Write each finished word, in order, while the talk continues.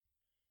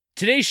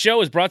Today's show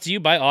is brought to you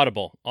by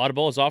Audible.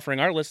 Audible is offering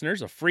our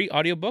listeners a free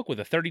audiobook with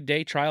a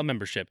 30-day trial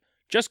membership.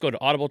 Just go to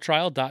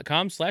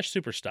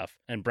audibletrial.com/superstuff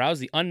and browse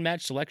the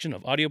unmatched selection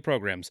of audio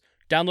programs.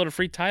 Download a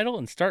free title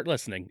and start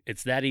listening.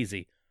 It's that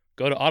easy.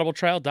 Go to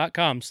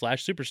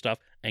audibletrial.com/superstuff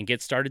and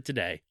get started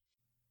today.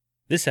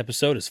 This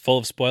episode is full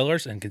of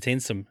spoilers and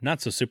contains some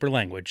not-so-super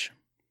language.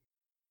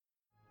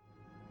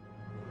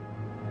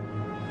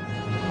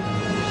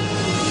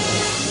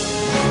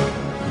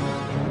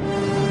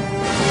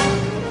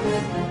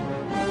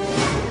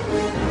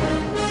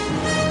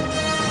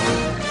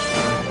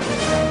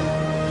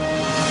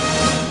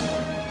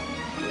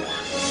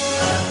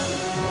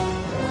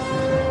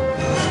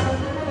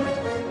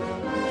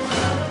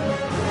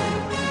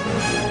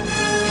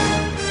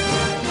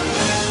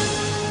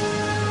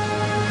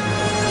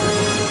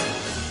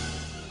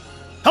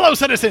 Hello,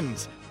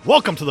 citizens!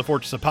 Welcome to the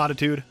Fortress of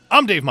Potitude.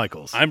 I'm Dave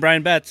Michaels. I'm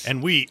Brian Betts.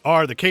 And we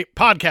are the Cape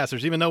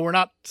Podcasters, even though we're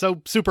not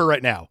so super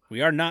right now.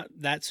 We are not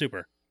that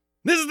super.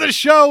 This is the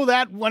show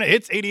that, when it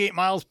hits 88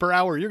 miles per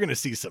hour, you're going to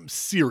see some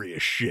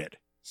serious shit.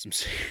 Some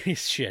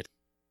serious shit.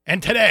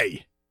 And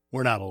today,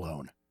 we're not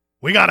alone.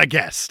 We got a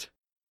guest.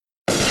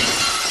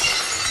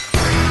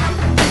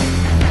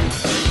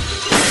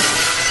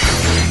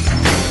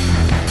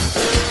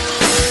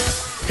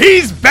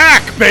 He's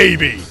back,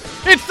 baby!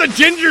 It's the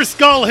Ginger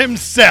Skull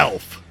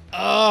himself!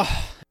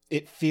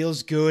 It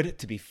feels good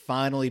to be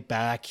finally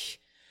back.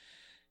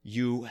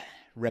 You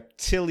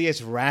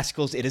reptilious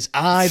rascals, it is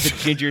I, the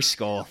Ginger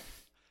Skull.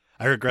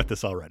 I regret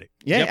this already.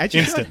 Yeah,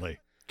 Instantly.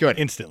 Good.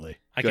 Instantly.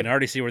 I can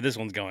already see where this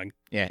one's going.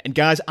 Yeah, and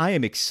guys, I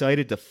am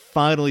excited to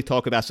finally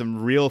talk about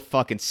some real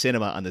fucking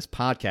cinema on this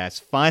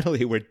podcast.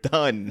 Finally, we're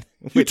done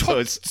with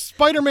those.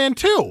 Spider-Man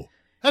 2.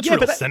 That's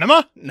real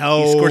cinema.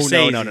 No, He's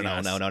Scorsese no,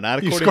 not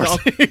according to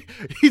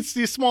Scorsese. He's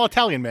the small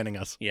Italian manning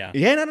us. Yeah.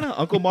 Yeah, no.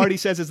 Uncle Marty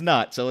says it's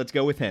not, so let's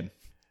go with him.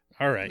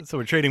 All right. So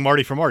we're trading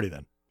Marty for Marty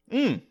then.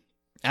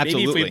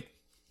 Absolutely. Maybe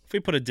if we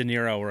put a De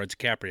Niro or a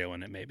DiCaprio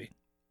in it, maybe.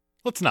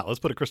 Let's not. Let's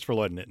put a Christopher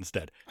Lloyd in it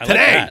instead.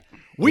 Today,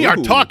 we are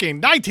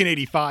talking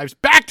 1985's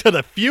Back to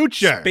the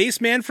Future.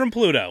 Spaceman from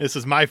Pluto. This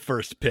is my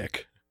first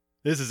pick.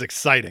 This is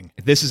exciting.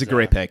 This is a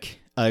great pick.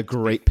 A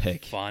great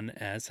pick. Fun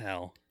as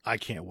hell. I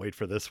can't wait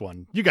for this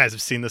one. You guys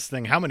have seen this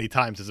thing. How many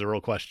times is a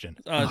real question?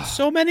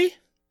 So many?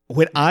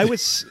 When I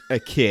was a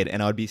kid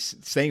and I would be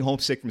staying home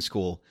sick from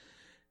school,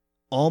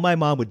 all my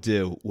mom would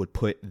do would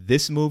put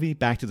this movie,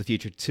 Back to the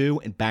Future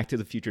 2 and Back to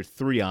the Future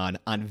 3 on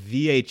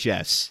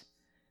VHS.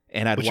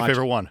 And I'd What's watch... your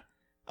favorite one?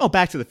 Oh,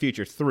 Back to the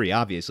Future 3,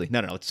 obviously. No,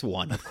 it's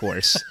 1, of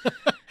course.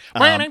 And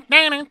by the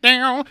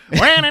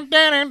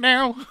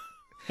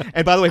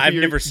way, for I've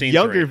your never seen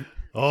younger... 3.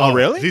 Oh,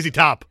 really? ZZ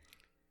Top.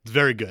 It's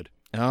very good.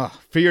 Oh,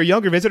 for your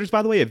younger visitors,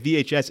 by the way, a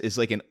VHS is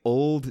like an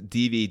old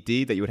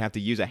DVD that you would have to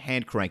use a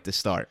hand crank to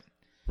start.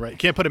 Right. You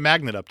can't put a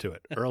magnet up to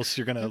it, or else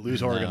you're going to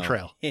lose Oregon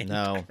Trail.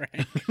 No.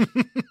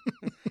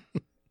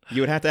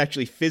 You would have to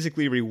actually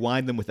physically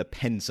rewind them with a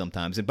pen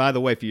sometimes. And by the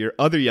way, for your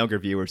other younger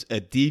viewers,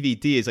 a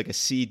DVD is like a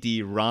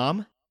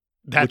CD-ROM.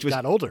 That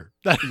got older.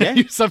 Yeah.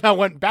 You somehow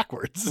went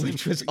backwards.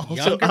 Which was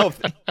also...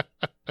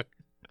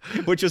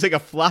 which was like a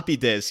floppy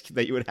disk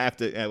that you would have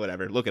to...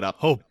 whatever, look it up.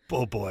 Oh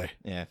boy.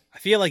 Yeah. I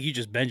feel like you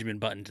just Benjamin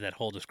Buttoned that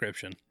whole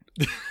description.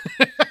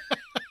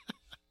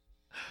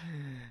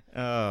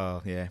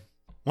 Oh, yeah.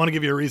 Want to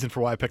give you a reason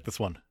for why I picked this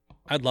one.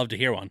 I'd love to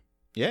hear one.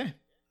 Yeah.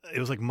 It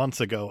was like months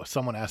ago.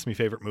 Someone asked me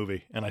favorite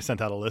movie, and I sent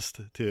out a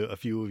list to a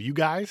few of you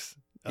guys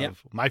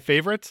of my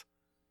favorites.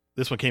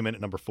 This one came in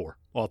at number 4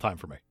 all time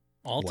for me.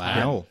 All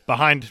time. Wow.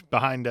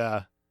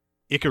 Behind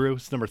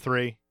Icarus, number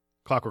 3.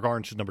 Clockwork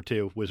Orange is number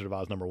 2. Wizard of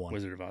Oz, number 1.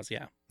 Wizard of Oz,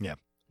 yeah.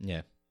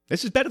 Yeah.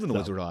 This is better than the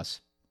Wizard of Oz.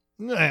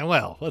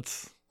 Well,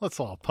 let's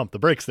all pump the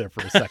brakes there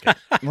for a second.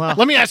 Well,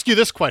 Let me ask you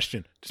this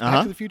question: Does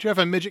Back to the Future have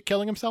a midget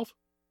killing himself?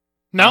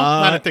 No,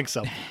 I didn't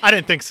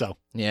think so.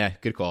 Yeah,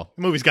 good call.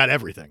 The movie's got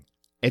everything.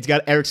 It's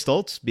got Eric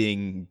Stoltz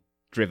being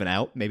driven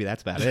out. Maybe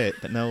that's about it.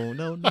 But no,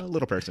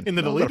 little person. In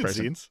the deleted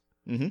scenes.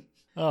 Mm-hmm.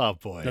 Oh,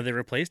 boy. No, they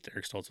replaced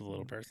Eric Stoltz with a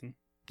little person.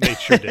 They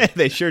sure did.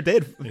 They sure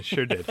did. They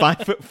sure did.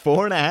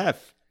 5'4.5".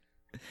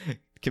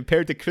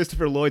 Compared to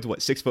Christopher Lloyd's,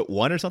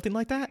 6'1" or something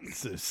like that?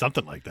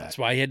 Something like that. That's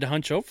why he had to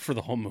hunch over for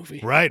the whole movie.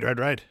 Right.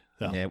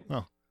 So, Yeah.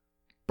 Well,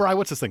 Bri,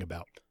 what's this thing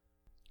about?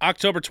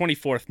 October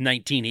 24th,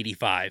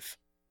 1985.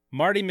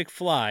 Marty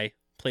McFly,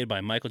 played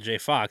by Michael J.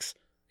 Fox,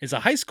 is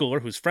a high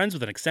schooler who's friends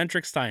with an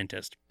eccentric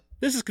scientist.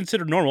 This is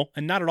considered normal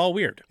and not at all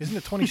weird. Isn't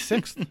it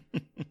 26th?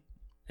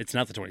 It's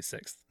not the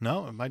 26th.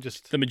 No, am I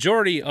just... The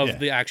majority of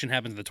the action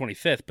happens on the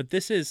 25th, but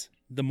this is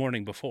the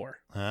morning before.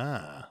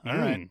 All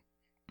right.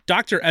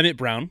 Dr. Emmett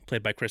Brown,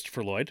 played by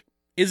Christopher Lloyd,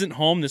 isn't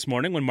home this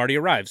morning when Marty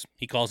arrives.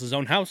 He calls his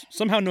own house,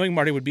 somehow knowing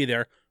Marty would be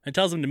there, and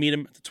tells him to meet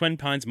him at the Twin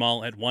Pines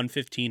Mall at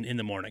 1:15 in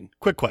the morning.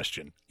 Quick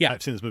question. Yeah.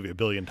 I've seen this movie a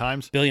billion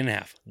times. Billion and a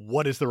half.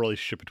 What is the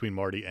relationship between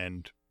Marty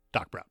and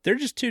Doc Brown? They're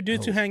just two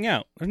dudes who hang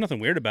out. There's nothing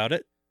weird about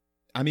it.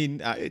 I mean,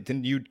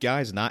 didn't you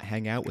guys not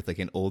hang out with like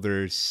an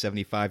older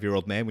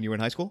 75-year-old man when you were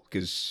in high school?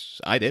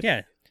 Because I did.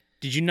 Yeah.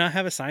 Did you not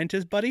have a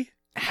scientist buddy?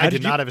 I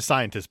did not have a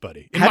scientist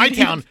buddy. In my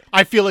town,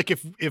 I feel like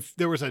if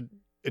there was a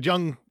a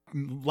young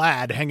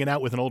lad hanging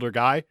out with an older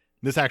guy.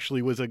 This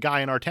actually was a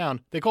guy in our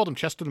town. They called him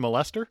Chester the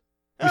Molester.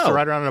 He used to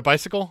ride around on a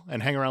bicycle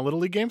and hang around Little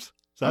League games.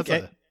 So that's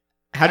Okay.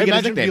 How do you get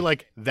his imagine it'd be nickname?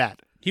 like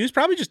that? He was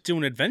probably just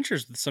doing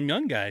adventures with some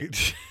young guy.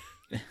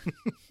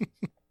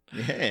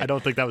 Yeah. I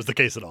don't think that was the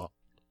case at all.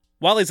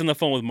 While he's on the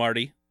phone with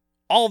Marty,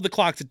 all of the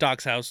clocks at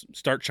Doc's house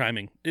start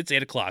chiming. It's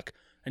 8 o'clock.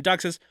 And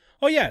Doc says,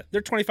 oh yeah,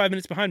 they're 25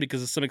 minutes behind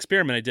because of some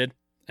experiment I did.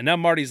 And now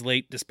Marty's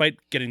late, despite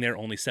getting there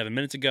only 7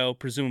 minutes ago,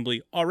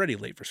 presumably already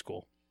late for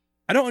school.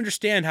 I don't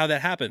understand how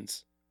that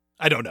happens.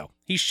 I don't know.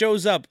 He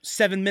shows up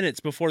 7 minutes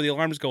before the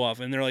alarms go off,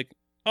 and they're like,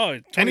 oh,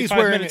 25 And he's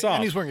wearing minutes off.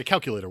 and he's wearing a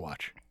calculator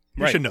watch.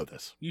 You Right. should know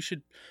this. You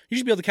should be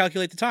able to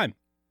calculate the time.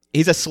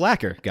 He's a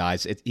slacker,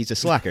 guys. He's a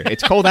slacker.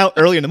 It's called out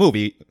early in the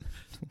movie.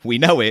 We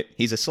know it.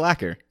 He's a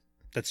slacker.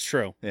 That's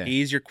true. Yeah.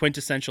 He's your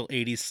quintessential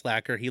 80s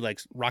slacker. He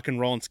likes rock and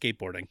roll and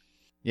skateboarding.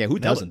 Yeah, who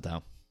doesn't,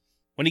 though?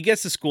 When he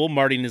gets to school,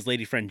 Marty and his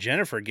lady friend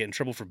Jennifer get in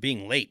trouble for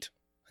being late.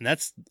 And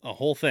that's a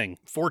whole thing.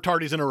 4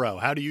 tardies in a row.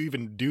 How do you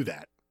even do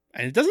that?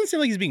 And it doesn't seem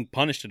like he's being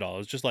punished at all.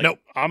 It's just like, Nope.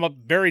 I'm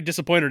very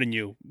disappointed in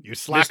you. You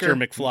slacker.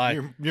 Mr.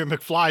 McFly. Your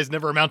McFly's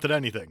never amounted to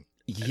anything.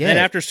 Yeah. Then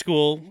after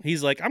school,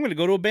 he's like, I'm going to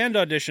go to a band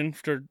audition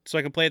so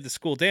I can play at the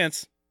school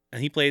dance.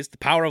 And he plays The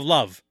Power of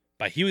Love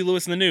by Huey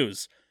Lewis and the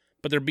News.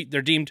 But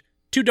they're deemed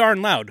too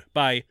darn loud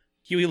by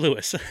Huey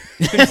Lewis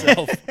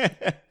himself.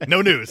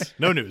 No news.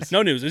 No news.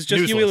 No news. It's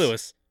just Huey Newsless.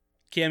 Lewis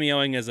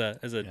cameoing as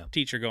a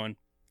teacher going,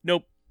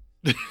 nope.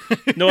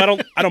 No,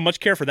 I don't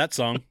much care for that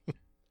song.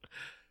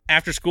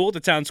 After school at the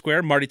town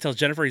square, Marty tells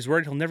Jennifer he's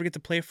worried he'll never get to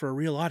play for a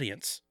real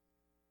audience.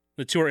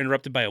 The two are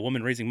interrupted by a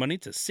woman raising money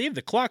to save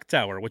the clock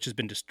tower, which has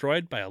been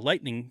destroyed by a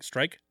lightning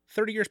strike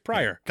 30 years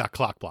prior. Got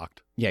clock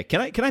blocked. Yeah,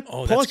 can I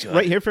Oh, that's pause good.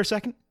 right here for a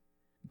second?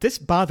 This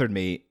bothered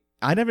me.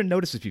 I never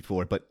noticed this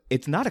before, but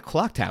it's not a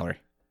clock tower.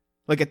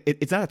 Like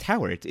it's not a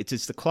tower. It's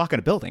just the clock in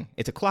a building.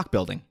 It's a clock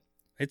building.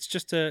 It's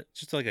just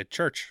like a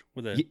church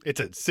with a It's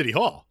a city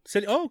hall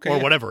city. Oh, okay. or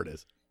yeah. whatever it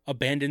is.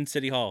 Abandoned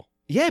city hall.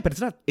 Yeah, but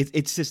it's not.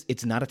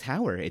 It's not a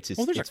tower. It's just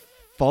Well, there's it's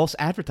false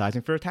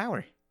advertising for a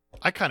tower.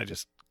 I kind of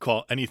just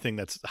call anything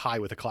that's high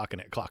with a clock in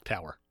it clock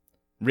tower.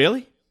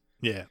 Really?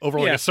 Yeah, over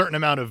like Yeah. a certain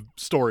amount of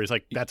stories,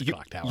 like that's a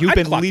clock tower. You've I'd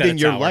been clock that leading a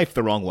your tower. life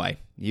the wrong way.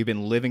 You've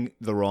been living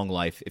the wrong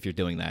life if you're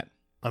doing that.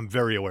 I'm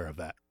very aware of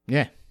that.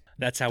 Yeah.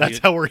 That's how That's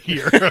how we're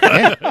here.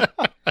 Yeah.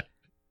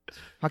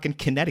 Fucking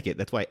Connecticut.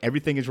 That's why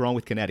everything is wrong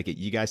with Connecticut.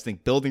 You guys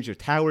think buildings are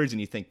towers, and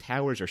you think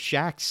towers are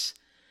shacks.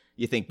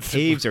 You think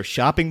caves are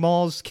shopping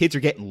malls. Kids are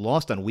getting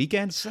lost on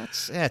weekends.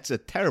 That's a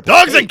terrible.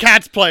 Dogs thing. and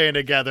cats playing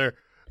together.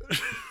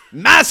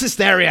 Mass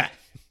hysteria.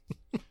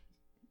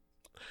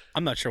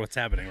 I'm not sure what's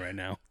happening right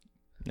now.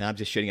 No, I'm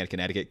just shitting at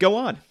Connecticut. Go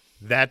on.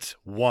 That's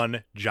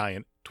one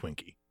giant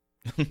Twinkie.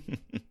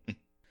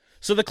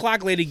 So the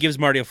clock lady gives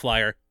Marty a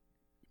flyer.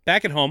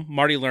 Back at home,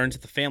 Marty learns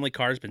that the family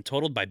car has been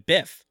totaled by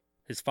Biff,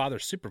 his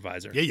father's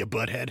supervisor, Yeah, you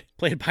butthead.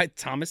 played by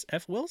Thomas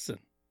F. Wilson.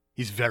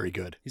 He's very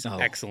good. He's Oh,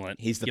 excellent.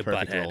 He's the you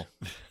perfect butthead. role.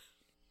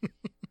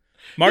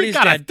 Marty's you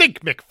gotta dad. think,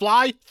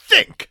 McFly.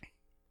 Think.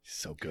 He's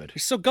so good. You're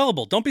so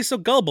gullible. Don't be so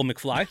gullible,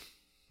 McFly.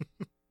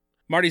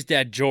 Marty's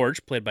dad,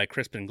 George, played by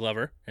Crispin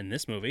Glover in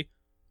this movie,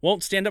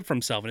 won't stand up for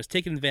himself and is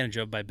taken advantage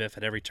of by Biff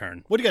at every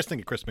turn. What do you guys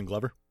think of Crispin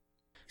Glover?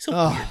 He's a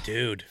Oh. weird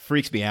dude.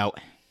 Freaks me out.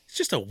 He's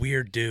just a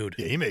weird dude.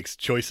 Yeah, he makes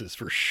choices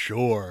for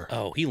sure.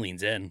 Oh, he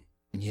leans in.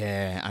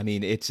 Yeah, I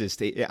mean, it's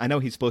just. I know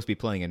he's supposed to be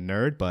playing a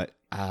nerd, but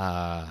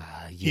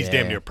He's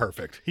damn near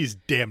perfect. He's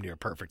damn near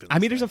perfect. I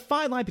mean, there's a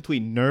fine line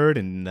between nerd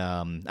and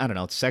I don't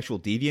know, sexual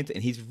deviant,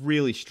 and he's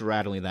really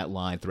straddling that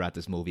line throughout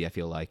this movie. I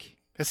feel like.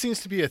 That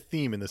seems to be a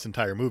theme in this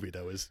entire movie,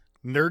 though, is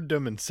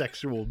nerddom and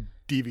sexual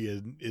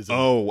devianism.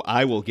 Oh,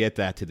 I will get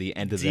that to the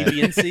end of that.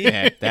 Deviancy?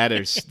 Yeah,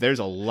 there's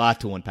a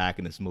lot to unpack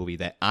in this movie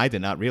that I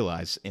did not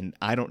realize, and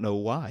I don't know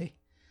why.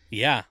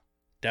 Yeah,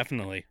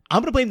 definitely.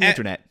 I'm gonna blame the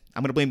internet.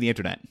 I'm gonna blame the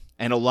internet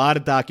and a lot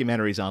of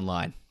documentaries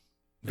online.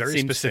 Very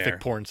seems specific fair.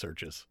 porn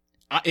searches.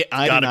 I did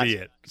Gotta not be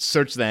it.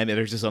 search them.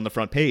 They're just on the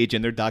front page,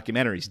 and they're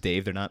documentaries,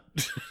 Dave. They're not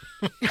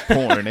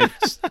porn.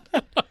 It's,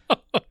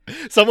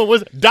 Someone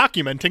was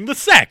documenting the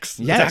sex.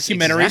 yes,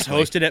 Documentaries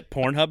exactly. hosted at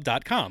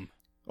Pornhub.com.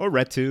 Or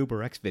RedTube or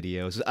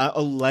Xvideos,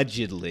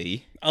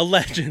 allegedly.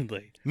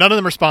 Allegedly. None of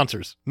them are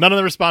sponsors. None of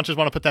them are sponsors.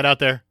 Want to put that out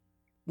there?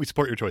 We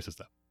support your choices,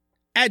 though.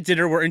 At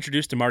dinner, we're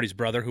introduced to Marty's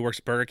brother, who works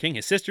at Burger King,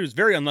 his sister, who's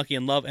very unlucky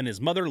in love, and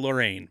his mother,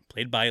 Lorraine,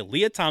 played by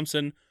Leah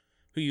Thompson,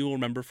 who you will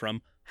remember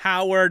from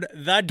Howard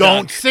the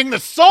Don't Duck. sing the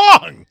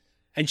song.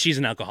 And she's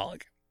an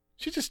alcoholic.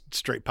 She's just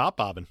straight pop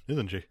bobbing,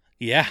 isn't she?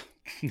 Yeah.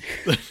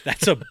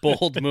 That's a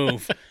bold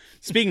move.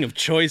 Speaking of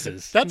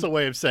choices. That's a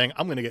way of saying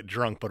I'm going to get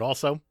drunk, but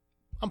also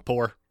I'm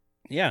poor.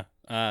 Yeah.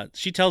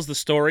 She tells the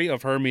story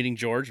of her meeting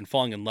George and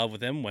falling in love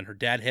with him when her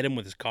dad hit him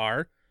with his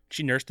car.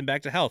 She nursed him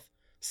back to health,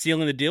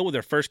 sealing the deal with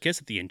their first kiss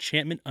at the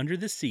Enchantment Under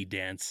the Sea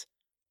dance.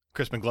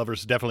 Crispin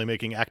Glover's definitely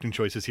making acting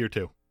choices here,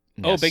 too.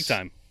 Oh, Yes. big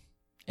time.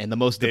 And the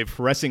most Dave.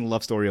 depressing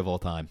love story of all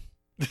time.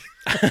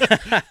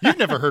 You've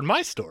never heard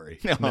my story.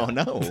 Oh,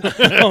 no.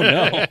 Oh,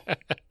 no.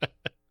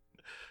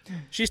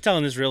 She's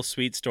telling his real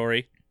sweet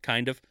story,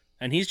 kind of,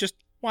 and he's just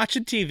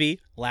watching TV,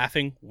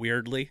 laughing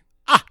weirdly.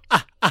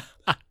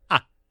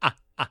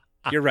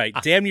 You're right.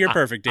 Damn near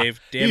perfect,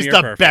 Dave. Damn He's near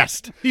the perfect.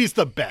 best. He's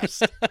the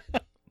best.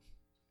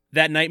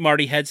 That night,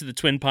 Marty heads to the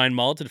Twin Pine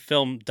Mall to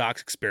film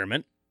Doc's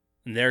experiment.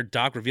 And there,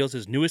 Doc reveals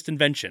his newest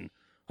invention,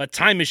 a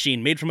time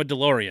machine made from a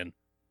DeLorean.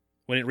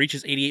 When it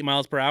reaches 88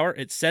 miles per hour,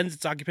 it sends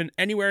its occupant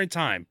anywhere in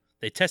time.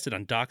 They test it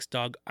on Doc's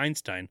dog,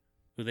 Einstein,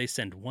 who they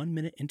send 1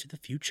 minute into the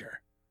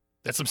future.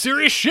 That's some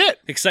serious shit.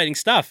 Exciting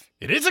stuff.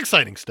 It is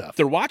exciting stuff.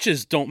 Their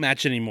watches don't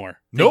match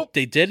anymore. Nope.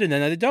 They did, and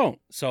then they don't.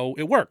 So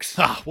it works.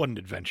 Ah, what an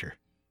adventure.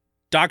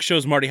 Doc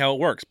shows Marty how it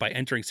works by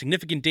entering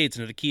significant dates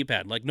into the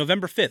keypad, like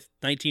November 5th,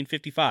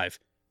 1955,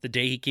 the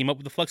day he came up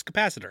with the flux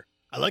capacitor.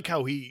 I like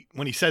how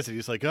when he says it,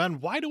 he's like,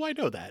 why do I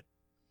know that?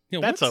 You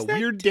know, That's a what's that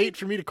weird date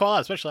for me to call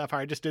out, especially after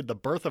I just did the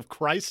birth of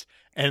Christ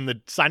and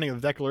the signing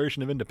of the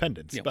Declaration of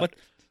Independence. Yeah, but what?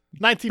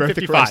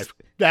 1955,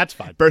 that's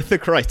fine. Birth of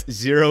Christ,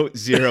 0000.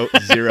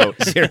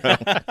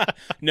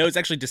 No, it's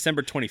actually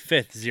December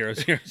 25th,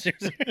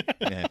 0000.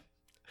 Yeah.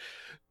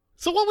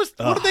 So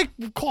what did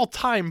they call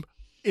time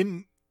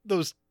in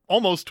those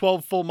almost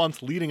 12 full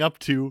months leading up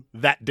to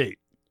that date?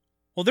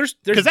 Well, there's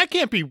Because that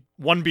can't be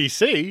 1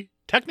 BC,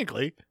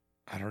 technically,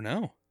 I don't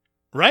know.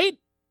 right?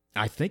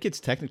 I think it's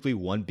technically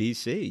 1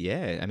 BC.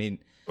 Yeah, I mean,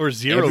 Or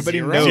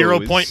Everybody knows.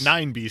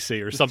 0.9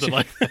 BC or something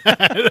like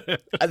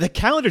that. the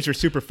calendars are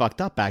super fucked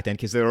up back then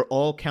because they were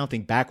all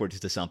counting backwards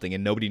to something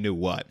and nobody knew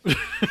what.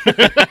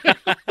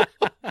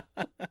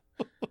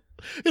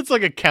 It's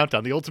like a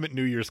countdown, the ultimate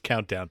New Year's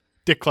countdown.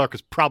 Dick Clark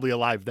was probably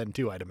alive then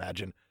too, I'd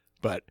imagine.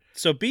 But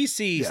So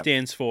BC Yeah.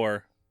 stands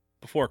for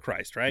before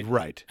Christ, right?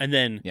 right. And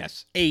then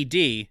Yes.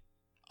 AD.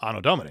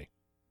 Anno Domini.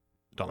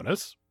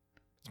 Dominus.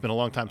 It's been a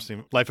long time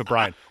since Life of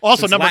Brian.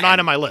 Also, It's number Latin. 9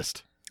 on my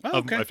list. Oh,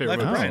 Of okay. my favorite Life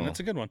of movies. Brian. Oh. That's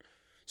a good one.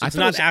 So I it's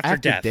thought it not was after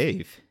death.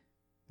 Dave.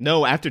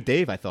 No, after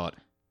Dave, I thought.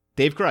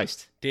 Dave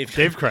Christ. Dave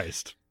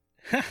Christ.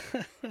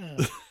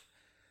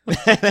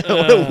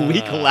 What a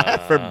weak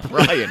laugh for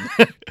Brian.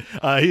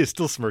 He is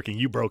still smirking.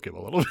 You broke him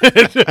a little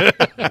bit.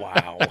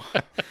 Wow.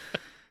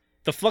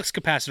 The flux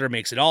capacitor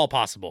makes it all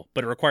possible,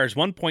 but it requires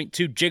 1.2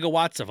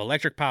 gigawatts of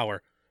electric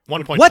power.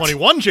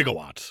 1.21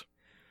 gigawatts.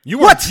 You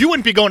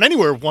wouldn't be going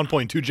anywhere with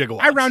 1.2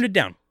 gigawatts. I rounded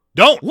down.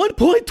 Don't.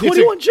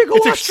 1.21 It's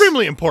gigawatts.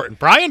 extremely important,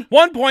 Brian.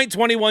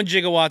 1.21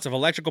 gigawatts of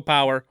electrical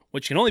power,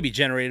 which can only be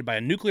generated by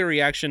a nuclear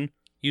reaction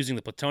using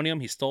the plutonium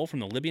he stole from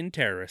the Libyan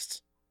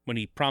terrorists when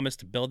he promised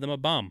to build them a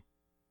bomb.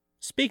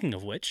 Speaking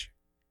of which,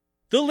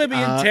 the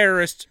Libyan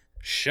terrorists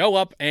show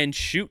up and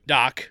shoot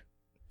Doc.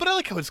 But I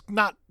like how it's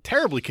not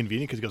terribly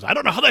convenient because he goes, I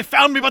don't know how they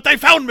found me, but they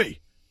found me.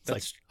 It's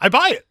That's- like, I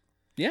buy it.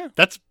 Yeah,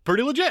 That's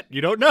pretty legit.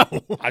 You don't know.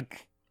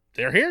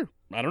 they're here.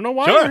 I don't know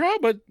why Sure. or how,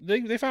 but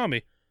they found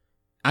me.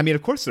 I mean,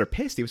 of course they're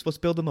pissed. He was supposed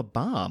to build them a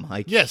bomb.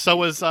 Like, Yeah, so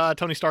was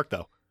Tony Stark,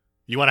 though.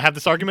 You want to have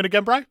this argument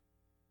again, Bri?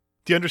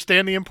 Do you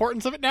understand the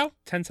importance of it now?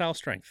 Tensile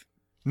strength.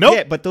 Nope.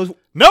 Yeah, but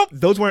Nope.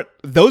 those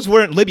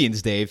weren't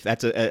Libyans, Dave.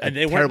 That's a And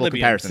they weren't terrible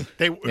Libyans.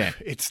 comparison. Yeah.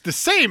 It's the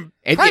same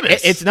It-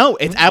 premise. it's apples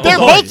They're and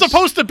both oranges.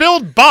 supposed to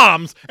build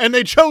bombs, and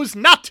they chose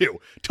not to.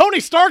 Tony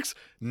Stark's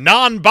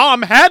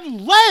non-bomb had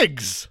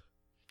legs.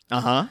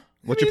 Uh-huh.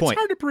 What's I mean, your point? It's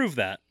hard to prove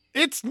that.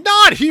 It's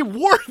not. He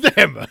wore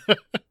them.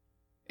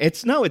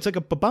 It's like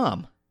a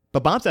bomb.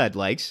 Bombs had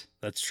legs.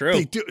 That's true.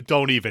 They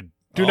don't even.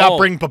 Do Oh, not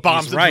bring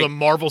bombs he's into right. the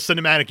Marvel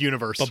Cinematic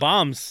Universe.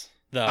 Bombs,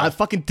 though.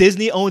 Fucking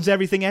Disney owns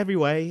everything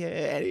everywhere.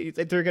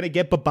 They're gonna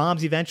get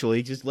bombs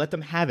eventually. Just let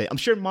them have it. I'm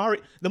sure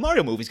the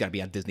Mario movie's gotta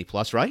be on Disney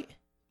Plus, right?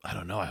 I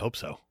don't know. I hope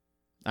so.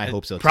 I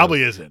hope so. too.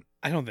 Probably isn't.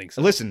 I don't think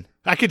so. Listen,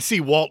 I could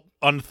see Walt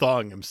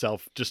unthawing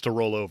himself just to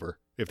roll over,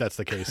 if that's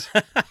the case.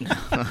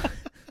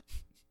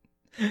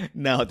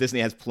 no, Disney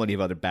has plenty of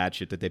other bad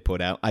shit that they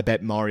put out. I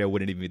bet Mario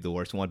wouldn't even be the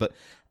worst one. But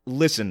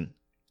listen,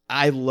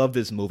 I love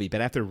this movie,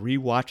 but after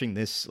rewatching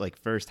this like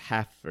first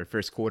half or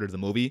first quarter of the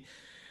movie,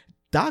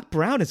 Doc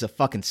Brown is a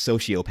fucking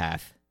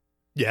sociopath.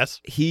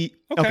 Yes.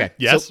 Okay.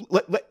 Yes. So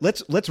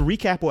let's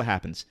recap what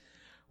happens.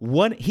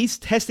 One, he's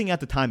testing out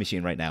the time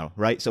machine right now,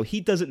 right? So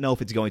he doesn't know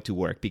if it's going to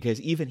work because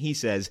even he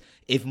says,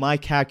 if my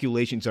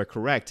calculations are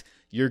correct,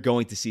 you're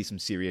going to see some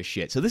serious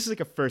shit. So this is like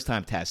a first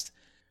time test.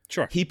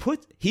 Sure. He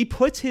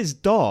puts his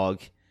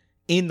dog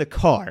in the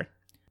car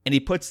and he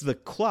puts the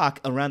clock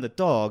around the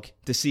dog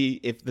to see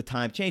if the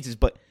time changes,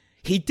 but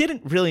he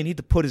didn't really need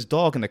to put his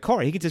dog in the car.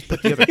 He could just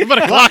put the other Put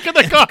a clock in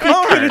the car.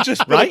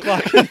 right?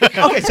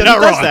 Okay, so Not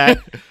wrong.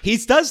 He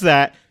does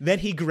that. Then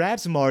he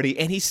grabs Marty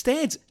and he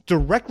stands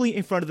directly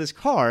in front of this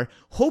car,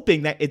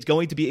 hoping that it's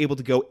going to be able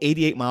to go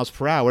 88 miles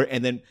per hour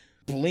and then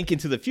blink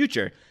into the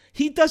future.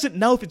 He doesn't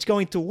know if it's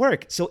going to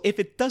work. So if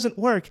it doesn't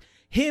work,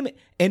 him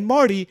and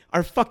Marty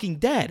are fucking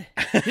dead.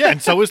 Yeah,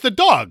 and so is the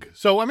dog.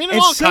 So, I mean, it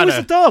And all so kind is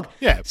the of... dog.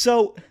 Yeah.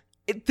 So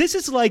this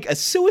is like a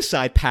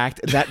suicide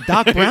pact that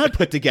Doc Brown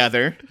put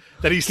together.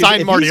 That he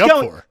signed Marty up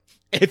for.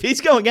 If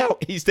he's going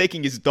out, he's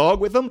taking his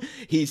dog with him,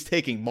 he's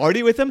taking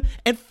Marty with him,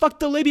 and fuck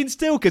the Libyans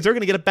too, because they're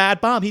going to get a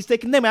bad bomb. He's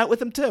taking them out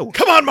with him too.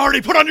 Come on,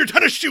 Marty, put on your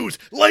tennis shoes.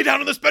 Lay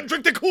down on this bed,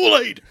 drink the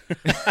Kool-Aid.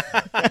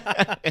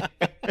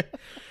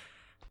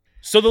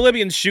 So the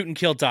Libyans shoot and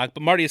kill Doc,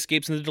 but Marty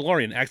escapes in the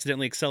DeLorean,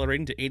 accidentally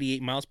accelerating to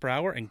 88 miles per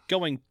hour and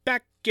going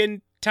back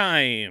in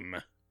time.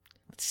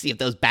 Let's see if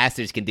those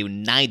bastards can do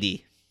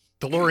 90.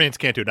 DeLoreans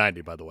can't do 90,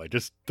 by the way.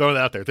 Just throw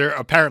that out there. They're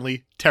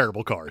apparently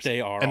terrible cars.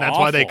 They are And that's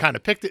why they kind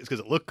of picked it, is because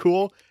it looked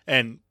cool,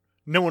 and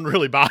no one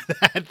really bought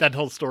that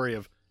whole story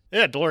of,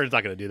 yeah, DeLorean's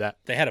not going to do that.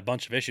 They had a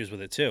bunch of issues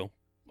with it, too.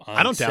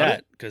 I don't doubt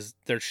it. Because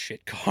they're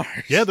shit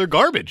cars. Yeah, they're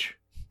garbage.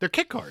 They're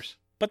kit cars.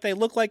 But they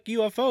look like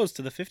UFOs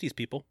to the 50s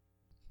people.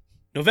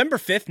 November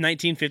 5th,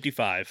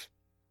 1955.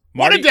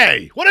 What a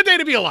day! What a day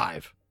to be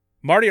alive!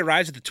 Marty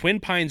arrives at the Twin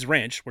Pines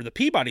Ranch, where the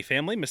Peabody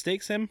family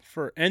mistakes him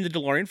and the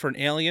DeLorean for an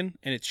alien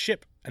and its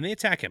ship, and they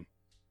attack him.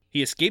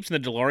 He escapes in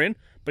the DeLorean,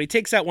 but he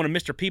takes out one of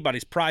Mr.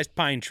 Peabody's prized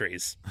pine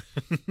trees.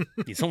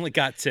 He's only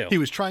got 2. He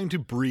was trying to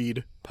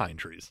breed pine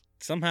trees.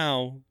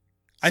 Somehow,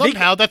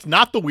 that's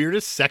not the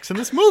weirdest sex in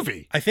this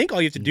movie. I think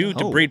all you have to do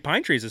to breed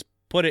pine trees is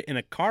put it in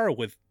a car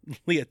with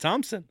Leah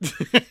Thompson.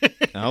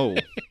 Oh.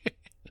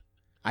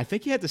 I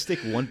think you had to stick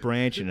one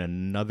branch in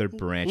another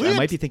branch. I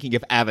might be thinking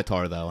of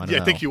Avatar, though. I don't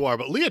know. I think you are.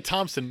 But Leah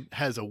Thompson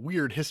has a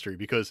weird history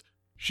because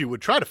she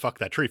would try to fuck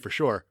that tree for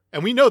sure.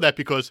 And we know that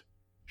because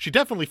she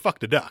definitely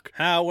fucked a duck.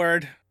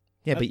 Howard.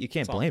 Yeah, but you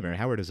can't blame her.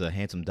 Howard is a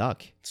handsome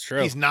duck. It's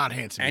true. He's not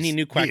handsome. And he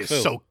knew quack He foo.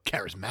 is so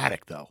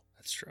charismatic, though.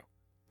 That's true.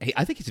 Hey,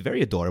 I think he's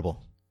very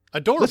adorable.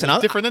 Adorable is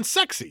different than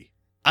sexy.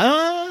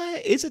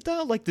 Is it,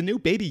 though? Like the new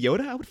Baby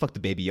Yoda? I would fuck the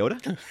Baby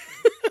Yoda.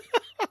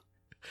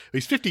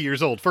 He's 50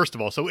 years old, first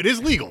of all, so it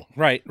is legal.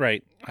 Right.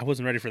 I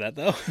wasn't ready for that,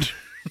 though.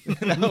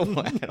 No,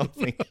 I don't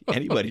think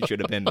anybody should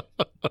have been.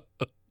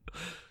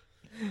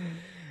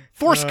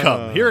 Force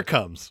come. Here it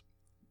comes.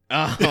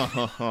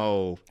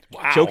 Oh,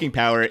 wow. Choking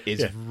power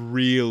is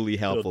really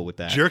helpful with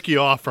that. Jerk you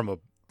off from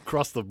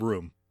across the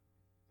room.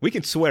 We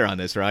can swear on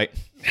this, right?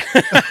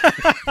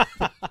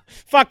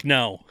 Fuck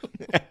no.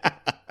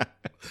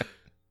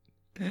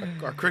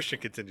 Our Christian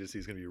contingency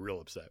is going to be real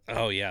upset.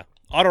 Oh, yeah.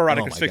 Autoerotic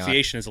Oh, my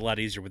asphyxiation is a lot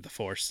easier with the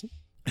Force.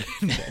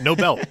 No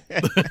belt.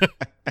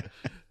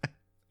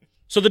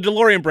 So the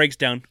DeLorean breaks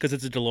down because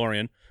it's a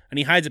DeLorean, and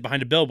he hides it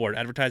behind a billboard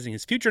advertising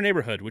his future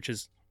neighborhood, which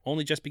is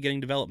only just beginning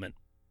development.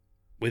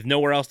 With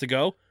nowhere else to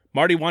go,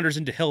 Marty wanders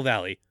into Hill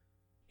Valley.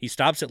 He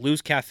stops at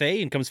Lou's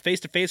Cafe and comes face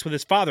to face with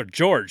his father,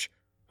 George,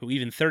 who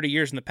even 30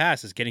 years in the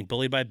past is getting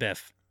bullied by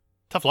Biff.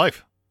 Tough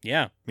life.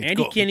 Yeah, and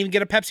he can't even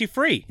get a Pepsi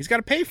free. He's got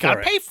to pay for it. Got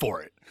to pay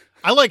for it.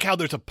 I like how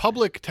there's a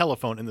public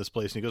telephone in this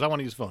place, and he goes, I want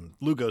to use the phone.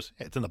 Lou goes,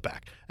 hey, it's in the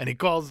back. And he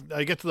calls,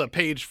 I get to the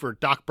page for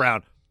Doc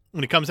Brown.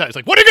 When he comes out, he's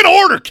like, what are you going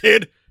to order,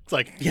 kid? It's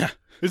like, yeah.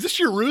 Is this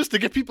your ruse to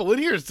get people in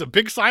here? It's a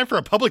big sign for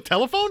a public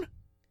telephone?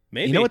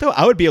 Maybe. You know what, though?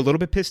 I would be a little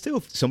bit pissed, too,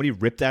 if somebody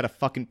ripped out a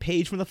fucking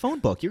page from the phone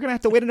book. You're going to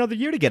have to wait another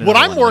year to get it. What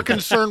I'm more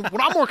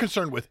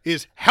concerned with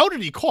is how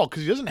did he call?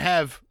 Because he doesn't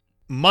have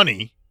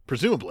money.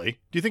 Presumably,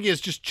 do you think he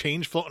has just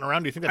change floating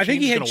around? Do you think that I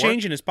think he had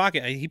change work? in his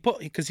pocket.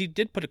 Because he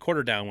did put a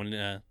quarter down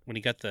when he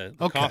got the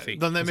coffee.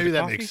 Then maybe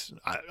that makes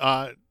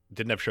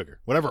didn't have sugar,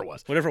 whatever it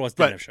was. Didn't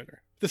have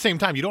sugar. At the same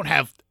time, you don't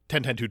have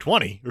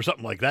 10-10-220 or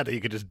something like that you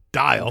could just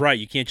dial. Right,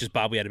 you can't just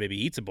Bob We Had a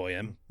Baby Eats a Boy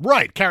him.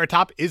 Right, Carrot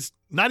Top is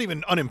not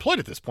even unemployed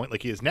at this point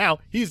like he is now.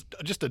 He's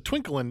just a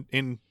twinkle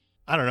in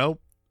I don't know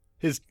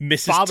his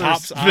Mrs. father's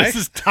Top's eye?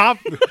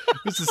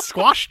 Mrs.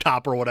 Squash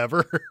Top or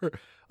whatever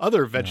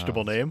other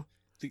vegetable name.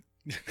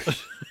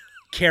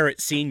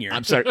 Carrot Senior.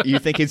 I'm sorry, you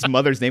think his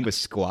mother's name was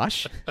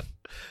Squash?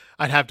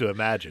 I'd have to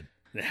imagine.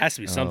 It has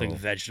to be something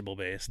vegetable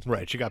based.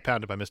 Right, she got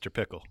pounded by Mr.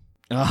 Pickle.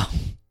 Oh,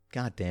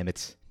 God damn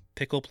it.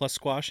 Pickle plus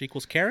squash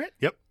equals carrot?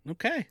 Yep.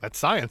 Okay. That's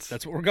science.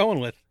 That's what we're going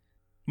with.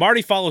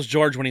 Marty follows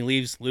George when he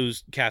leaves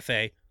Lou's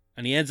Cafe,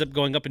 and he ends up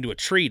going up into a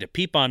tree to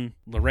peep on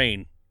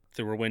Lorraine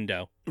through her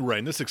window. Right,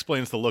 and this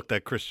explains the look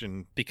that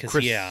Crispin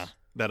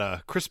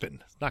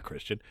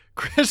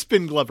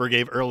Glover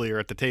gave earlier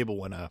at the table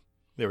when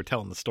they were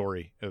telling the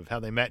story of how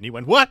they met, and he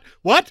went, What?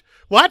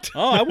 Oh,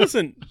 I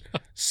wasn't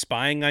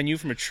spying on you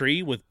from a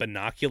tree with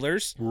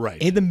binoculars.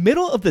 Right. In the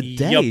middle of the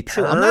day, You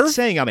too. I'm not perv.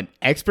 saying I'm an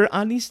expert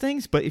on these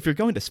things, but if you're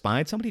going to spy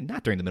on somebody,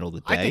 not during the middle of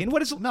the day.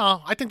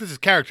 I think this is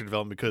character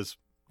development because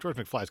George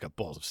McFly's got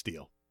balls of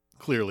steel.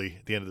 Clearly,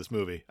 at the end of this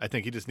movie, I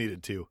think he just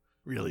needed to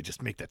really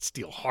just make that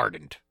steel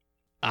hardened.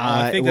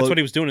 I think that's what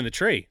he was doing in the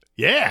tree.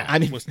 Yeah. I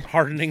mean, Was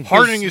hardening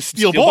his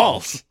steel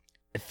balls.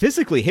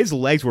 physically, his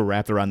legs were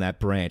wrapped around that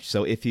branch,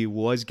 so if he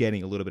was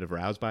getting a little bit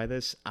aroused by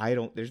this,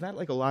 there's not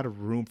like a lot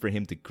of room for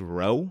him to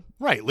grow.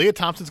 Right. Leah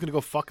Thompson's going to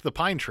go fuck the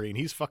pine tree, and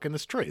he's fucking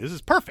this tree. This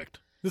is perfect.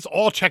 This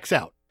all checks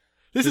out.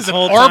 This is an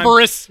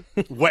arborist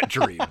wet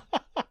dream.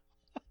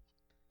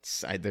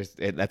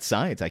 That's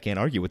science. I can't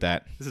argue with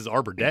that. This is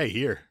Arbor Day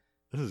here.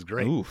 This is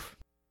great. Oof.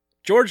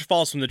 George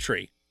falls from the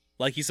tree,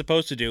 like he's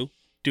supposed to do,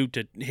 due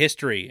to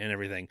history and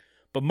everything.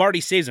 But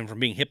Marty saves him from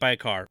being hit by a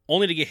car,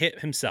 only to get hit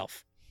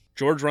himself.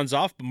 George runs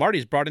off, but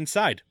Marty's brought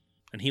inside,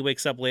 and he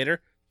wakes up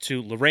later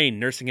to Lorraine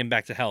nursing him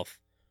back to health.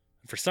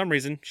 And for some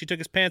reason, she took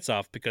his pants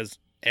off because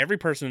every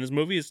person in this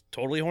movie is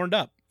totally horned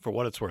up. For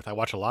what it's worth, I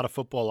watch a lot of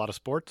football, a lot of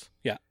sports.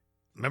 Yeah.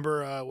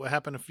 Remember what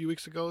happened a few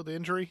weeks ago, the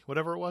injury,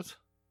 whatever it was?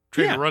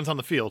 Trainer runs on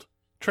the field.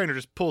 Trainer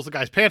just pulls the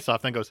guy's pants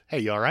off, then goes, hey,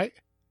 you all right?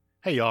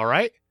 Hey, you all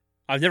right?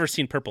 I've never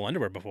seen purple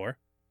underwear before.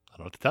 I don't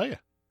know what to tell you.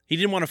 He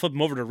didn't want to flip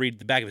him over to read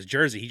the back of his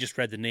jersey. He just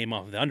read the name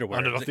off of the underwear.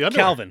 Off the underwear.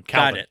 Calvin.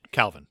 Got it.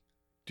 Calvin.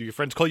 Do your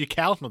friends call you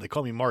Cal? No, they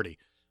call me Marty.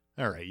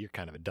 All right, you're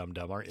kind of a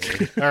dum-dum, aren't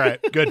you? All right,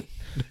 good.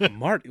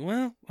 Marty.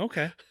 Well,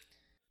 okay.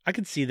 I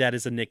could see that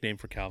as a nickname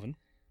for Calvin.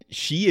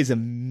 She is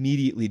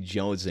immediately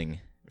jonesing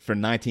for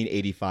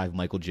 1985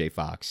 Michael J.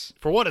 Fox.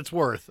 For what it's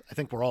worth, I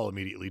think we're all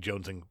immediately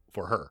jonesing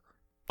for her.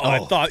 Oh, I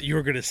thought you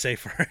were going to say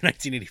for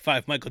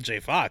 1985 Michael J.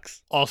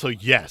 Fox. Also,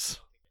 yes.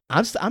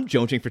 I'm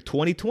jonesing for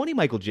 2020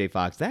 Michael J.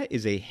 Fox. That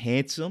is a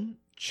handsome,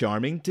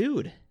 charming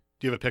dude.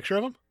 Do you have a picture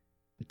of him?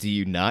 Do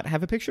you not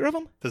have a picture of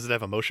him? Does it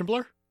have a motion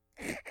blur?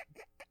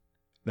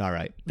 All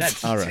right.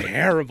 That's all right.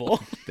 terrible.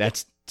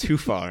 That's too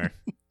far,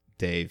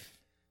 Dave.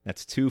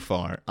 That's too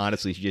far.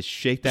 Honestly, you should just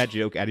shake that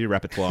joke out of your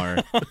repertoire.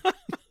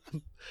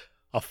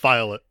 I'll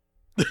file it.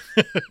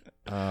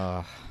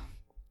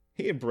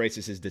 He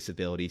embraces his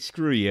disability.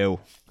 Screw you.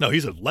 No,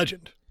 he's a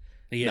legend.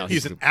 Yeah.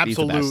 He's an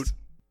absolute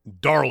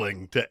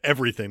darling to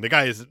everything. The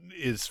guy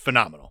is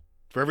phenomenal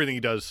for everything he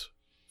does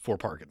for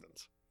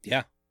Parkinson's.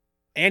 Yeah.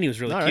 And he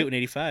was really cute in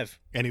 85.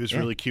 And he was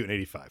really cute in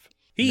 85.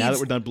 Now that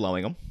we're done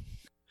blowing him.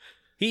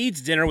 He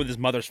eats dinner with his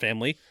mother's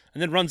family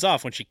and then runs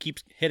off when she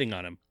keeps hitting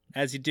on him,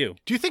 as you do.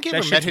 Do you think he That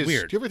ever met shit's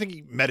weird. Do you ever think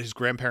he met his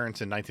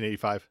grandparents in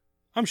 1985?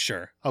 I'm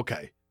sure.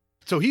 Okay.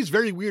 So he's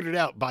very weirded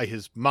out by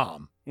his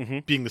mom Mm-hmm.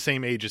 being the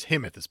same age as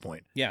him at this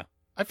point. Yeah.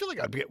 I feel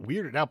like I'd get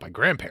weirded out by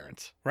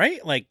grandparents.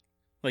 Right? Like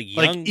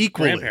young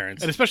equally.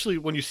 grandparents. And especially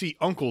when you see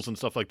uncles and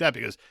stuff like that,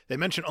 because they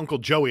mention Uncle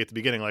Joey at the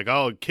beginning, like,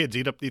 oh, kids,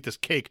 eat this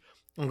cake.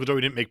 Uncle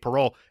Joey didn't make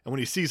parole. And when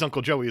he sees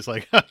Uncle Joey, he's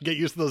like, get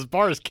used to those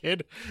bars,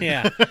 kid.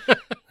 Yeah.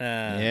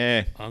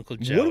 Yeah. Uncle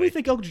Joey. What do we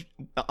think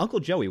Uncle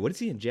Joey, what is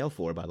he in jail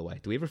for, by the way?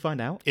 Do we ever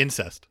find out?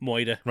 Incest.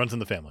 Moida. Runs in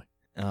the family.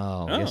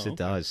 Oh, Oh, yes, it okay.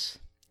 does.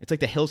 It's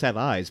like The Hills Have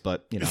Eyes,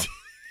 but,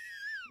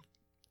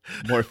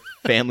 more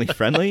family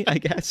friendly, I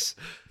guess.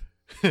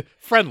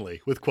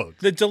 Friendly, with quotes.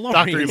 The Dr.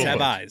 DeLoreans Evil have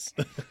quotes.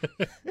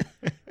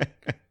 eyes.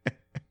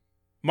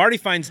 Marty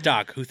finds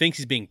Doc, who thinks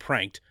he's being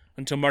pranked,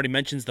 until Marty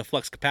mentions the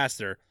flux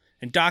capacitor,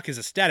 and Doc is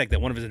ecstatic that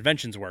one of his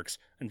inventions works,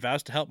 and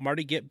vows to help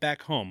Marty get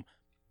back home.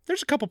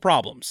 There's a couple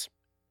problems.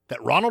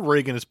 That Ronald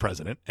Reagan is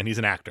president, and he's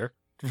an actor,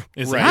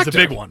 is Right. a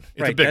big one.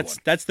 It's a big one.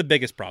 That's the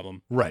biggest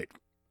problem. Right.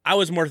 I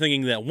was more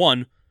thinking that,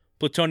 one,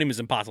 plutonium is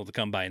impossible to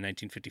come by in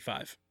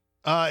 1955.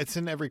 It's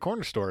in every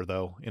corner store,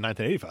 though, in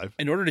 1985.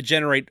 In order to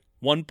generate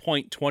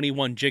 1.21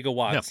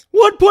 gigawatts,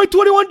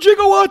 1.21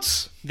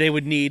 gigawatts! they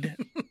would need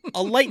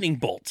a lightning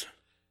bolt.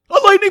 A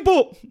lightning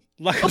bolt!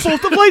 Like A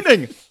bolt of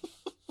lightning!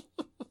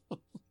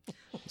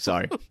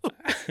 Sorry.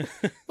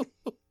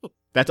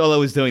 That's all I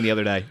was doing the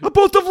other day. A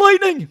bolt of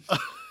lightning!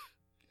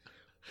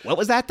 What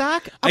was that,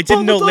 Doc? I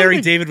didn't know Larry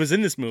David was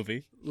in this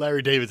movie.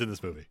 Larry David's in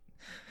this movie.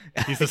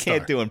 He's the I can't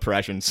star. do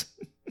impressions.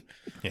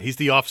 Yeah, he's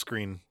the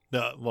off-screen.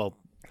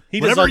 He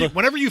does all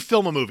Whenever you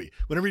film a movie,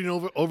 whenever you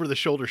do an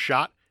over-the-shoulder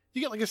shot,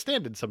 you get like a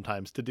stand-in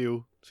sometimes to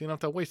do, so you don't have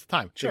to waste the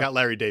time. Sure. They got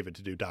Larry David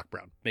to do Doc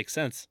Brown. Makes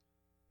sense.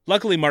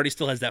 Luckily, Marty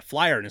still has that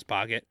flyer in his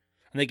pocket,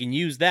 and they can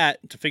use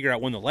that to figure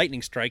out when the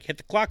lightning strike hit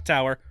the clock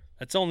tower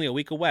that's only a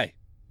week away.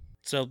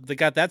 So they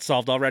got that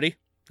solved already.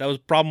 That was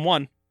problem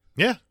one.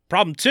 Yeah.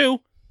 Problem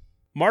two,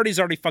 Marty's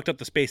already fucked up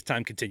the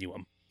space-time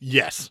continuum.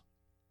 Yes.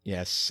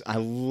 Yes, I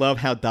love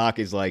how Doc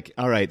is like,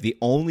 all right, the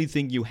only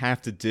thing you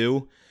have to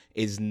do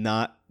is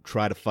not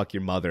try to fuck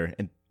your mother.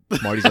 And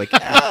Marty's like,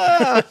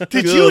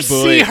 Did you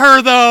see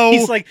her, though?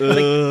 He's like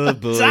boy.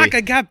 Doc, I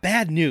got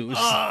bad news.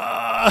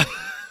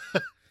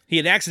 He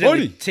had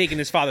accidentally Marty. taken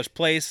his father's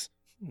place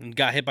and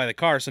got hit by the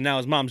car, so now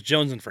his mom's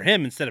jonesing for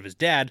him instead of his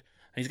dad.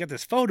 And he's got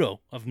this photo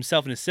of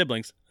himself and his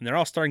siblings, and they're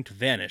all starting to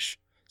vanish.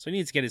 So he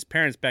needs to get his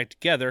parents back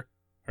together,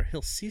 or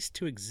he'll cease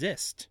to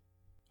exist.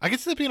 I can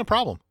see that being a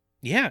problem.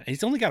 Yeah,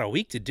 he's only got a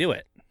week to do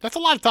it. That's a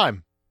lot of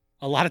time.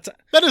 A lot of time.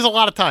 That is a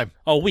lot of time.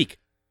 A week.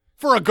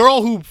 For a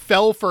girl who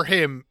fell for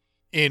him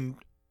in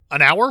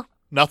an hour?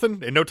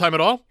 Nothing? In no time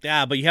at all?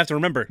 Yeah, but you have to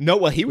remember, No,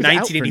 well, he was out for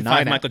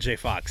 1985 9 Michael J.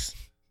 Fox.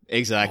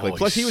 Exactly. Oh,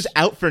 Plus, he was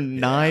out for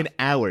 9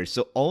 hours.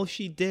 So all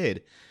she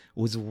did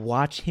was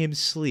watch him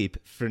sleep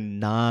for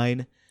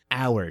 9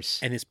 hours.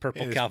 And his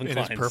purple In Calvin his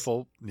Kleins.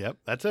 purple. Yep,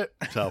 that's it.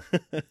 So.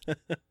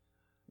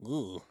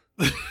 Ooh.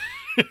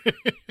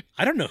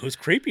 I don't know who's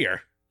creepier,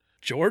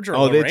 George or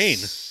Oh, Lorraine.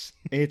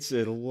 it's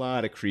a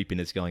lot of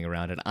creepiness going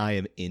around, and I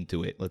am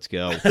into it. Let's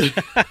go.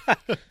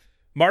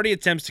 Marty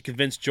attempts to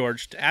convince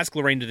George to ask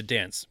Lorraine to the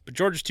dance, but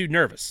George is too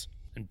nervous,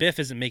 and Biff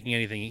isn't making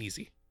anything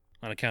easy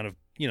on account of,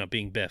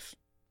 being Biff.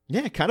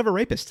 Yeah, kind of a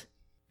rapist.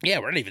 Yeah,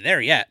 we're not even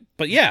there yet,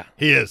 but yeah,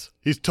 He is.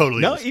 He's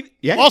totally No, is. also,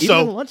 even Also-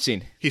 in the lunch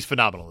scene. He's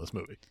phenomenal in this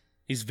movie.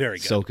 he's very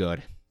good. So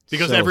good.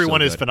 Because So,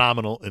 everyone so is good.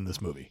 phenomenal in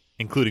this movie,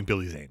 including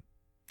Billy Zane.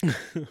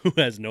 Who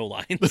has no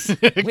lines.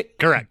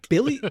 Correct.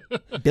 Billy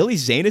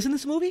Zane is in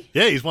this movie?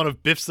 Yeah, he's one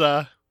of Biff's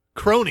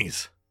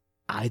cronies.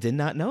 I did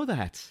not know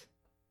that.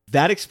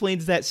 That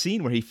explains that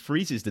scene where he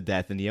freezes to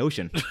death in the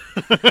ocean.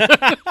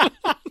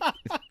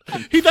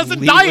 He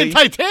doesn't die in Completely-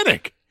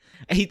 Titanic.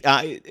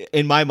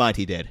 In my mind,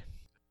 he did.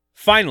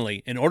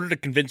 Finally, in order to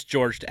convince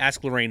George to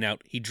ask Lorraine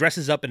out, he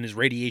dresses up in his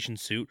radiation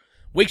suit,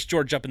 wakes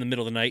George up in the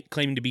middle of the night,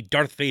 claiming to be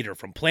Darth Vader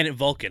from planet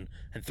Vulcan,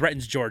 and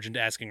threatens George into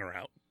asking her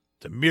out.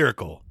 It's a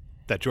miracle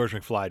that George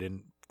McFly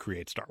didn't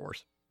create Star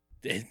Wars.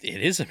 It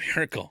is a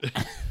miracle.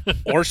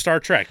 Or Star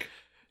Trek.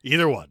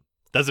 Either one.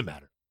 Doesn't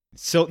matter.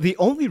 So the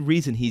only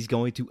reason he's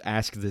going to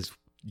ask this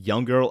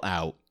young girl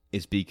out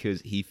is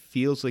because he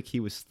feels like he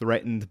was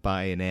threatened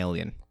by an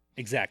alien.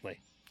 Exactly.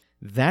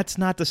 That's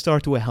not the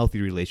start to a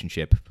healthy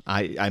relationship.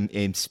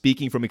 I'm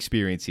speaking from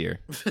experience here.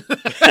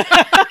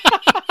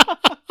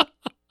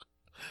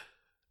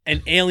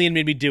 An alien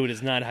made me do it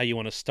is not how you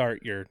want to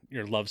start your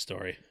love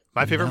story.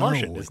 My Favorite No,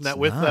 Martian. Isn't that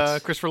with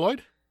not. Christopher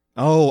Lloyd?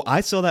 Oh,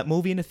 I saw that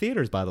movie in the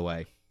theaters, by the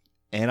way.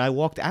 And I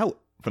walked out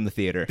from the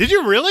theater. Did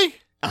you really?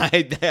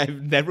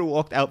 I've never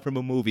walked out from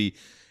a movie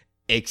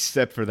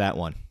except for that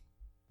one.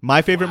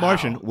 My Favorite Wow.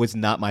 Martian was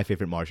not My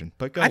Favorite Martian,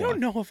 but go I on. don't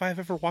know if I've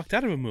ever walked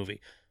out of a movie.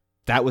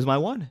 That was my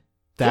one.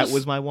 That Close.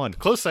 was my one. The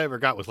closest I ever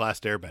got was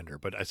Last Airbender,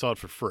 but I saw it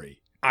for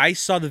free. I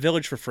saw The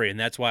Village for free, and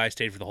that's why I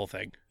stayed for the whole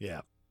thing.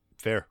 Yeah,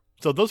 fair.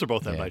 So those are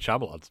both M. Yeah. Night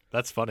Shyamalans.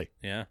 That's funny.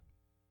 Yeah.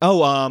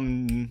 Oh,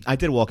 I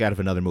did walk out of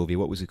another movie.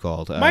 What was it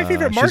called? My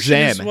Favorite Martian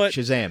Shazam. is what-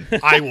 Shazam.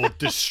 I will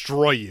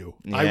destroy you.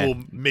 I Yeah.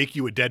 will make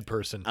you a dead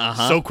person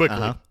Uh-huh, so quickly.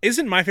 uh-huh.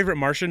 Isn't My Favorite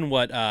Martian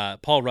what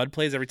Paul Rudd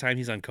plays every time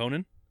he's on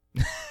Conan?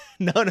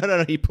 No.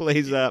 He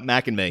plays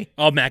Mac and Me.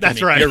 Oh, Mac.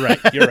 That's and Me. right.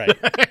 You're right.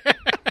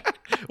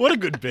 What a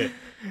good bit.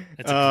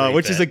 That's a great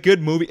Which is a bit.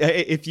 good movie.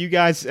 If you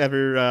guys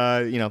ever,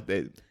 I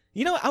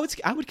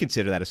would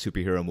consider that a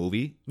superhero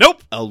movie.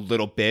 Nope. A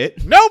little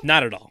bit. Nope.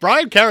 Not at all.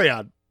 Brian, carry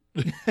on.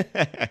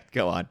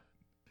 Go on.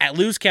 At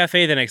Lou's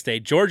Cafe the next day,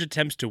 George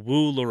attempts to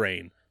woo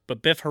Lorraine,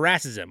 but Biff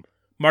harasses him.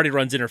 Marty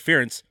runs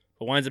interference,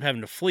 but winds up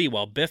having to flee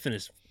while Biff and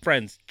his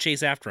friends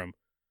chase after him.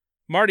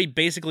 Marty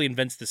basically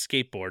invents the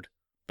skateboard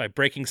by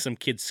breaking some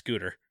kid's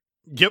scooter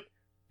Yep.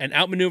 and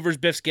outmaneuvers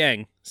Biff's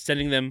gang,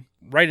 sending them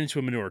right into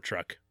a manure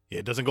truck. Yeah,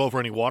 it doesn't go over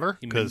any water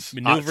He because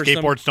maneuvers them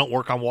skateboards don't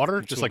work on water,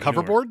 into just a like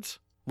manure. hoverboards.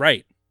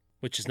 Right,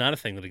 which is not a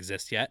thing that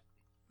exists yet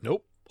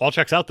Nope. All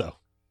checks out, though.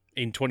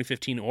 in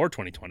 2015 or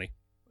 2020.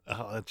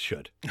 Oh, it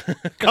should. The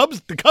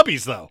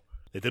Cubbies, though.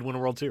 They did win a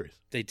World Series.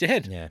 They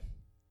did. Yeah.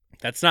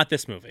 That's not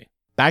this movie.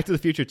 Back to the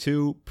Future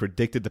 2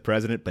 predicted the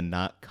president, but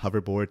not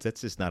hoverboards.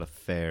 That's just not a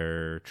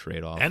fair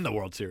trade-off. And the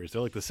World Series.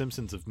 They're like the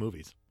Simpsons of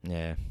movies.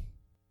 Yeah.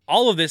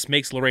 All of this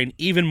makes Lorraine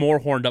even more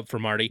horned up for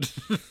Marty,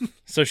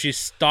 so she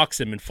stalks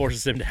him and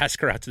forces him to ask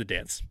her out to the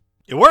dance.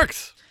 It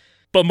works.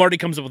 But Marty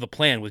comes up with a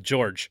plan with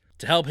George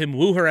to help him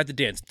woo her at the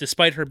dance,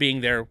 despite her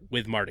being there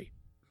with Marty.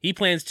 He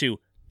plans to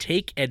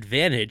take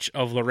advantage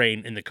of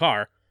Lorraine in the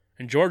car,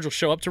 and George will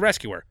show up to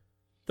rescue her.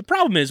 The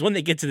problem is, when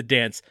they get to the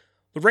dance,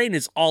 Lorraine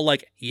is all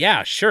like,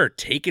 yeah, sure,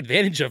 take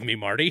advantage of me,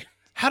 Marty.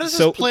 How does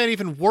So- this plan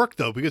even work,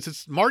 though? Because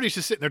it's Marty's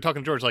just sitting there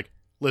talking to George like,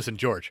 listen,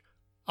 George,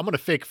 I'm going to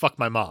fake fuck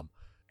my mom.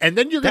 And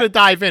then you're going to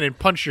dive in and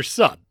punch your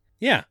son.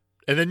 Yeah,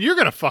 And then you're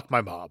going to fuck my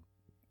mom.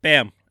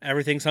 bam,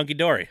 everything's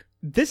hunky-dory.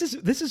 This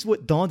is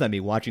what dawned on me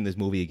watching this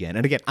movie again.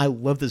 And again, I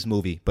love this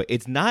movie, but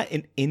it's not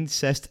an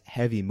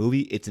incest-heavy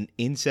movie. It's an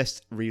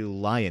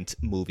incest-reliant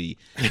movie.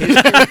 His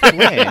whole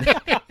plan,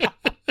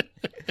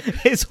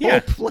 his whole Yeah.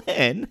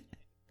 plan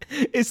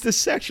is to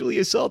sexually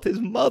assault his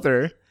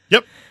mother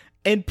Yep.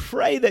 and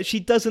pray that she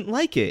doesn't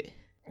like it.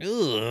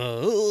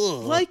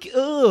 Ugh.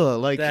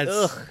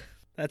 Ugh.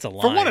 That's a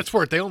lie. For what it's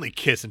worth, they only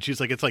kiss. And she's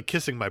like, it's like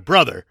kissing my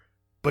brother.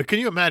 But can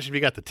you imagine if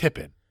you got the tip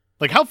in?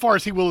 Like, how far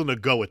is he willing to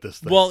go with this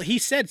thing? Well, he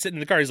said sitting in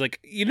the car, he's like,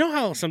 you know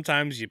how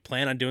sometimes you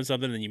plan on doing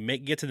something and you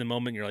get to the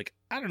moment and you're like,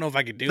 I don't know if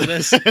I could do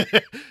this.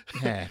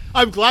 Yeah.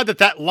 I'm glad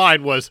that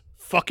line was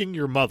fucking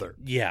your mother.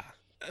 Yeah.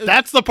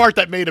 That's the part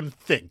that made him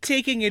think.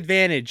 Taking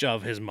advantage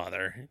of his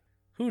mother.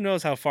 Who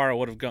knows how far it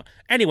would have gone.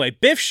 Anyway,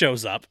 Biff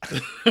shows up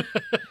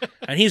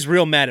and he's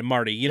real mad at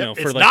Marty, you know, Yep,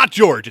 for it's like not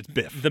George, it's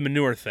Biff. the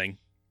manure thing.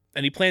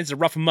 And he plans to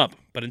rough him up.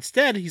 But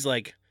instead, he's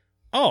like,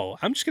 oh,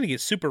 I'm just going to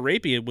get super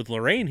rapey with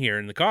Lorraine here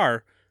in the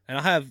car and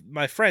I'll have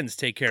my friends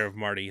take care of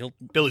Marty.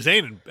 Billy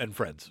Zane and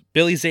friends.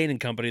 Billy Zane and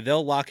company,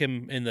 they'll lock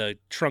him in the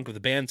trunk of the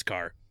band's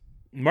car.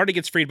 Marty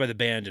gets freed by the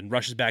band and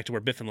rushes back to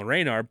where Biff and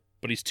Lorraine are,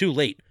 but he's too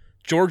late.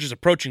 George is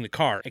approaching the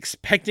car,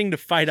 expecting to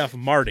fight off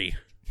Marty.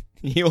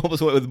 You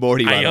almost went with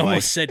Morty, by I the way.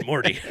 almost said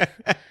Morty.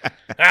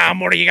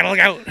 Morty, you gotta look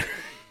out.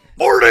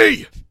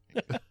 Morty!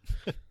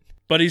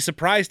 But he's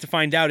surprised to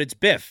find out it's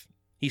Biff.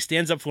 He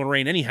stands up for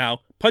Lorraine anyhow,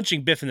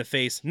 punching Biff in the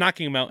face,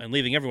 knocking him out, and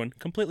leaving everyone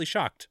completely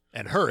shocked.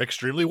 And her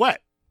extremely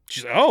wet.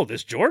 She's like, oh,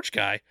 this George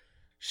guy.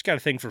 She's got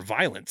a thing for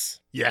violence.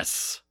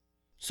 Yes.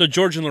 So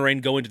George and Lorraine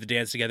go into the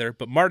dance together,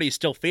 but Marty is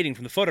still fading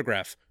from the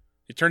photograph.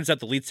 It turns out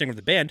the lead singer of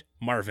the band,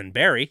 Marvin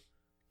Berry,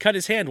 cut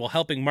his hand while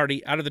helping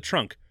Marty out of the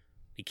trunk.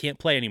 He can't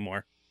play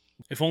anymore.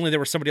 If only there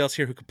was somebody else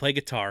here who could play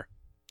guitar.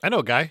 I know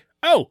a guy.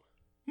 Oh,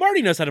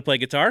 Marty knows how to play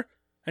guitar,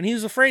 and he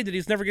was afraid that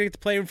he's never going to get to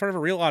play in front of a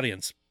real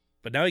audience.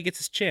 But now he gets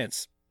his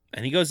chance.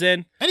 And he goes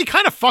in. And he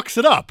kind of fucks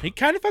it up. He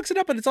kind of fucks it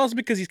up, and it's also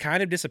because he's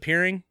kind of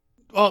disappearing.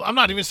 Well, I'm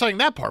not even saying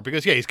that part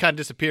because, yeah, he's kind of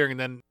disappearing and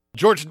then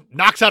George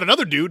knocks out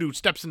another dude who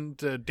steps in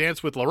to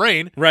dance with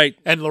Lorraine. Right.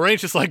 And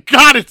Lorraine's just like,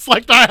 God, it's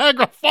like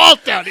Niagara Falls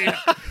down here.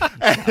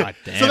 God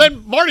damn. So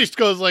then Marty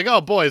goes like,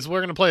 oh, boys, we're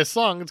going to play a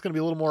song. It's going to be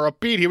a little more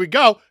upbeat. Here we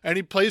go. And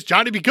he plays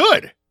Johnny Be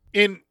Good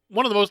in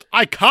one of the most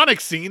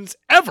iconic scenes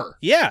ever.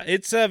 Yeah,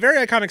 it's a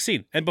very iconic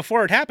scene. And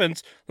before it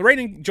happens, Lorraine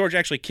and George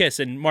actually kiss,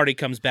 and Marty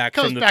comes back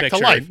from the picture. To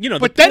life. And, you know,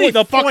 but the then he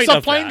the fucks point up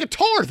of playing that.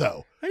 guitar,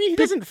 though. I mean, he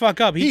doesn't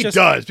fuck up. He just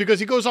does, because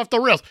he goes off the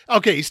rails.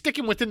 Okay, he's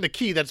sticking within the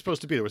key that's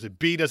supposed to be there. Was it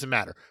B? Doesn't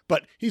matter.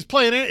 But he's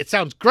playing it. It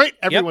sounds great.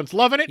 Everyone's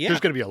loving it. Yeah.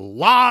 There's going to be a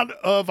lot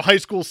of high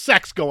school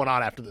sex going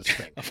on after this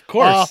thing. Of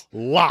course. A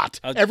lot.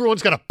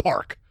 Everyone's going to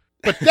park.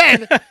 But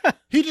then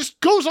he just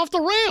goes off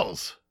the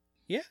rails.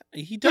 Yeah,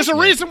 he does. There's a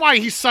reason why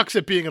he sucks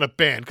at being in a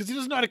band, because he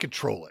doesn't know how to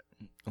control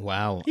it.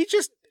 Wow. He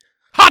just...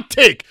 Hot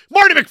take!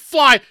 Marty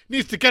McFly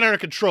needs to get under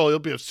control. He'll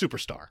be a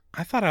superstar.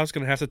 I thought I was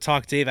going to have to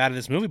talk Dave out of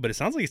this movie, but it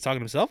sounds like he's talking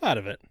himself out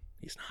of it.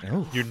 He's not.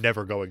 Oh. You're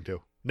never going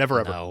to. Never,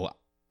 ever. No.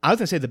 I was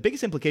going to say the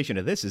biggest implication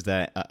of this is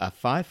that a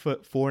 5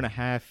 foot,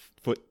 4.5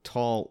 foot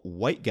tall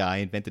white guy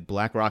invented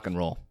black rock and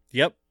roll.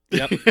 Yep.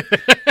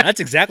 That's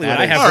exactly what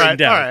I have All written right,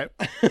 down.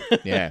 all right.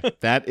 Yeah,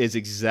 that is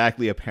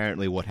exactly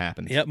apparently what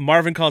happened. Yep.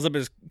 Marvin calls up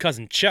his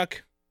cousin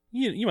Chuck.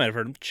 You might have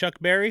heard him, Chuck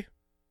Berry.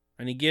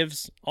 And he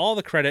gives all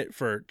the credit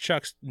for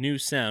Chuck's new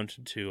sound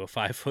to a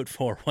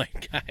 5'4"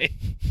 white guy.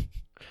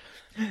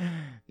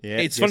 Yeah,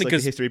 It's just funny like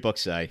 'cause- the history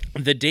books say.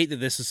 The date that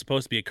this is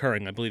supposed to be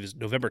occurring, I believe, is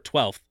November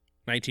 12th,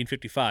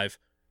 1955.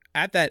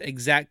 At that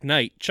exact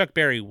night, Chuck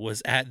Berry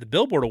was at the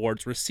Billboard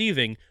Awards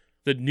receiving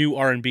the new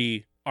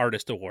R&B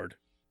Artist Award.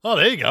 Oh,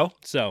 there you go.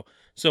 So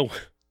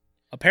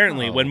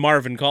apparently Oh. when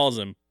Marvin calls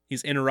him,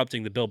 he's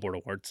interrupting the Billboard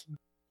Awards.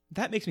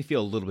 That makes me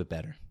feel a little bit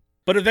better.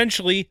 But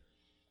eventually,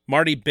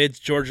 Marty bids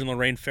George and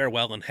Lorraine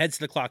farewell and heads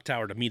to the clock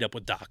tower to meet up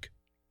with Doc.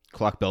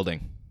 Clock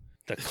building.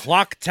 The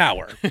clock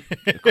tower.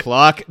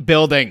 Clock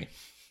building.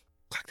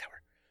 Clock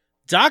tower.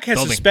 Doc has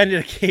Building. suspended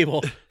a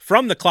cable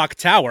from the clock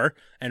tower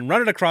and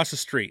run it across the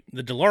street.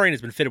 The DeLorean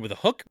has been fitted with a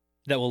hook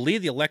that will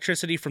lead the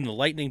electricity from the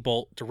lightning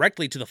bolt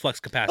directly to the flux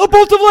capacitor. A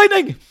bolt of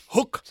lightning!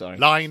 Hook, Sorry.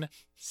 line,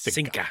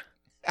 sinker.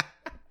 Sinka.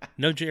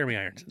 No Jeremy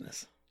Irons in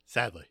this.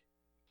 Sadly.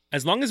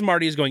 As long as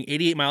Marty is going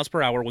 88 miles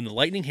per hour when the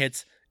lightning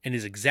hits and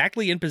is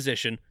exactly in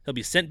position, he'll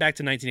be sent back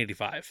to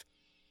 1985.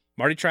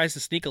 Marty tries to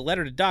sneak a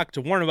letter to Doc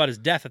to warn about his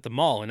death at the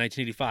mall in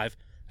 1985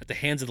 at the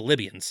hands of the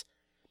Libyans.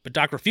 But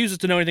Doc refuses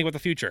to know anything about the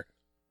future.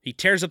 He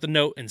tears up the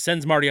note and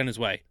sends Marty on his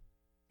way.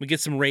 We get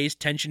some raised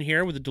tension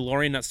here with the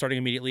DeLorean not starting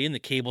immediately and the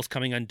cables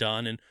coming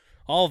undone and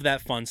all of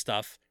that fun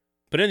stuff.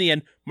 But in the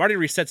end, Marty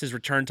resets his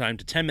return time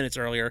to 10 minutes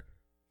earlier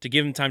to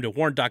give him time to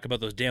warn Doc about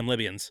those damn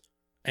Libyans.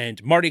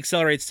 And Marty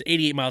accelerates to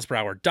 88 miles per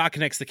hour. Doc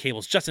connects the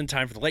cables just in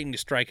time for the lightning to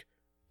strike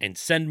and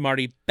send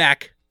Marty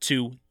back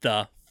to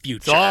the future.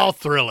 It's all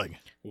thrilling.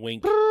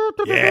 Wink.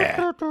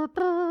 Yeah.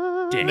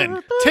 And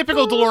then,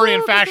 typical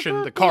DeLorean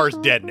fashion, the car's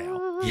dead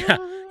now.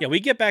 Yeah, we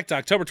get back to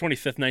October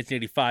 25th,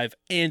 1985,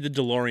 and the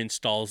DeLorean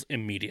stalls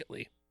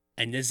immediately.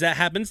 And as that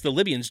happens, the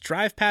Libyans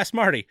drive past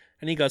Marty,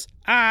 and he goes,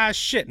 ah,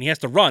 shit, and he has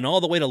to run all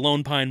the way to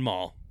Lone Pine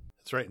Mall.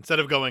 That's right. Instead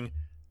of going,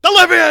 the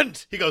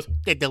Libyans! He goes,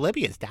 the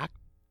Libyans, Doc.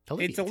 The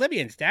It's the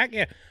Libyans, Doc,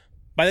 yeah.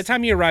 By the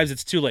time he arrives,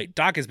 it's too late.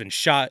 Doc has been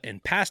shot,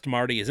 and past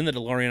Marty is in the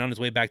DeLorean on his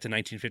way back to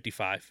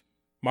 1955.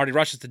 Marty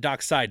rushes to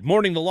Doc's side,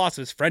 mourning the loss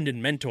of his friend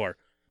and mentor,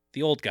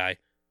 the old guy.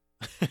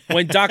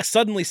 When Doc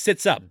suddenly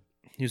sits up,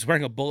 he was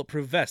wearing a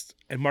bulletproof vest,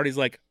 and Marty's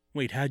like,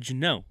 wait, how'd you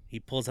know? He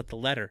pulls out the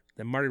letter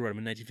that Marty wrote him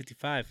in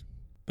 1955.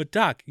 But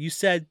Doc, you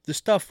said the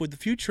stuff with the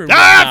future and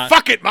whatnot."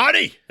 fuck it,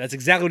 Marty! That's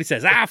exactly what he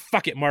says. Ah,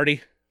 fuck it,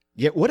 Marty.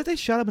 Yeah, what if they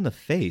shot him in the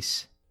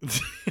face?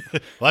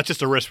 Well, that's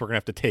just a risk we're going to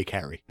have to take,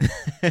 Harry.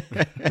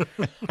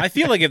 I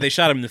feel like if they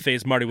shot him in the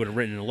face, Marty would have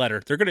written in a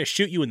letter. They're going to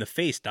shoot you in the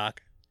face,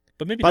 Doc.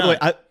 But maybe By not.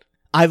 the way,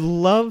 I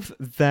love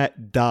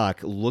that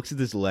Doc looks at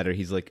this letter.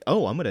 He's like,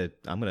 "Oh, I'm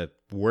gonna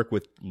work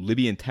with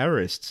Libyan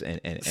terrorists and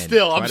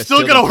Still, try I'm to still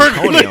steal going to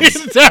their work with plutonium."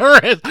 Libyan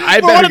terrorists. I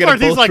For better one get a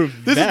part, he's like,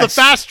 bulletproof this is vest.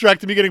 the fast track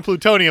to me getting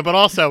plutonium, but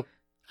also,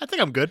 I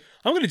think I'm good.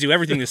 I'm going to do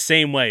everything the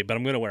same way, but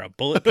I'm going to wear a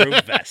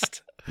bulletproof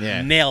vest.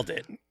 Yeah. Nailed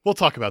it. We'll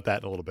talk about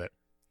that in a little bit.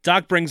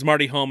 Doc brings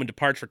Marty home and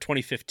departs for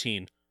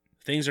 2015.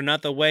 Things are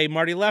not the way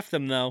Marty left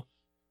them, though.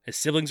 His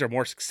siblings are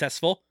more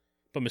successful,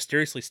 but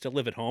mysteriously still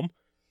live at home.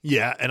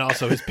 Yeah, and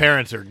also his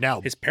parents are now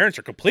His parents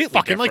are completely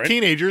fucking like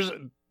different. teenagers.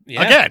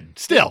 Yeah. Again,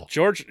 still.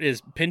 George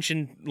is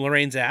pinching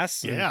Lorraine's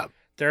ass. and Yeah.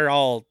 They're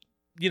all,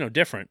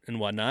 different and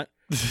whatnot.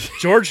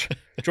 George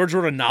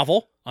wrote a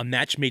novel, A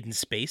Match Made in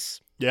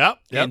Space. Yep.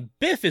 And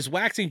Biff is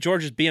waxing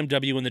George's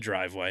BMW in the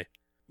driveway.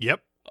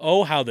 Yep.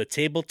 Oh, how the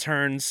table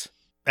turns.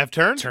 F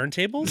turn?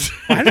 Turntables?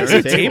 Why does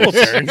it say table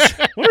turns?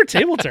 What are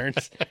table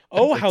turns?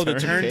 Oh, how the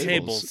turntables.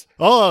 turntables.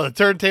 Oh, the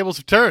turntables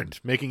have turned,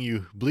 making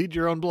you bleed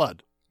your own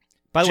blood.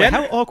 By the way, Jen-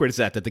 how awkward is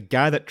that? That the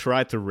guy that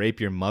tried to rape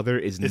your mother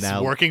is It's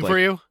now working like, for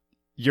you?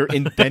 your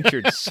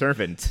indentured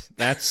servant.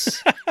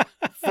 That's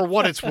For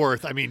what it's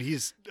worth. I mean,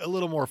 he's a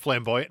little more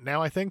flamboyant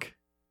now, I think,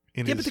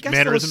 in Yeah, but his the guy's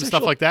still a mannerisms and stuff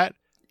sexual- like that.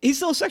 he's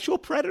still a sexual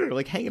predator,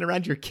 like hanging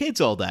around your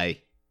kids all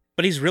day.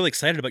 But he's really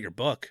excited about your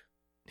book.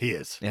 He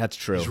is. Yeah, that's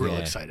true. He's real yeah.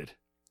 excited.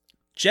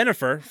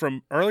 Jennifer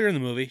from earlier in the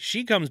movie,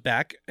 she comes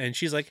back and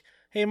she's like,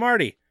 "Hey,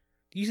 Marty,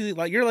 it's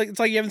like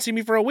you haven't seen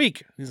me for a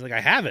week." He's like,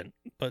 "I haven't,"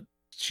 but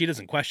she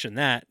doesn't question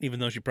that, even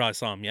though she probably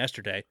saw him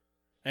yesterday.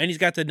 And he's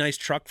got the nice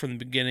truck from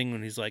the beginning,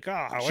 and he's like, "Oh,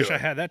 I wish I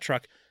had that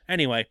truck."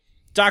 Anyway,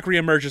 Doc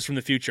reemerges from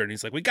the future, and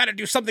he's like, "We got to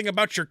do something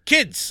about your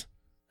kids."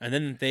 And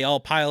then they all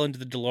pile into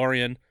the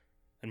DeLorean,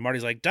 and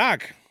Marty's like,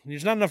 "Doc,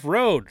 there's not enough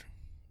roads?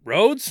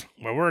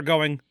 Where we're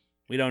going,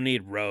 we don't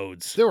need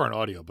roads." There were an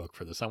audiobook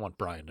for this. I want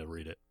Brian to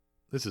read it.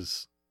 This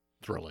is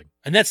thrilling.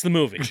 And that's the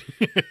movie.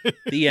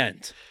 The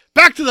end.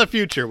 Back to the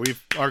future. We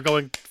are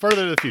going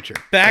further to the future.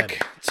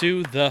 Back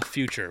to the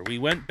future. We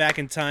went back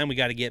in time. We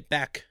got to get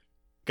back.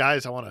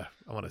 Guys, I want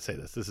to say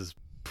this. This is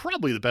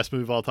probably the best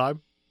movie of all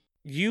time.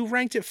 You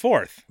ranked it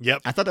 4th.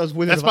 Yep. I thought that was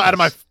Wizard That's of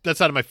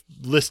Oz. out of my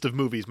list of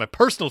movies, my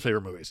personal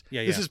favorite movies.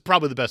 Yeah, This yeah. is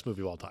probably the best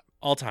movie of all time.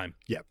 All time.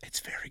 Yep. It's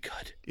very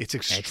good. It's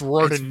It's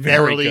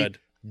extraordinarily very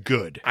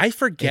good. I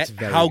forget It's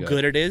very how good.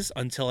 good it is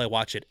until I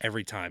watch it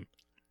every time.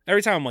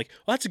 Every time I'm like,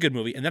 "Well, that's a good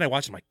movie." And then I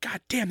watch it, I'm like,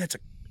 "God damn, that's a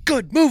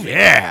good movie."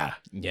 Yeah.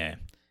 Yeah.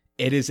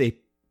 It is a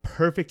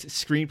perfect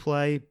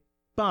screenplay,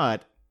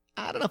 but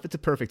I don't know if it's a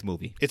perfect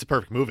movie. It's a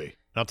perfect movie.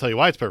 And I'll tell you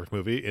why it's a perfect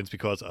movie. It's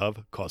because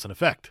of cause and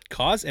effect.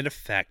 Cause and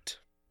effect.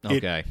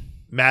 Okay.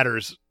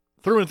 Matters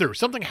through and through.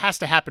 Something has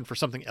to happen for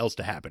something else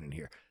to happen in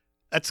here.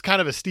 That's kind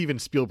of a Steven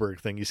Spielberg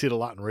thing. You see it a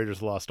lot in Raiders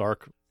of the Lost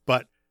Ark,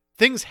 but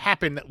things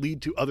happen that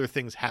lead to other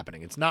things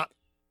happening. It's not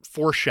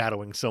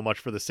foreshadowing so much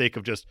for the sake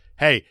of just,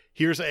 hey,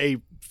 here's a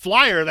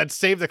flyer that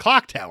saved the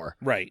clock tower.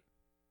 Right.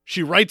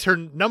 She writes her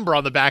number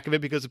on the back of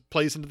it because it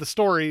plays into the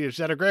story. She's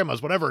at her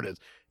grandma's, whatever it is.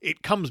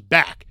 It comes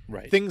back.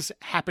 Right. Things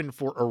happen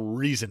for a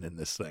reason in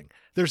this thing.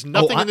 There's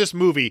nothing in this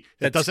movie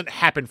that doesn't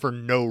happen for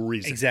no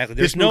reason. Exactly.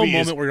 This There's no movie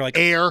is moment where you're like,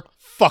 air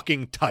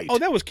fucking tight. "Oh,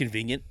 that was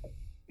convenient."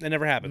 That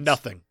never happens.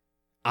 Nothing.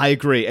 I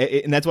agree.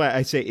 And that's why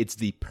I say it's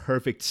the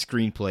perfect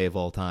screenplay of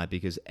all time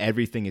because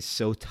everything is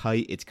so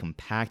tight. It's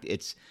compact.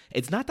 It's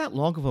not that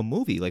long of a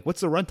movie. Like,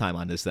 what's the runtime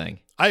on this thing?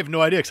 I have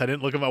no idea because I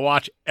didn't look at my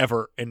watch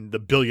ever in the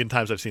billion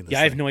times I've seen this Yeah,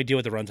 I have thing. no idea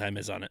what the runtime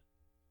is on it.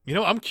 You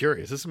know, I'm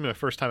curious. This is my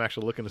first time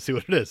actually looking to see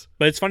what it is.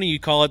 But it's funny you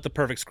call it the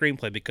perfect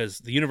screenplay because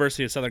the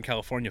University of Southern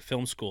California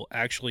Film School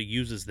actually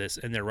uses this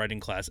in their writing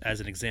class as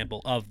an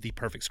example of the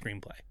perfect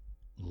screenplay.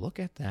 Look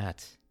at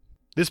that.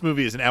 This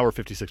movie is an hour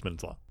 56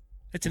 minutes long.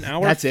 It's an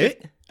hour. That's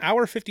it?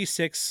 Hour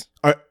 56.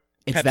 It's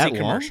Pepsi that long?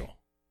 commercial.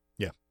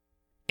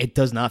 It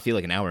does not feel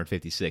like an hour and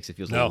 56. It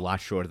feels No. a lot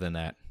shorter than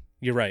that.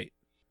 You're right.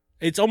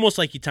 It's almost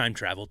like you time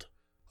traveled.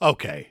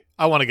 Okay,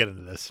 I want to get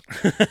into this.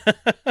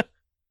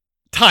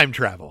 Time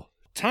travel.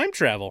 Time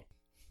travel.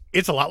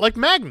 It's a lot like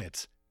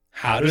magnets.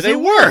 How does it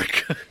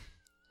work?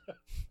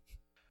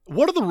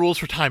 What are the rules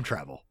for time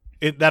travel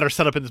that are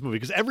set up in this movie?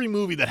 Because every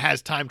movie that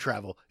has time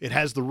travel, it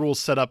has the rules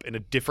set up in a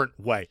different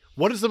way.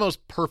 What is the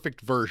most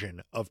perfect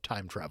version of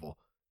time travel?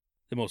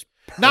 The most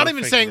Not even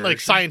perfect saying like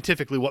version.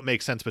 scientifically what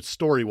makes sense, but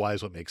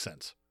story-wise what makes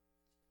sense.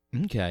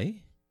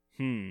 Okay.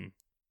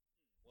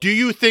 Do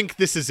you think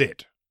this is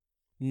it?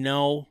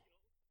 No,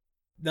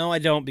 I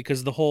don't,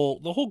 because the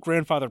whole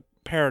grandfather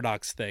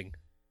paradox thing,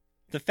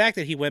 the fact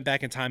that he went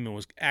back in time and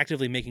was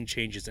actively making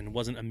changes and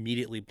wasn't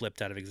immediately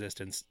blipped out of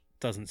existence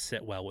doesn't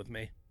sit well with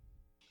me.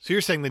 So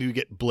you're saying that you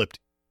get blipped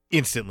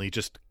instantly,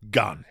 just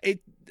gone.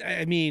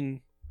 I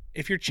mean,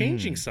 if you're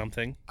changing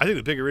something, I think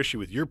the bigger issue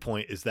with your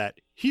point is that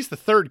he's the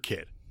third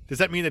kid. Does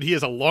that mean that he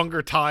has a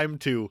longer time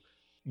to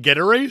get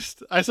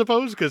erased, I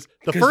suppose? Because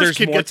the first there's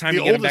kid more gets time the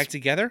to get them oldest, back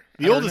together.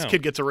 I the don't oldest know.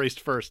 kid gets erased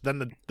first,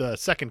 then the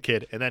second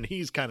kid, and then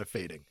he's kind of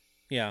fading.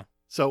 Yeah,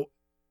 So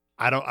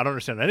I don't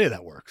understand how any of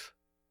that works.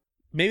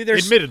 maybe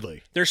there's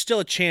Admittedly. still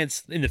a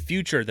chance in the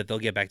future that they'll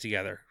get back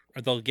together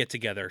or they'll get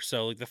together.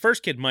 So like, the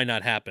first kid might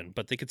not happen,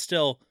 but they could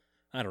still.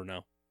 I don't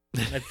know.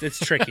 It's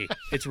tricky.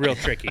 It's real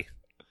tricky.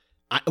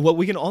 Well,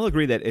 we can all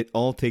agree that it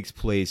all takes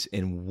place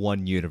in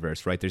one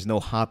universe, right? There's no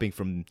hopping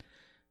from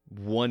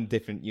one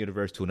different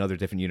universe to another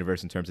different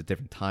universe in terms of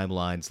different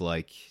timelines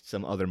like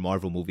some other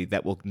Marvel movie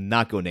that will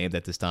not go named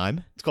at this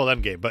time. It's called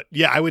Endgame. But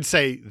yeah, I would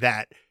say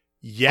that,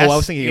 yes. I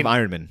was thinking of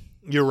Iron Man.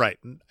 You're right.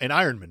 An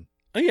Iron Man.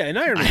 Oh yeah, in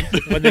Iron Man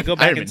when they go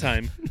back Iron in Man.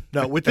 time.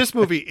 No, with this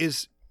movie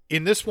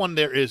in this one,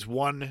 there is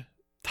one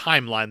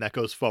timeline that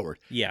goes forward.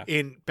 Yeah,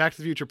 In Back to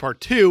the Future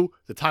Part 2,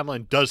 the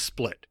timeline does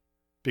split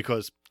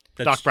because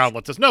Doc Brown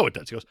lets us know it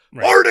does. He goes,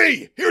 Right.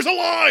 Marty, here's a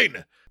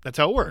line. That's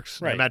how it works.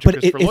 Right. I imagine But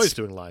Christopher it's- Lloyd's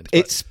doing lines.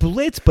 It but-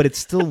 splits, but it's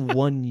still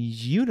one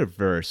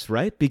universe,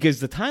 right? Because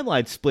the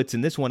timeline splits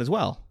in this one as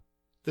well.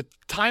 the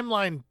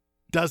timeline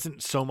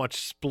doesn't so much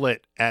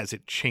split as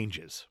it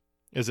changes,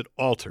 as it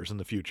alters in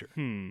the future.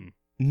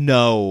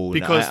 No,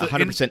 Because no,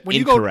 100% when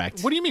you go-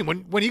 incorrect. what do you mean?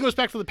 When he goes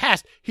back to the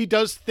past, he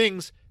does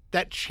things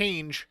that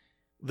change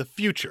the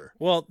future.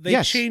 Well, they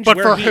Yes. change But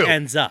where for he who?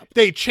 ends up.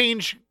 They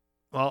change.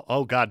 Well,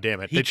 oh god damn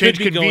it! He They could change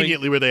be going-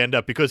 conveniently where they end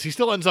up because he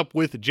still ends up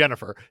with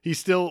Jennifer. He's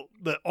still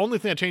the only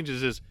thing that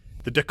changes is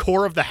the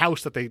decor of the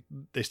house that they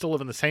still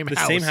live in the same The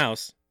house. same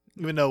house.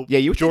 Even though Yeah,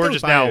 you would think George they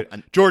is would now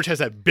buy George has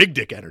that big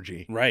dick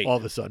energy. Right. All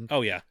of a sudden,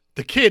 Oh yeah.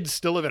 the kids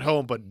still live at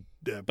home, but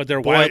But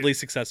they're boy- wildly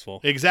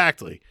successful,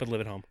 Exactly. but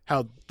live at home.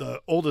 How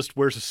the oldest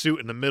wears a suit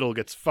in the middle,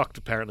 gets fucked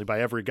apparently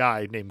by every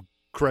guy named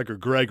Craig or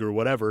Greg or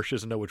whatever. She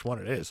doesn't know which one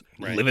it is.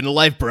 Right. Living the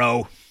life,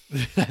 bro.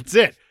 That's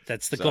it.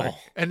 That's the Sorry. goal.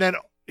 And then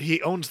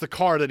he owns the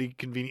car that he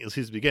conveniently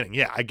sees at the beginning.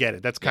 Yeah, I get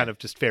it. That's kind of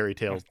just fairy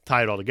tale,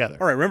 tie it all together.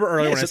 All right, remember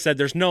earlier Yeah, when I so- said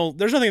there's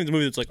nothing in the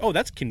movie that's like, oh,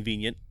 that's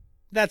convenient.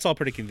 That's all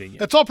pretty convenient.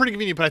 That's all pretty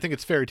convenient, but I think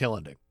it's fairy tale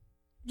ending.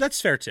 That's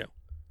fair too.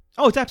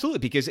 Oh, it's absolutely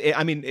because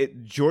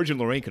George and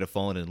Lorraine could have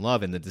fallen in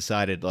love and then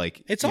decided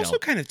It's also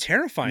kind of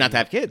terrifying. not to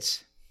have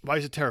kids. Why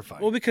is it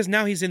terrifying? Well, because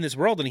now he's in this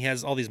world and he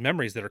has all these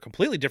memories that are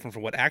completely different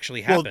from what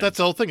actually happened. Well, that's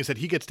the whole thing is that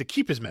he gets to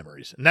keep his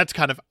memories, and that's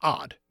kind of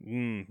odd.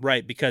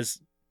 Right,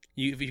 because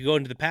if you go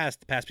into the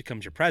past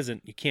becomes your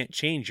present. You can't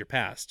change your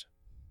past.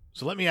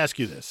 So let me ask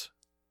you this.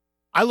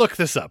 I looked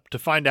this up to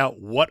find out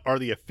what are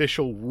the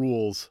official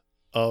rules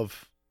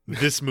of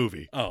this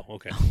movie. Oh,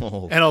 okay.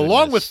 Oh, And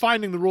along with goodness.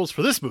 finding the rules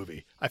for this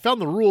movie, I found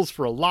the rules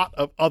for a lot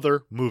of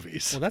other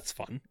movies Well, that's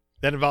fun.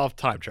 that involve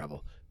time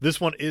travel. This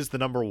one is the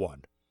number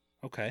one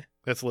Okay.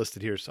 that's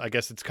listed here. So I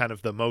guess it's kind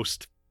of the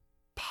most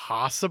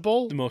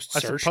possible. The most I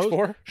searched suppose?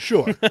 for?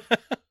 Sure. the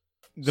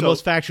so-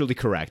 most factually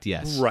correct,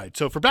 yes. Right.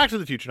 So for Back to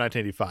the Future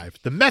 1985,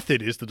 the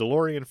method is the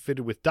DeLorean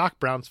fitted with Doc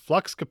Brown's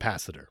flux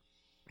capacitor.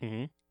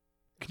 Mm-hmm.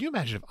 Can you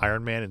imagine if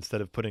Iron Man,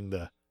 instead of putting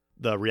the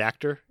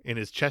reactor in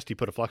his chest, he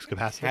put a flux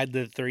capacitor? Had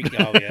the three.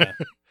 Oh, yeah.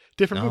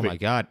 Different Oh movie. my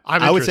god!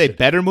 I'm I would say interested.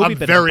 better movie, I'm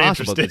but very it's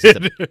impossible.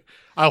 interested. It's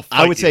I'll fight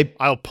I would you. say-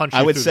 I'll punch you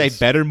I would through say this.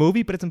 better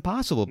movie, but it's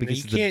impossible because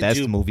You it's the can't best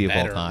do movie of all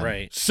better, time.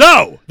 Right.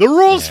 So, the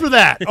rules Yeah. for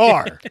that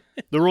are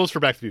the rules for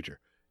Back to the Future.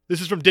 This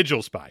is from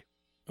Digital Spy.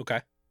 Okay.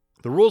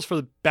 The rules for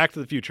the Back to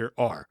the Future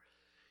are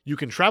you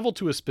can travel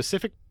to a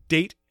specific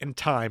date and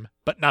time,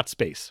 but not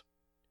space.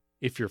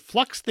 If your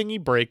flux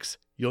thingy breaks,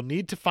 you'll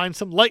need to find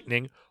some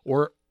lightning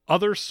or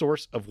other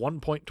source of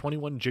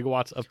 1.21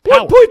 gigawatts of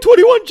power.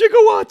 1.21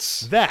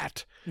 gigawatts.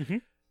 That.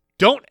 Mhm.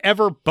 Don't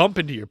ever bump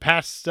into your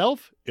past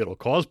self. It'll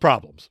cause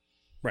problems.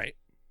 Right.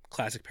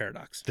 Classic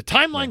paradox. The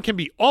timeline can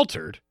be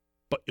altered,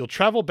 but you'll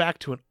travel back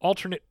to an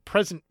alternate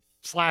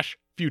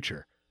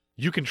present/future.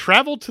 You can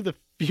travel to the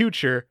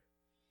future,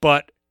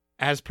 but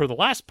as per the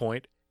last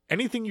point,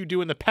 anything you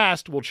do in the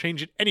past will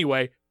change it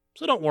anyway,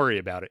 so don't worry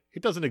about it.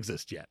 It doesn't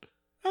exist yet.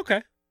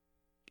 Okay.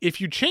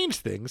 If you change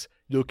things,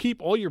 you'll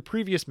keep all your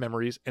previous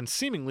memories and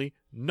seemingly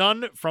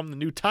none from the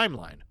new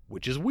timeline,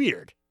 which is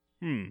weird.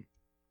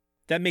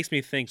 That makes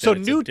me think that So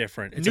it's new- a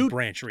different. It's new- a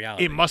branch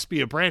reality. It must be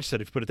a branch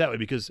set, if you put it that way,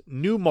 because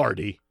new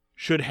Marty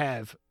should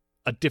have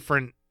a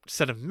different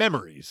set of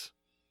memories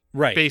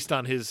right. based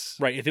on his...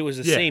 Right. If it was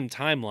the Yeah. same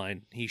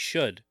timeline, he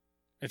should.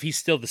 If he's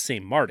still the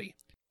same Marty,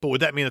 But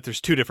would that mean that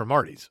there's two different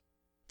Martys?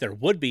 there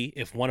would be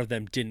if one of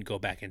them didn't go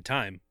back in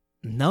time.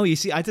 No, you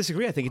see, I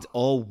disagree. I think it's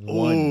all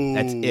one.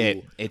 That's it.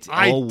 Ooh. It's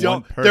I all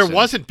don't. one person. There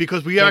wasn't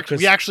because we No,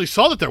 actually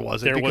saw that there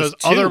wasn't there because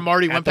was two other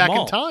Marty at went the back in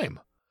mall. time.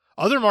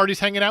 Other Marty's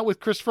hanging out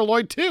with Christopher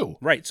Lloyd too.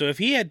 Right. So if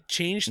he had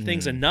changed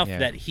things enough yeah.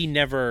 that he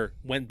never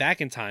went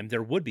back in time,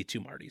 there would be two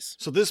Martys.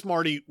 So this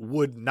Marty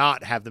would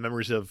not have the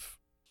memories of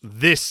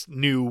this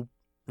new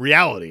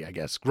reality, I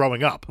guess,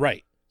 growing up.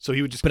 Right. So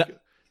he would just.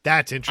 But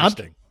that's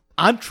interesting.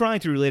 I'm trying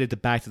to relate it to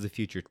Back to the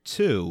Future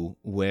 2,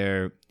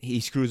 where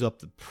he screws up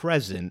the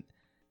present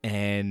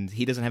and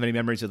he doesn't have any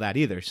memories of that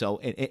either. So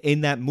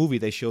in that movie,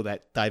 they show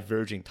that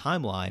diverging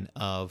timeline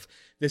of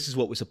this is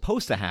what was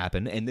supposed to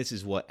happen and this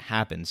is what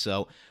happened.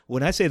 So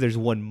when I say there's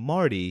one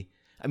Marty,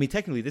 I mean,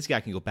 technically this guy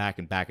can go back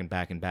and back and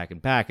back and back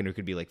and back, and there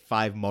could be like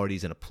 5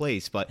 Martys in a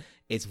place, but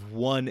it's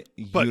one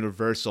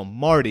universal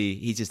Marty.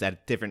 He's just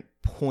at different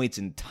points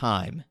in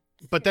time.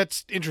 But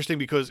that's interesting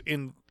because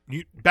in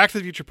Back to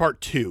the Future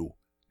Part 2,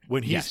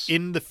 when he's Yes.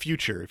 in the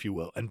future, if you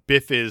will, and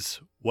Biff is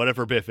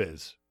whatever Biff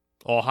is,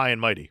 all high and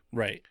mighty.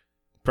 Right.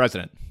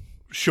 President.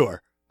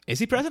 Sure. Is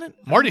he president? I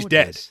don't Marty's know what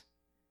dead. it is.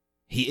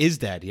 He is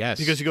dead, yes.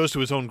 Because he goes to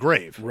his own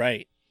grave.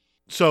 Right.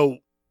 So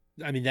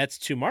I mean, that's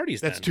two Martys.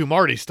 that's then. two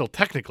Martys still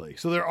technically.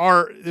 So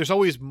there's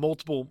always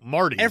multiple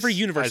Martys. Every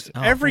universe,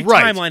 as- every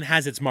Right. timeline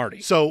has its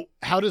Marty. So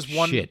how does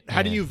one? Shit,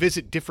 how do yeah. you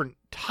visit different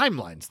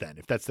timelines then?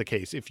 If that's the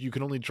case, if you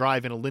can only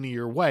drive in a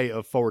linear way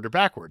of forward or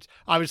backwards,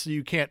 obviously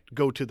you can't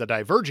go to the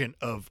divergent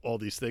of all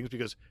these things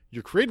because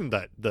you're creating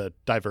the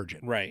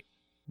divergent. Right.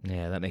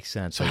 Yeah, that makes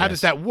sense. So I how guess.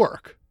 does that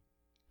work?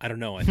 I don't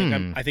know.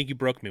 I think you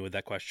broke me with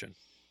that question.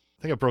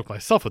 I think I broke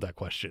myself with that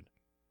question.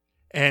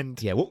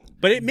 And Yeah, well,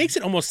 But it makes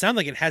it almost sound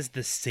like it has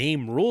the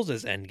same rules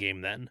as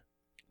Endgame then.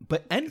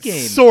 but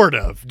Endgame. sort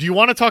of. Do you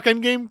want to talk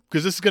Endgame?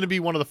 Because this is going to be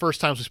one of the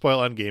first times we spoil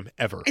Endgame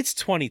ever. It's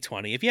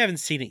 2020. If you haven't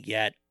seen it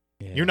yet,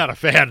 Yeah. You're not a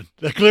fan,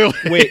 clearly.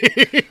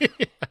 Wait.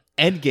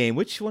 Endgame.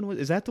 Which one was?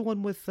 Is that the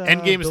one with?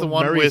 Endgame is Bill the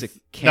one Murray as with a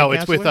camp no,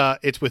 it's with counselor?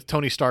 it's with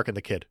Tony Stark and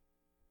the kid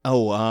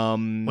Oh,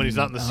 when he's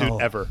not in the suit oh.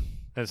 ever,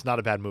 and it's not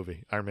a bad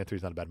movie. Iron Man 3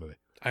 is not a bad movie.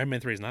 Iron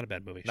Man 3 is not a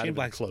bad movie. Not Shane even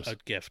Black's close. a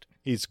gift.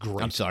 He's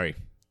great. I'm sorry.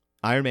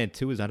 Iron Man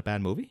 2 is not a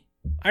bad movie.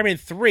 Iron Man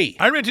 3.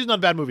 Iron Man 2 is not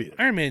a bad movie either.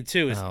 Iron Man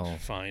 2 is Oh.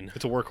 fine.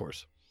 It's a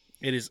workhorse.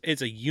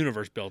 It's a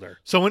universe builder.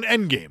 So in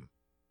Endgame,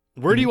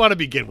 where do you want to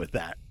begin with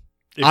that?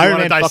 If Iron you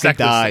wanna Man fucking dissect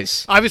this thing.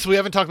 dies. Obviously, we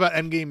haven't talked about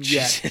Endgame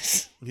yet.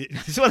 Jesus.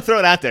 Just want to throw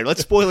it out there. Let's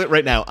spoil it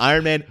right now.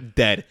 Iron Man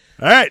dead.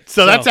 All right,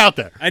 so that's out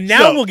there. And now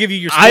So, we'll give you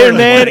your Iron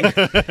spoiler Man.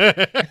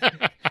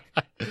 warning.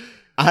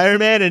 Iron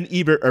Man and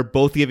Ebert are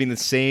both giving the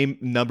same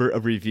number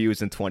of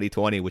reviews in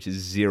 2020, which is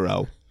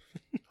 0.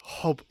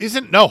 Hope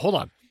isn't no. Hold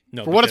on.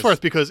 No, For what it's because-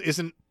 worth, because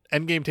isn't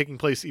Endgame taking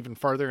place even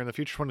farther in the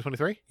future,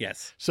 2023?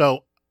 Yes,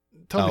 So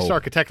Tony Oh.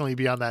 Stark could technically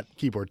be on that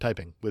keyboard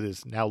typing with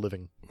his now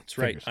living. that's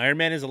right. Fingers. Iron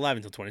Man is alive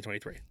until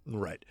 2023.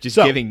 Right. Just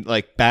So, giving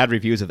like bad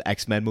reviews of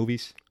X-Men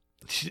movies.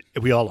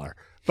 we all are.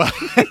 But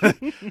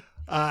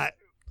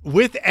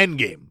with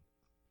Endgame,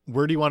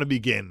 where do you want to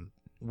begin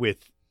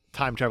with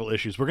time travel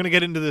issues? We're going to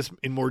get into this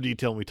in more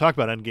detail when we talk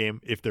about Endgame,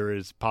 if there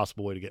is a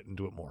possible way to get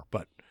into it more.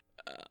 But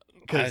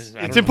because I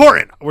it's don't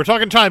important. We're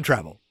talking time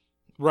travel.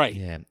 Right.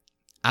 Yeah.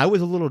 I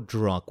was a little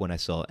drunk when I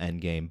saw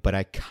Endgame, but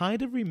I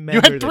kind of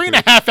remember You had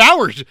 3.5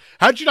 hours.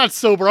 How'd you not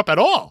sober up at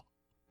all?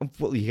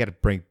 Well, you got to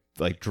bring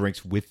like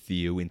drinks with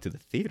you into the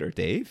theater,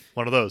 Dave.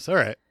 One of those. All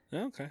right.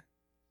 Okay.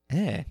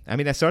 Yeah. I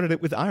mean, I started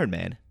it with Iron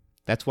Man.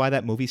 That's why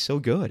that movie's so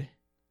good.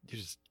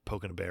 You're just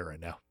poking a bear right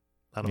now.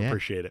 I don't Yeah.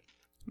 appreciate it.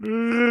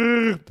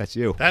 That's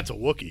you. That's a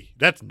Wookiee.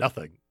 That's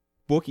nothing.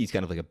 Wookiee's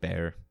kind of like a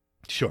bear.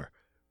 Sure.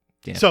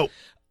 Yeah. So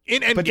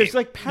in Endgame, But there's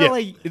like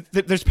parallel.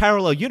 There's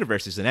parallel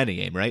universes in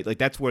Endgame, right? Like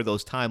that's where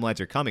those timelines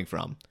are coming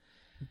from.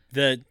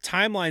 The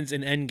timelines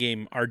in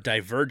Endgame are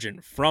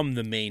divergent from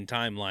the main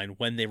timeline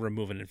when they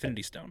remove an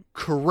Infinity Stone.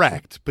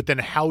 correct. But then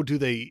how do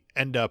they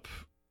end up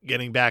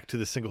getting back to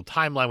the single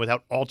timeline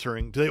without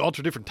altering? Do they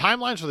alter different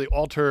timelines, or do they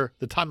alter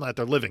the timeline that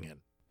they're living in?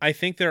 I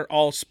think they're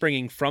all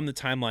springing from the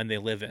timeline they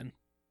live in.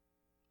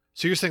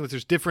 So you're saying that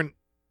there's different.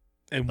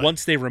 And Like,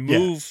 once they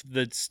remove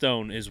the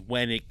stone is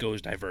when it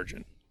goes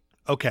divergent.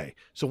 Okay,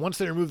 so once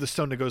they remove the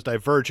stone that goes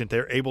divergent,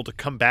 they're able to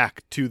come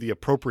back to the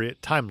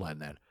appropriate timeline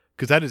then,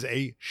 because that is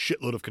a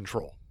shitload of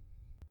control.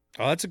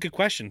 Oh, that's a good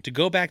question. To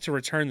go back to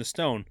return the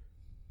stone,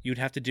 you'd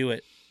have to do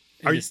it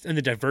Are in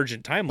the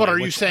divergent timeline. But are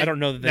you which saying? I don't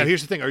know that Now they,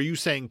 here's the thing: are you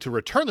saying to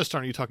return the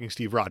stone? Or are you talking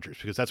Steve Rogers?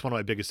 Because that's one of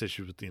my biggest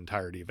issues with the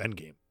entirety of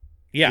Endgame.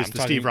 yeah, is I'm the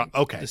talking Steve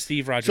okay. the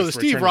Steve Rogers. So the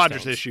Steve Return of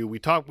Rogers Stones. issue,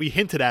 we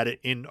hinted at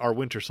it in our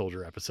Winter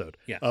Soldier episode.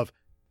 Yeah. Of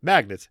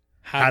magnets.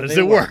 How do does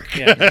they it work?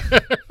 Yeah.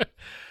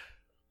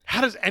 How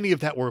does any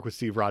of that work with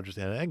Steve Rogers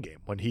in Endgame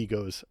when he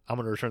goes, "I'm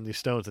going to return these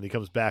stones," and he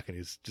comes back and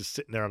he's just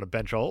sitting there on a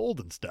bench all old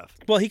and stuff?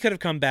 Well, he could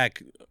have come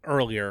back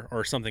earlier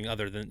or something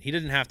other than he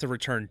didn't have to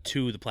return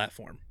to the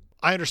platform.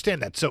 I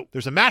understand that. So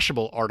there's a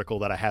Mashable article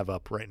that I have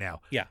up right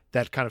now. Yeah.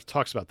 That kind of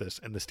talks about this,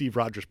 and the Steve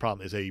Rogers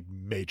problem is a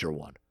major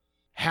one.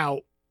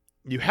 How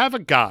you have a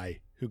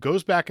guy who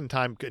goes back in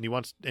time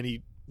and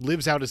he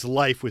lives out his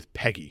life with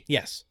Peggy.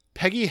 Yes.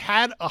 Peggy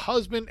had a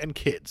husband and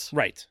kids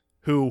Right.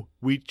 who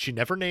she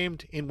never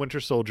named in Winter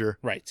Soldier.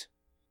 Right.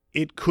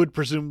 It could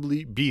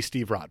presumably be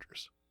Steve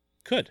Rogers.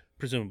 Could,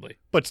 presumably.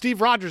 But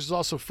Steve Rogers is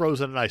also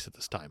frozen in ice at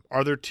this time.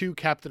 Are there two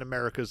Captain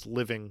Americas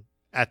living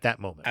at that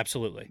moment?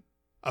 Absolutely.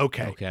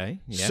 Okay. Okay.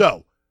 Yeah.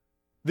 So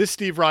this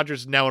Steve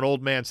Rogers is now an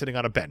old man sitting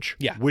on a bench.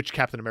 Yeah. Which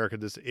Captain America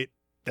does it?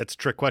 That's a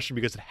trick question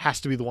because it has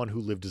to be the one who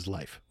lived his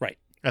life. Right.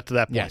 Up to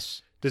that point.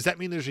 Yes. Does that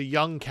mean there's a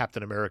young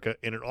Captain America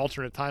in an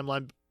alternate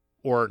timeline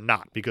or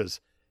not?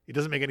 Because it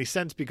doesn't make any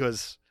sense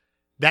because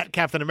that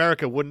Captain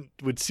America would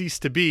cease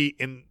to be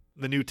in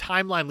the new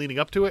timeline leading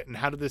up to it. And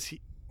how did this?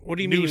 What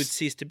do you mean he would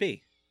cease to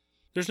be?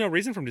 There's no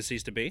reason for him to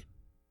cease to be.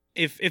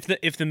 If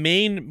the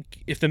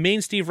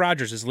main Steve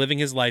Rogers is living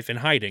his life in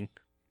hiding,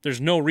 there's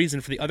no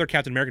reason for the other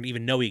Captain America to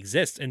even know he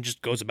exists and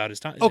just goes about his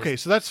time. Okay,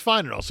 so that's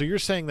fine and all. So you're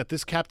saying that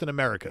this Captain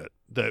America,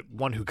 the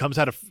one who comes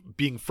out of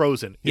being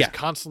frozen, is Yeah.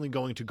 constantly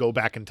going to go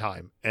back in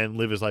time and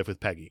live his life with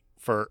Peggy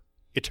for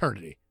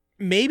eternity.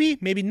 Maybe,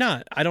 maybe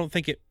not. I don't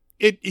think it.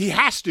 He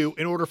has to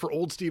in order for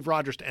old Steve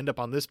Rogers to end up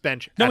on this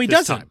bench. No, at he this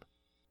doesn't. Time.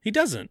 He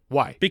doesn't.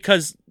 Why?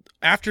 Because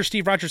after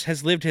Steve Rogers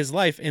has lived his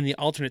life in the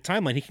alternate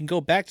timeline, he can go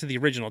back to the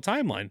original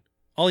timeline.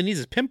 All he needs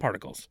is Pym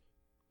particles,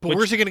 But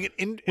where's he going to get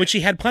in? which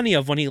he had plenty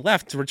of when he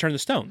left to return the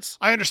stones.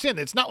 I understand.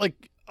 It's not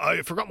like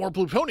I forgot more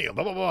plutonium.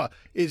 Blah blah blah.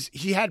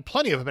 He had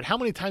plenty of it, but how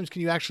many times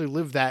can you actually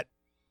live that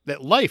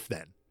life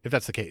then? If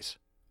that's the case,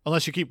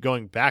 unless you keep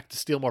going back to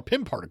steal more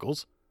Pym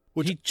particles.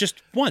 He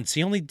just once.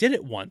 He only did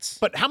it once.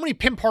 But how many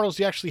Pym particles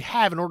do you actually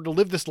have in order to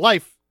live this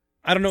life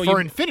I don't know.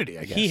 for infinity?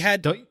 I guess He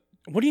had. Don't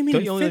What do you mean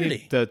don't you only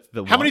infinity? need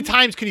the How many one?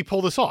 times can he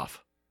pull this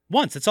off?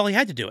 Once. That's all he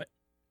had to do it.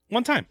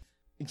 One time.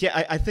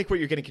 Yeah, I think what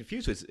you're getting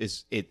confused with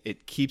is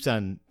it keeps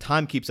on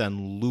time keeps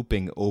on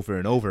looping over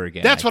and over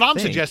again. That's what I I'm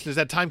think. suggesting is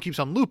that time keeps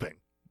on looping.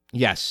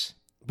 Yes.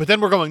 But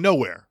then we're going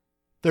nowhere.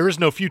 There is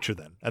no future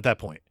then at that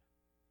point.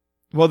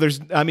 Well,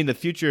 the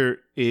future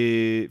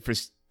for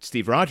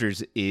Steve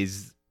Rogers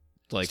is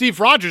like Steve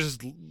Rogers is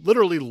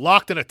literally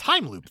locked in a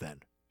time loop then.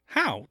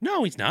 How?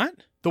 No, he's not.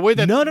 The way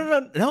that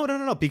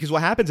no. Because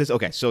what happens is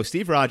okay. So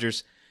Steve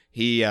Rogers,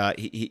 he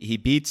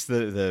beats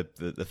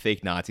the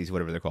fake Nazis,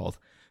 whatever they're called,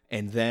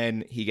 and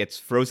then he gets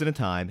frozen in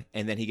time,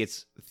 and then he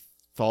gets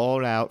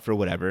thawed out for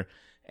whatever,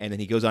 and then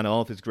he goes on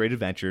all of his great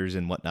adventures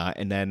and whatnot,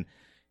 and then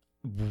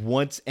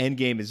once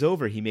Endgame is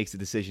over, he makes the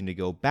decision to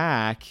go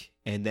back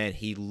and then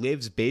he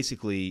lives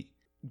basically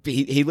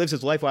he lives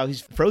his life while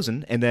he's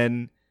frozen, and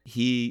then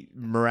he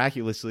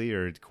miraculously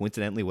or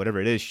coincidentally, whatever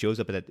it is, shows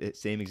up at that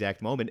same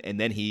exact moment, and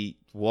then he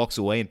walks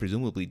away and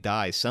presumably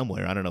dies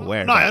somewhere. I don't know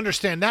where. No, I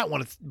understand that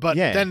one, but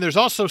then there's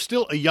also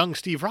still a young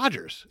Steve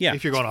Rogers. Yeah,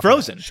 if you're going off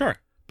frozen, sure.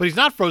 But he's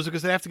not frozen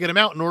because they have to get him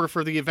out in order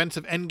for the events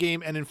of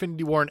Endgame and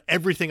Infinity War and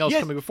everything else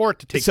coming before it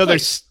to take place. So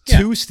there's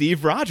two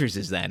Steve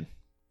Rogerses then.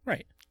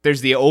 Right.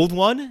 There's the old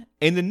one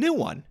and the new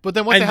one. But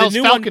then what the hell's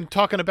Falcon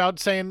talking about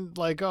saying,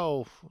 like,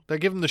 oh, they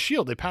give him the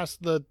shield. They pass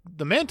the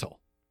mantle.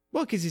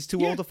 Well, because he's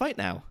too old to fight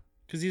now.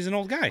 Because he's an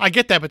old guy. I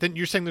get that, but then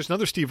you're saying there's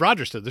another Steve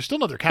Rogers still. There's still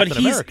another Captain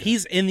America. But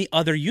he's in the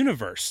other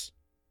universe.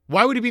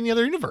 Why would he be in the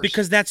other universe?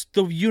 Because that's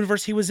the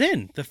universe he was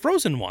in, the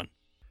Frozen one.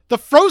 The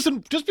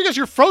Frozen, just because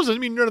you're frozen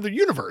doesn't mean you're in another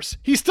universe.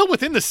 He's still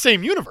within the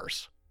same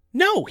universe.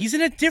 No, he's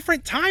in a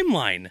different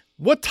timeline.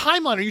 What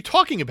timeline are you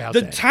talking about?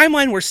 The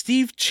timeline where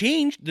Steve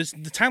changed, the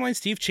timeline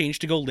Steve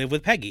changed to go live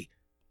with Peggy.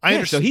 I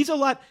understand. So he's a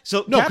lot.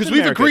 So no, because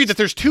we've agreed that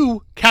there's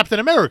two Captain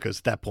Americas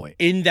at that point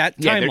in that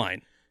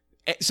timeline.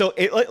 So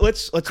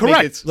let's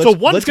correct. So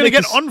one's going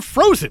to get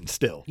unfrozen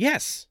still.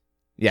 Yes.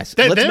 Yes.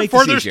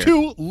 Therefore, there's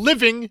two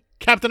living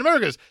Captain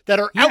Americas that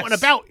are out and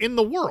about in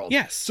the world.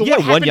 Yes. So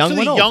what happens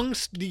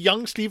to the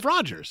young Steve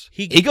Rogers?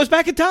 He goes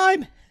back in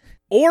time.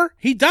 Or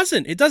he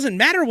doesn't. It doesn't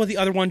matter what the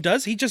other one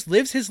does. He just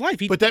lives his life.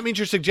 But that means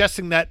you're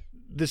suggesting that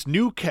this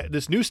new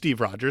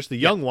Steve Rogers, the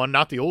young one,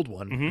 not the old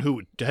one,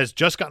 who has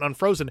just gotten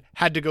unfrozen,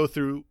 had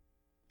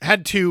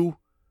to.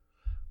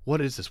 What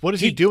is this? What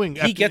is he doing?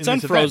 He gets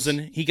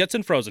unfrozen. He gets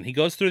unfrozen. He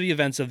goes through the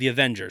events of the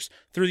Avengers,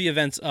 through the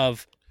events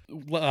of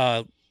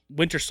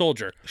Winter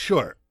Soldier.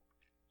 Sure.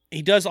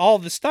 He does all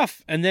this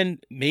stuff, and then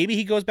maybe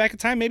he goes back in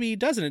time. Maybe he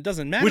doesn't. It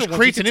doesn't matter. Which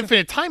creates an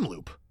infinite time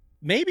loop.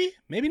 Maybe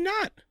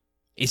not.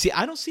 You see,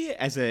 I don't see it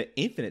as an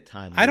infinite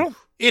time loop.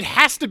 It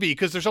has to be,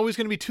 because there's always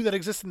going to be two that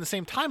exist in the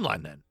same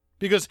timeline then.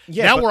 Because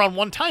now we're on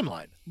one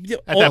timeline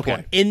at that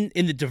point. In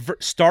the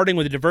starting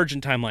with the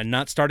Divergent timeline,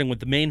 not starting with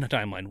the main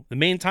timeline. The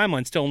main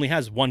timeline still only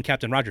has one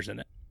Captain Rogers in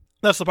it.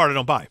 That's the part I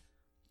don't buy.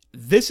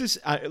 This is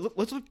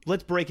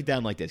let's break it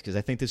down like this, because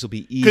I think this will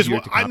be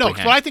easier to comprehend.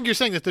 Because I think you're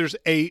saying that there's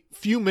a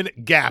few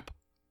minute gap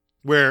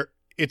where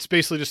it's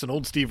basically just an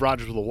old Steve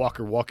Rogers with a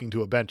walker walking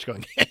to a bench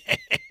going,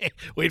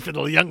 wait for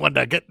the young one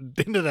to get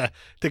into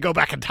to go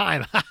back in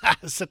time.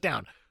 Sit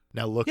down.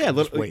 Now look,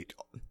 wait.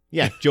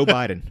 Yeah, Joe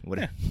Biden.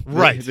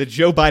 Right. The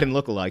Joe Biden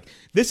lookalike.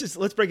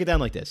 Let's break it down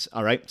like this.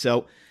 All right.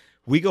 So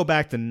we go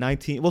back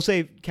to we'll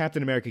say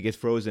Captain America gets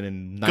frozen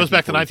in 1945. Goes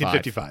back to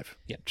 1955.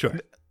 Yeah. Sure.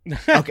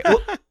 Okay.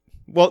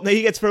 Well,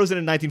 he gets frozen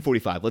in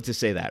 1945. Let's just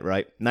say that,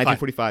 right?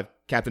 1945,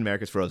 Captain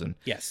America's frozen.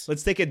 Yes.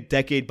 Let's take it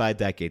decade by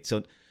decade. So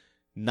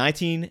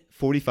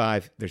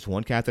 1945, there's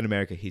one Captain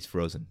America, he's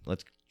frozen.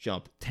 Let's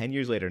jump 10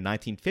 years later,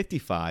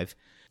 1955,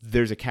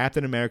 there's a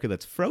Captain America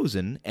that's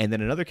frozen, and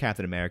then another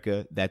Captain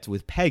America that's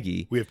with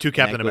Peggy. We have two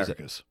Captain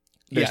Americas.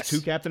 There's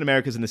two Captain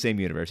Americas in the same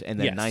universe. And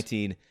then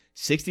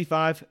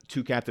 1965,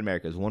 two Captain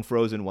Americas, one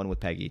frozen, one with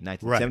Peggy.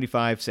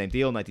 1975, same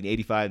deal.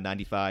 1985,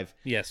 95.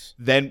 Yes.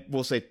 Then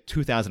we'll say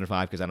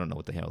 2005, because I don't know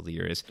what the hell the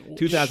year is.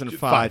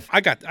 2005.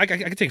 I can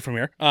take it from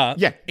here.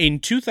 In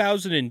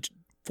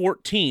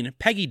 2014,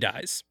 Peggy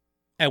dies.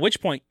 At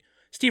which point,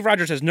 Steve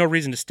Rogers has no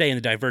reason to stay in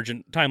the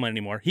Divergent timeline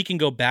anymore. He can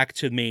go back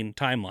to the main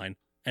timeline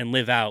and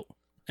live out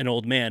an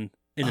old man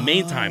in the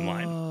main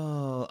timeline.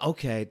 Oh,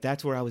 okay.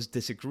 That's where I was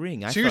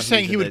disagreeing. So you're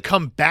saying he would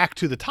come back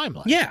to the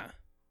timeline? Yeah.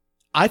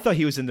 I thought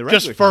he was in the regular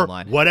just for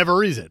timeline. Whatever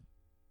reason.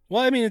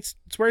 Well, I mean, it's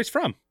where he's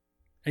from.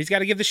 He's got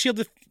to give the shield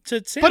to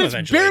Sam but it's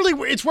eventually.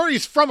 it's where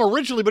he's from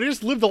originally, but he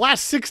just lived the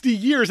last 60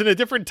 years in a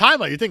different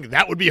timeline. You think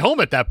that would be home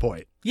at that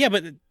point? Yeah,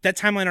 but that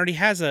timeline already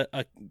has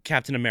a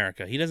Captain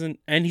America. He doesn't,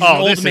 and he's an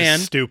old man.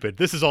 This is stupid.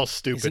 This is all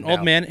stupid. He's an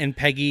old man, and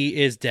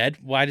Peggy is dead.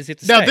 Why does he have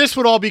to stay? Now, this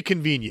would all be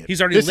convenient.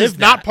 He's already lived This is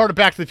not part of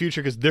Back to the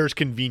Future because there's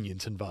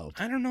convenience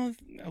involved. I don't know.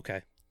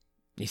 Okay.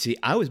 You see,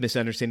 I was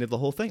misunderstanding the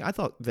whole thing. I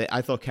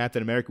thought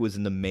Captain America was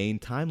in the main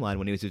timeline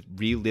when he was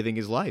reliving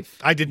his life.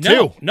 I did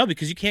too. No,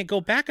 because you can't go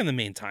back in the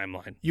main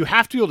timeline. You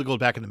have to be able to go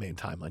back in the main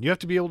timeline. You have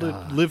to be able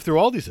to live through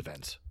all these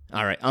events.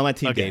 All right, on my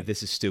team, Dave,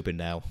 this is stupid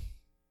now.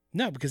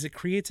 No, because it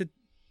creates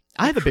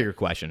I have a bigger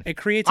question. It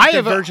creates a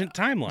divergent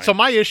timeline. So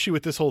my issue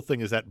with this whole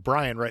thing is that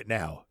Brian right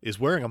now is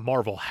wearing a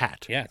Marvel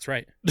hat. Yeah, that's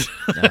right.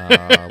 What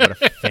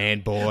a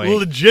fanboy.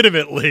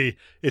 Legitimately,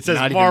 it says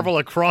Not Marvel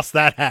across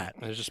that hat.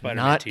 There's a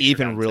Spider-Man Not t-shirt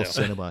even on real too.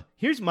 cinema.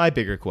 Here's my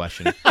bigger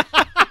question.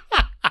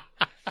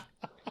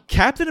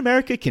 Captain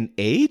America can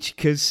age?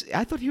 Because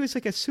I thought he was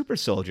like a super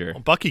soldier.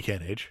 Well, Bucky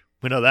can't age.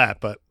 We know that,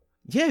 but...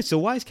 Yeah, so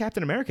why is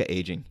Captain America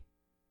aging?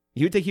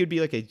 You would think he would be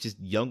like a just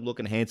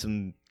young-looking,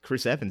 handsome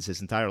Chris Evans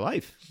his entire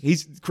life.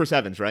 He's Chris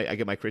Evans, right? I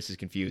get my Chris's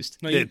confused.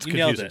 No, it's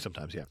confusing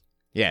sometimes, yeah.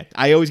 Yeah,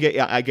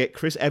 I get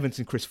Chris Evans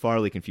and Chris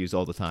Farley confused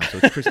all the time. So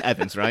it's Chris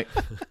Evans, right?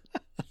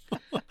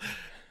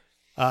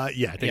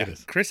 Yeah, I think it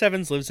is. Chris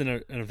Evans lives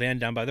in a van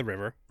down by the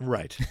river.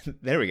 Right.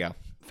 There we go.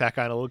 Fat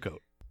guy in a little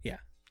coat. Yeah.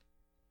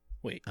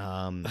 Wait.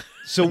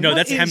 So no,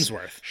 that's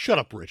Hemsworth. Shut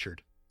up,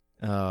 Richard.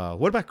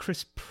 What about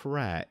Chris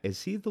Pratt?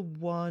 Is he the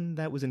one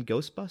that was in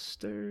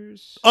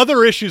Ghostbusters?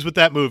 Other issues with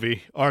that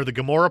movie are the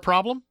Gamora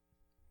problem.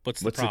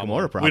 What's the problem?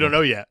 Gamora problem? We don't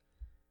know yet.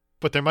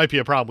 But there might be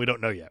a problem we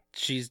don't know yet.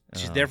 She's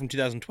there from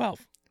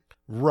 2012.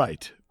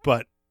 Right.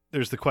 But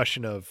there's the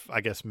question of,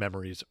 I guess,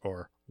 memories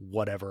or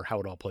whatever, how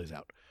it all plays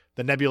out.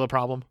 The Nebula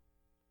problem.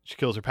 She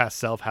kills her past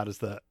self. How does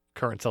the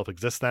current self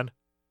exist then?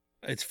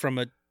 It's from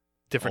a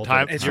Different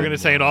Alternate time. If you're going to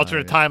say an timeline,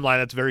 alternate yeah.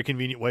 timeline, that's a very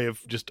convenient way of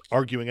just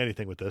arguing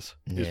anything with this.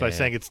 Is by Yeah.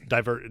 saying it's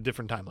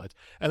different timelines.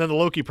 And then the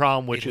Loki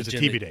problem, which is a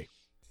TBD.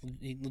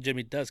 He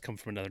legitimately does come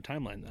from another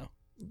timeline, though.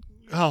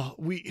 Oh,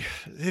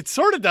 it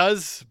sort of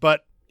does,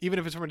 but even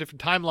if it's from a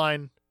different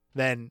timeline,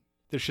 then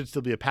there should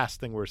still be a past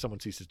thing where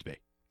someone ceases to be.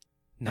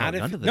 Not none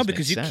if of this no,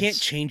 because makes you can't sense.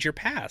 change your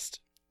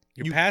past.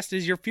 Your You- past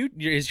is your future.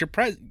 Is your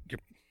present.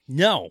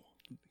 No.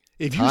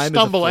 If you Time is a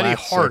stumble any flat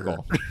harder,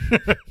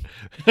 circle.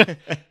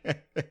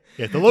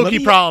 yeah, the Let Loki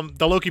me- problem.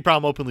 The Loki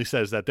problem openly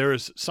says that there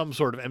is some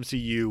sort of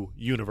MCU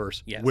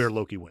universe Yes. where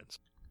Loki wins.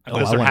 Oh,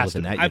 Because I there want to has live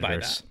in to that be. I buy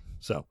universe.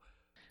 So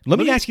Let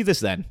me Let me- ask you this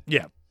then.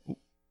 yeah,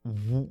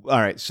 All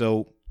right,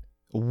 so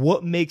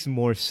what makes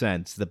more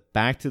sense, the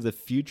Back to the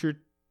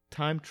Future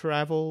time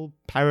travel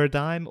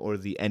paradigm or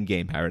the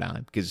Endgame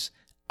paradigm? Because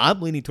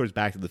I'm leaning towards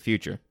Back to the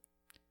Future.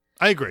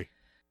 I agree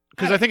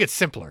because I think it's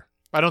simpler.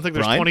 I don't think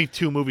there's Brian?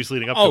 22 movies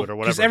leading up to Oh, it or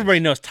because whatever. everybody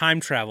knows time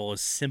travel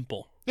is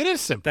simple. It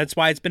is simple. That's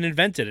why it's been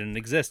invented and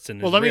exists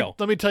and Well, is let real.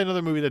 me tell you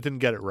another movie that didn't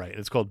get it right.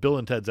 It's called Bill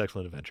and Ted's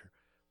Excellent Adventure,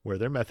 where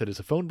their method is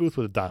a phone booth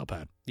with a dial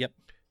pad. Yep.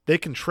 They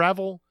can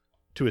travel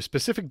to a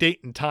specific date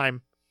and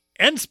time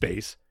and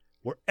space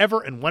wherever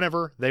and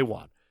whenever they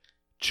want.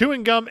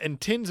 Chewing gum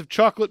and tins of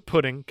chocolate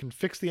pudding can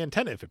fix the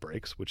antenna if it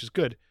breaks, which is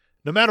good.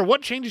 No matter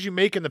what changes you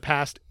make in the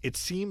past, it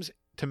seems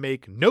to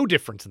make no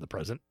difference in the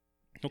present.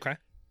 Okay.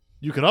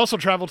 You can also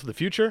travel to the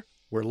future,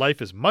 where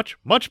life is much,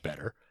 much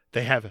better.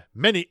 They have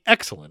many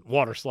excellent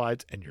water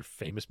slides and your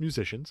famous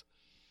musicians.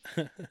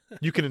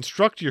 You can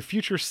instruct your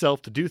future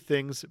self to do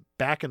things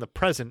back in the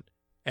present,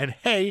 and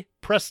hey,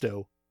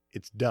 presto,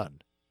 it's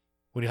done.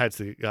 When he hides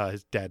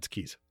his dad's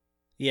keys.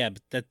 Yeah,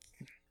 but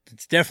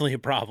it's definitely a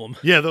problem.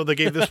 Yeah, though they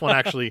gave this one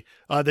actually,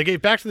 they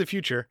gave Back to the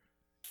Future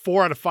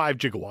 4 out of 5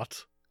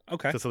 gigawatts.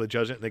 Okay. That's how they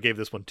judge it. And they gave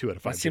this one 2 out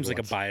of 5 That seems like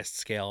a gigawatts. biased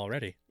scale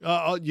already.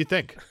 You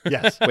think?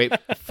 Yes. Wait,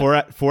 four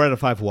out of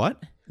 5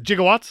 what?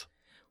 Gigawatts?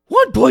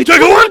 1.2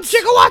 Gigawatts!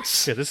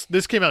 gigawatts! Yeah,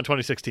 this came out in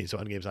 2016, so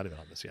Endgame's not even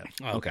on this yet.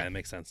 Oh, okay, that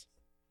makes sense.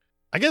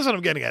 I guess what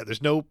I'm getting at,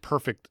 there's no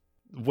perfect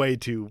way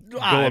to go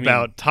I mean-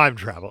 about time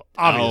travel.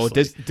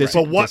 Obviously.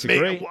 Oh,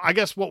 But I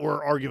guess what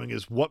we're arguing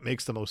is what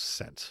makes the most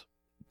sense.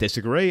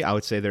 Disagree. I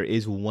would say there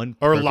is one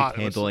Or a perfect lot.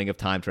 handling of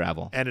time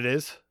travel. And it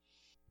is?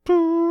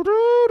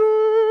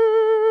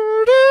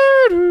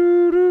 I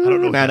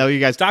don't know. I know you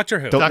guys Doctor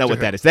Who. don't know Doctor what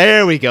Who. that is.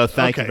 There we go.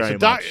 Thank Okay, you very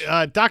so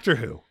much. Doctor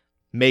Who.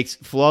 Makes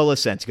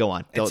flawless sense. Go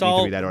on. Don't It's need to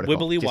all read that article.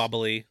 wibbly Just-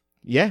 wobbly,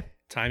 Yeah.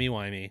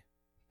 timey-wimey.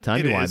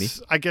 Timey-wimey.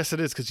 Is. I guess it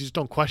is because you just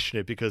don't question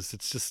it because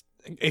it's just.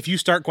 If you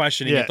start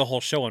questioning Yeah. it, the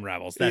whole show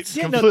unravels. That's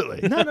Yeah,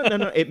 completely.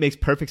 No. It makes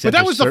perfect sense. But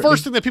that was the There's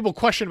first certain- thing that people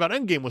questioned about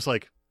Endgame was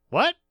like,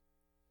 what?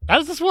 How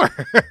does this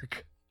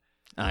work?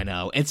 I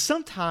know. And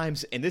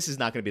sometimes, and this is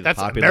not going to be the That's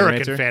popular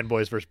American answer.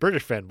 fanboys versus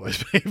British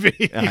fanboys,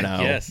 maybe. I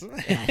know.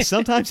 yes.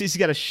 Sometimes you just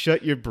got to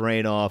shut your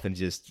brain off and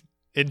just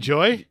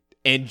Enjoy?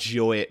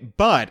 enjoy it.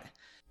 But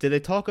did they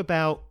talk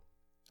about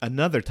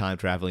another time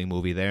traveling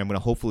movie there? I'm going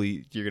to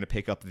hopefully you're going to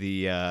pick up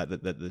the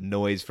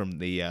noise from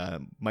the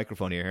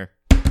microphone here.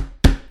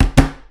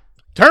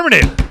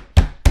 Terminator.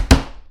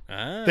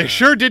 Ah. They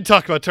sure did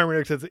talk about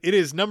Terminator because it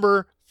is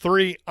number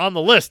 3 on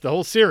the list, the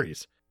whole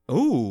series.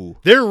 Ooh.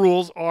 Their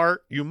rules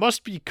are you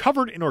must be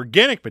covered in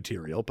organic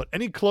material, but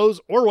any clothes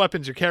or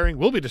weapons you're carrying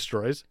will be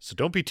destroyed, so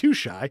don't be too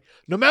shy.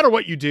 No matter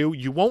what you do,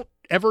 you won't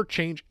ever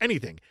change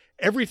anything.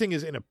 Everything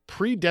is in a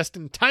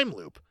predestined time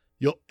loop.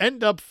 You'll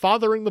end up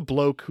fathering the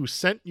bloke who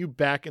sent you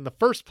back in the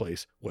first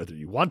place, whether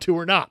you want to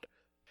or not.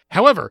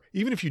 However,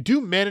 even if you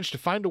do manage to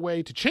find a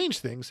way to change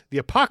things, the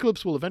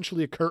apocalypse will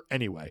eventually occur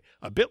anyway,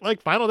 a bit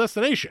like Final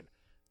Destination.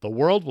 The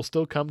world will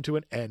still come to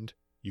an end.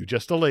 You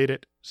just delayed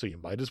it, so you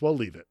might as well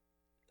leave it.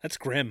 That's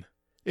grim.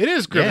 It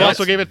is grim. Yeah, They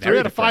also that's gave it 3 very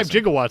out of 5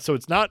 depressing. gigawatts, so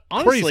it's not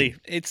Honestly,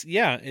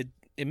 crazy.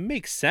 it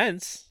makes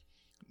sense.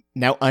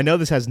 Now, I know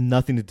this has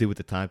nothing to do with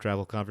the time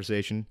travel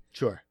conversation.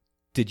 Sure.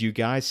 Did you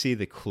guys see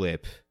the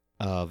clip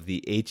of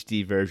the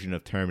HD version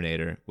of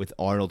Terminator with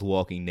Arnold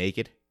walking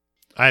naked?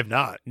 I have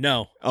not.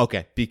 No.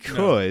 Okay,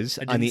 because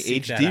No, I on the didn't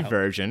seek that HD out.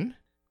 version,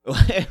 all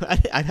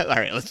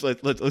right,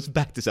 let's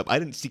back this up. I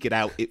didn't seek it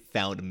out; it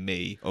found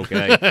me.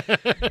 Okay,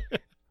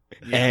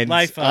 and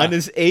life, on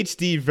this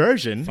HD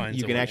version, finds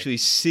you a can way. actually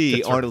see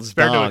That's right. Arnold's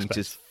Spare no dong expense.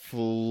 just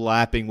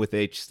flapping with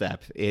each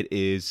step. It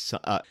is.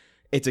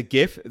 It's a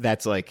GIF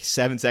that's like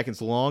 7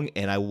 seconds long,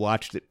 and I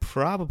watched it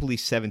probably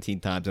 17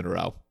 times in a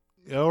row.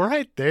 All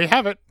right, there you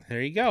have it.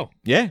 There you go.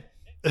 Yeah.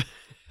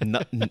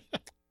 No-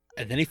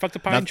 And then he fucked a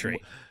pine Not- tree.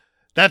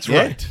 That's Yeah.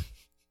 right.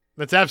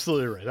 That's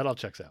absolutely right. That all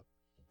checks out.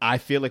 I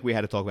feel like we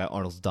had to talk about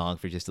Arnold's dong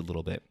for just a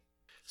little bit.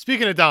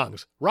 Speaking of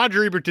dongs,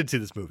 Roger Ebert did see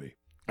this movie.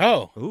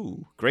 Oh,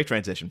 Ooh, great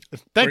transition.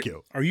 Thank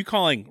you. Are you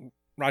calling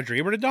Roger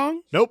Ebert a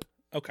dong? Nope.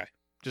 Okay.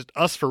 Just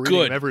us for reading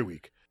Good. him every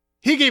week.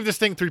 He gave this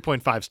thing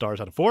 3.5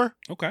 stars out of 4.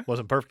 Okay.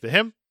 Wasn't perfect to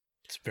him.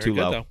 It's very Too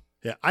good, low. though.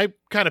 Yeah, I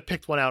kind of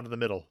picked one out in the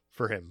middle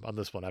for him on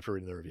this one after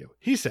reading the review.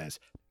 He says,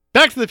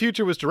 Back to the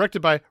Future was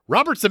directed by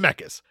Robert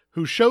Zemeckis,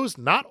 who shows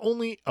not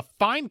only a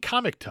fine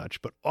comic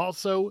touch, but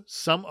also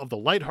some of the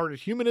lighthearted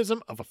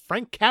humanism of a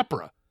Frank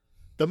Capra.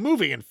 The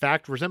movie, in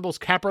fact, resembles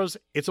Capra's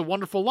It's a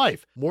Wonderful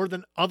Life more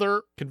than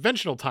other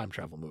conventional time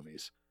travel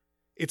movies.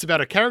 It's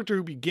about a character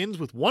who begins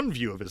with one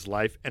view of his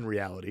life and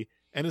reality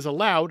and is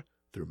allowed,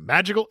 through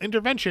magical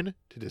intervention,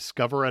 to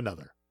discover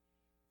another.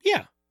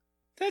 Yeah.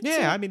 That's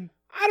Yeah, I mean,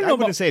 I don't I know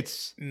wouldn't about say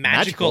it's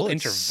magical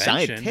it's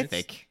intervention.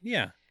 scientific.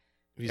 Yeah.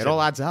 It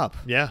all adds up.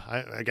 Yeah,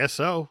 I guess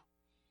so.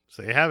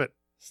 So you have it.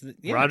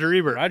 Yeah. Roger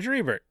Ebert Roger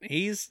Ebert.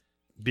 He's,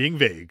 being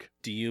vague.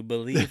 do you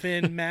believe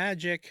in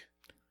magic?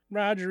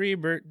 Roger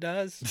Ebert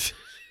does.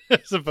 I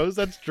suppose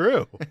that's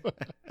true.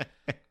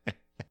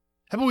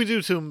 How about we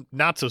do some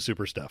not so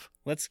super stuff?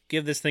 Let's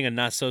give this thing a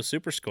not so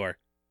super score.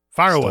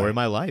 Fire Story away. of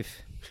my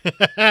life.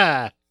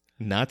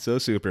 Not so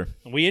super.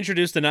 We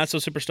introduced the not so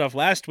super stuff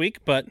last week,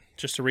 but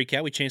just to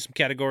recap, we changed some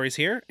categories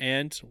here,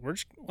 and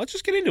let's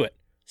just get into it.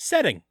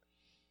 Setting: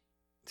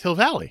 Hill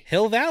Valley.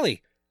 Hill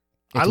Valley.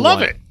 I It's a love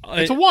one. it.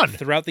 It's a 1.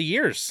 Throughout the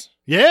years.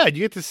 Yeah, you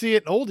get to see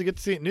it old, you get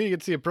to see it new, you get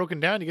to see it broken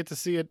down, you get to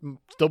see it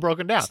still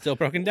broken down. Still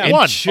broken down. And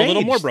One. A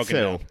little more changed, broken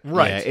too. down.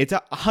 Right. Yeah, it's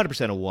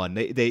 100% a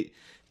 1.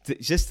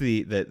 Just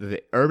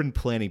the urban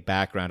planning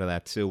background of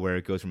that too, where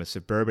it goes from a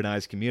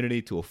suburbanized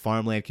community to a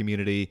farmland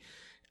community.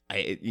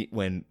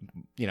 When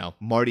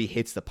Marty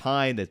hits the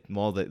pine, the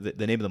mall, the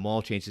name of the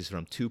mall changes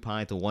from 2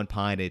 Pine to 1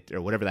 Pine,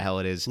 or whatever the hell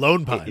it is.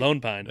 Lone Pine.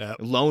 Lone Pine. Yeah,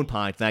 Lone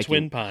Pine. Thank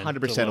Twin you. Pine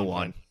 100% to a Lone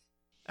 1. Pine.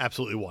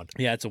 absolutely 1.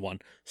 Yeah, it's a 1.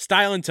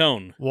 Style and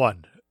tone.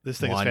 1. This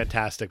thing is 1.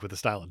 fantastic with the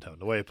style and tone,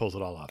 the way it pulls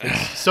it all off.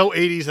 It's so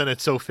 80s and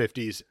it's so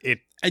 50s.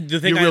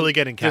 You're really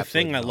getting The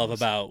thing encapsulated I in love all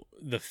this. about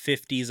the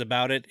 50s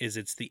about it is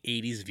it's the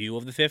 80s view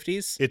of the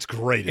 50s. It's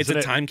great, It's isn't a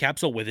it? time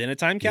capsule within a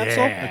time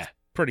capsule. Yeah. It's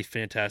pretty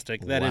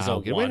fantastic. That is Wow,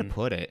 a good way to 1.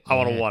 put it. I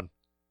want a Yeah. 1.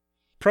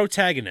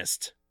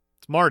 Protagonist.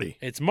 It's Marty.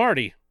 It's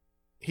Marty.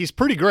 He's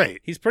pretty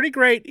great. He's pretty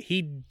great.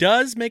 He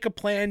does make a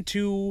plan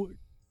to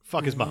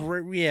Fuck his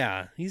mom.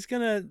 Yeah, he's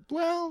gonna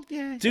Well,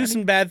 yeah. do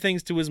some bad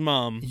things to his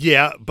mom.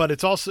 Yeah, but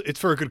it's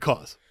for a good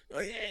cause.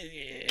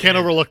 Can't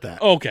overlook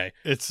that. Okay,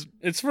 It's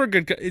it's for a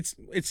good. It's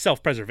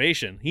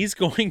self-preservation. He's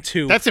going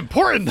to that's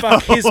important though.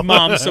 fuck his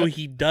mom so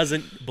he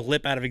doesn't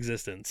blip out of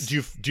existence.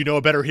 Do you know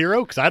a better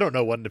hero? Because I don't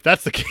know one. If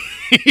that's the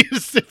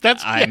case, if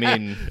that's I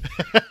mean,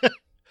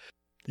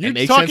 you're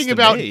makes sense talking to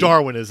about me.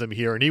 Darwinism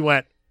here, and he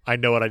went, "I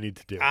know what I need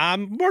to do."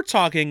 We're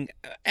talking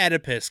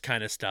Oedipus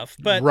kind of stuff,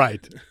 but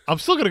right. I'm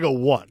still gonna go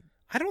 1.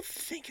 I don't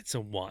think it's a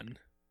 1.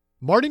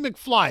 Marty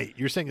McFly,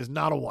 you're saying is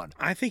not a 1.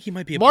 I think he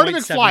might be a Marty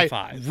 0.75.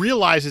 McFly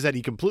realizes that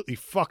he completely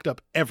fucked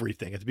up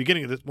everything at the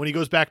beginning of this. When he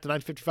goes back to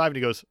 1955 and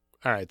he goes,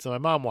 "All right, so my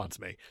mom wants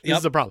me. This Yep.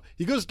 is the problem."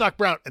 He goes to Doc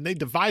Brown and they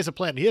devise a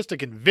plan. He has to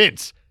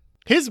convince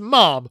his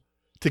mom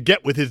to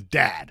get with his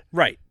dad.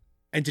 Right,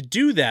 and to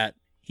do that,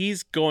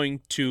 he's going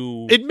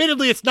to.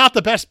 Admittedly, it's not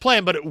the best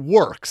plan, but it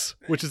works,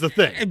 which is the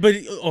thing. But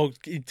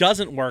it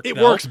doesn't work. It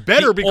though. works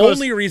better the because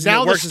only reason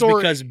now it the works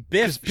story- is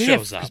because Biff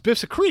shows up. Because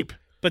Biff's a creep.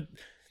 But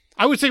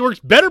I would say it works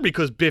better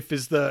because Biff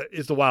is the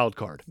wild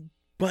card.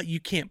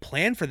 you can't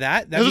plan for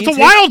that. That Because it's means a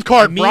wild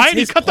card, it means Brian. He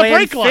his cut the plan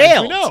brake lines.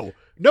 failed. We know.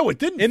 No, it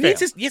didn't. It fail.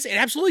 means yes, it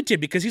absolutely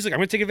did because he's like, I'm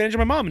going to take advantage of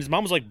my mom, and his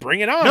mom was like,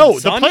 bring it on. No,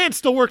 son. the plan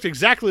still worked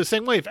exactly the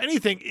same way. If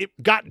anything,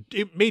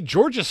 it made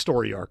George's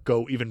story arc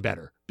go even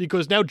better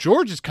because now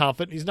George is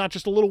confident he's not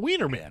just a little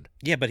wiener man.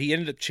 Yeah, but he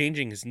ended up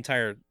changing his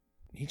entire.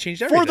 He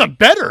changed everything For the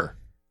better.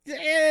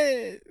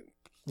 Eh,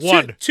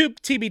 1. to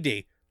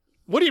TBD.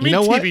 What do you You mean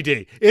know what?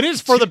 TBD? It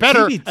is for the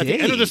better at the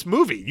end of TBD. this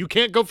movie. You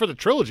can't go for the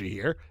trilogy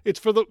here. It's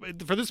for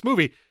this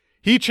movie.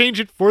 He changed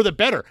it for the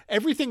better.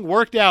 Everything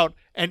worked out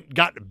and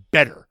got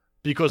better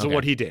because of Okay.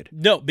 what he did.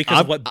 No,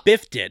 because of what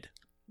Biff did.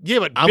 Yeah,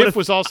 but I'm Biff gonna-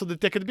 was also the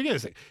dick at the beginning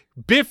of this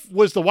thing. Biff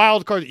was the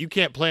wild card that you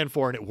can't plan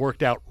for, and it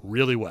worked out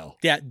really well.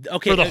 Yeah,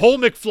 okay. For the whole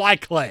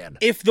McFly clan.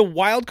 If the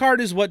wild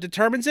card is what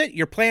determines it,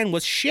 your plan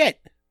was shit.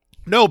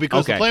 No,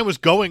 because the Okay. plan was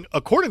going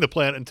according to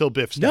plan until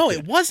Biff stepped No, in.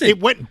 it wasn't.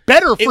 It went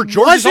better for It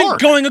George's wasn't arc.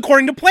 going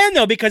according to plan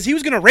though, because he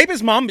was going to rape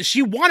his mom, but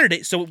she wanted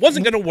it, so it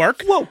wasn't going to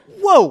work.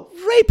 Whoa.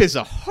 Rape is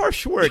a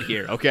harsh word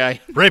here,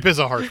 okay? Rape is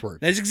a harsh word.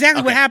 That's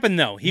exactly what happened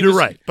though. You're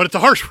right, but it's a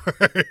harsh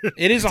word.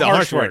 It is It's a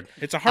harsh word.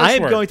 It's a harsh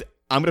word.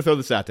 I'm going to throw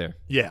this out there.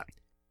 Yeah.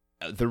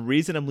 The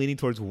reason I'm leaning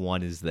towards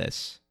 1 is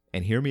this,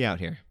 and hear me out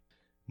here.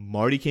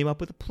 Marty came up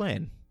with a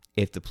plan.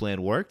 If the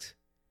plan worked,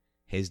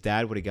 his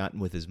dad would have gotten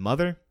with his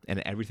mother, and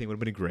everything would have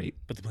been great.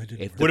 But the plan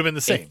didn't If work. Would have been the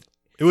same.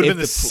 It would have if been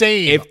the the-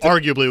 same, if the-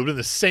 arguably. It would have been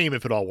the same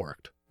if it all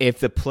worked. If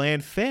the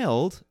plan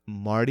failed,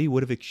 Marty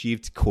would have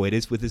achieved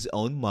coitus with his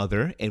own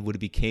mother and would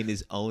have became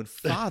his own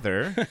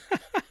father,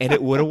 and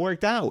it would have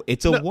worked out.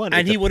 It's a 1.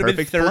 And It's he a would have been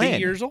perfect 30 plan.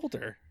 years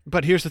older.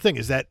 But here's the thing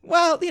is that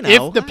Well, you know.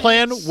 if the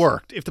plan it's-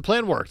 worked,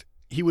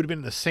 he would have been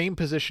in the same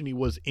position he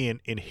was in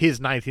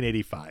his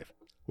 1985.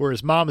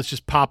 whereas mom is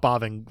just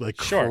pop-offing like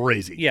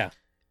crazy. Yeah.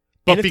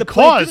 But And if the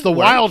plan because the didn't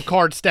work- wild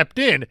card stepped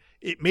in,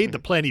 it made the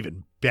plan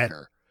even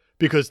better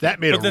because that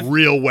made But a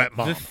real wet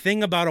mom. The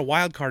thing about a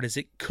wild card is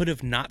it could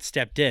have not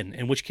stepped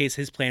in which case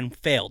his plan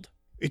failed.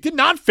 It did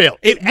not fail.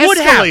 It would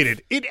have. escalated.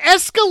 It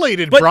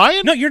escalated, But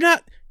Brian. no, you're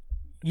not.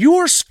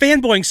 You're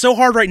fanboying so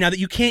hard right now that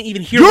you can't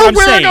even hear You're what I'm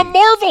wearing saying. a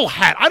Marvel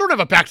hat. I don't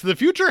have a Back to the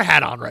Future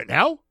hat on right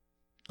now.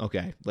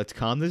 Okay, let's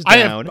calm this I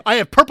down.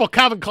 have purple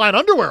Calvin Klein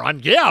underwear on.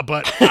 Yeah,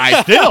 but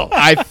I still.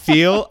 I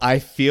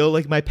feel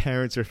like my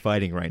parents are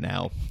fighting right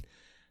now.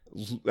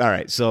 All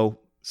right, so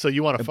So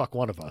you want to fuck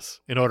one of us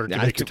in order to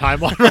I make your do.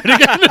 timeline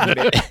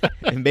right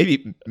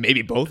again?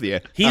 maybe both of you.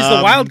 He's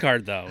the wild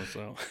card, though.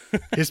 So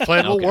His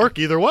plan will Okay. work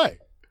either way.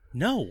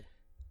 no,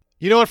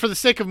 You know what? For the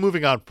sake of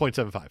moving on,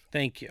 0.75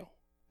 thank you.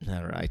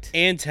 All right,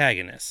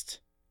 Antagonist.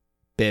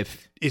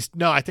 Biff.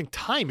 I think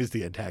time is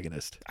the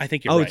antagonist, I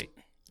think you're Oh, right.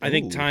 I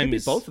think Ooh, it time could be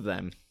is both of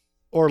them.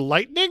 or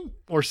lightning,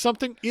 or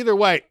something. Either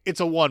way, it's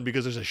a 1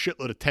 because there's a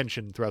shitload of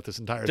tension throughout this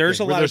entire There's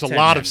thing. a lot There's of a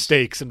lot of tension.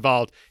 stakes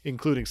involved,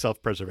 including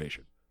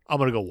self-preservation. I'm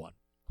gonna go 1.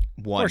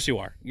 Of One. course you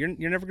are. You're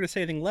never going to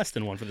say anything less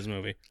than 1 for this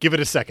movie. Give it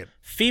a second.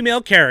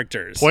 Female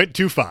characters.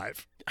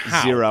 0.25.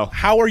 How? 0.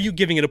 How are you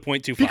giving it a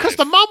 0.25? Because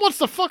the mom wants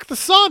to fuck the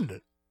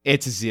son.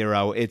 It's a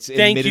 0. It's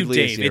Thank you, admittedly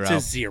Dave. a 0. It's a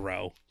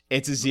 0.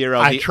 It's a 0.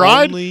 I The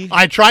tried. only-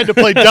 I tried to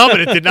play dumb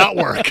and it did not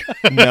work.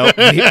 No,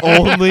 the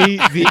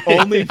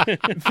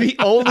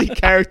only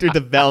character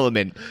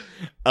development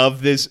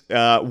of this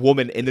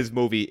woman in this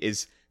movie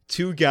is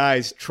 2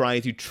 guys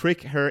trying to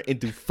trick her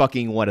into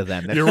fucking one of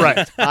them. That's You're right.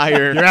 the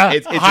entire- You're out.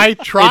 I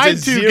tried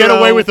it's to a get 0.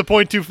 away with the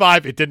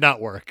 0.25. It did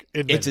not work. It's a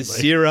admittedly.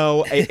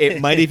 0.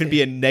 It might even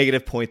be a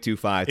negative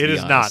 0.25. to It be is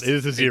honest. not. It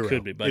is a 0.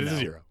 could be, but it is no.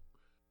 a 0.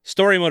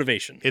 Story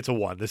motivation. It's a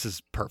 1. This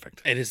is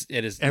perfect. It is.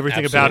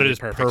 Everything about it absolutely is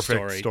perfect.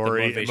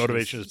 Story The and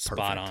motivation is spot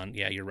perfect. on.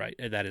 Yeah, you're right.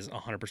 That is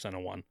 100% a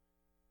 1.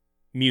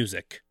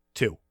 Music.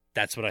 2.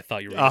 That's what I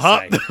thought you were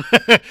going to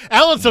say.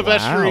 Alan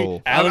Silvestri.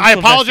 Wow. Alan I Silvestri.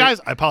 apologize.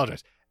 I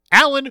apologize.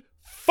 Alan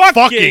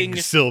fucking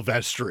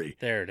Silvestri.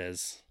 There it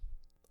is.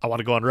 I want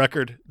to go on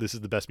record. This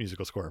is the best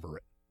musical score ever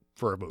written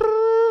for a movie.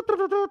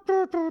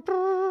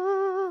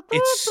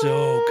 It's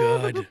so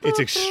good. It's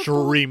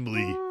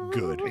extremely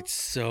good. It's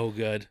so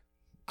good.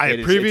 I It had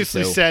is-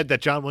 previously it's a 2. said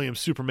that John Williams'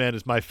 Superman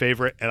is my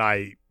favorite, and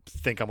I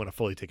think I'm going to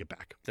fully take it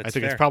back. I That's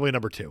think fair. it's probably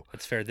number 2.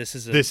 That's fair. This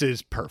is This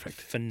is perfect.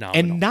 phenomenal.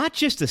 And not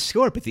just the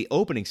score, but the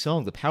opening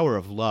song, "The Power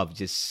of Love,"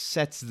 just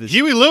sets this.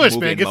 Huey Lewis,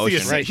 movie man, in gets motion.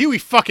 the assist. Huey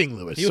fucking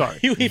Lewis. Sorry.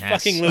 Huey Yes.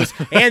 fucking Lewis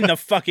and the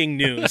fucking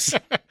news.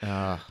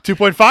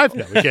 2.5?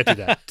 No, we can't do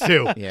that.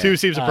 2. Yeah. 2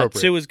 seems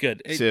appropriate. 2 is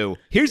good. So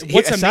here's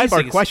What's a amazing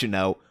sidebar is- question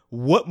though: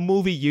 what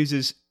movie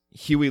uses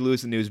Huey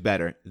Lewis and the News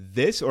better,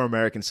 this or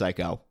American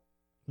Psycho?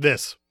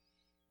 This.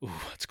 Ooh,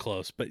 it's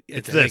close, but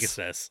It's I think this. it's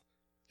this.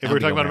 If I'm we were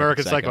gonna talking go about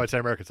American American Psycho, Psycho. I'd say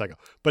American Psycho.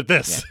 But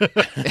this.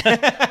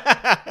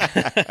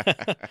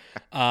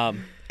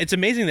 It's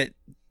amazing that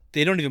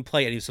they don't even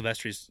play Eddie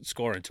Silvestri's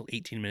score until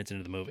 18 minutes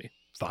into the movie.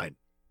 Fine.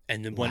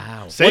 And then when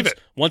Wow. Save it.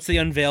 once they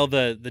unveil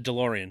the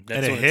DeLorean, that's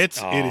And it when hits.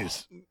 it's, oh, It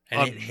is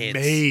and it hits.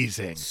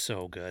 amazing. It's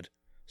so good.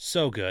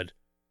 So good.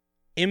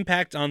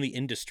 Impact on the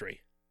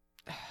industry.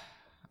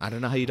 I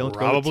don't know how you don't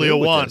Probably go a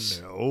with 1.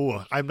 this.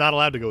 No, I'm not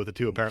allowed to go with a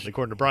 2, apparently,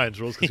 according to Brian's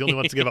rules, because he only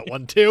wants to give out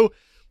 1, 2.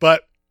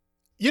 But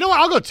you know what?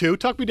 I'll go 2.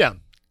 Talk me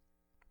down.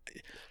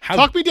 How,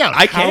 Talk me down.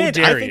 I how can't.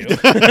 dare I you?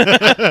 think-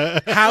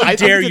 How I think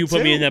dare it's a you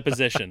put me 2. in that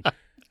position?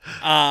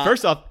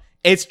 First off,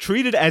 it's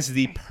treated as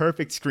the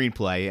perfect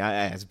screenplay,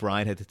 as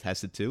Brian had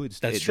attested to. That's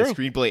The true.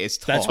 screenplay is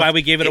taught. That's why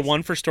we gave it a It's-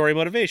 1 for story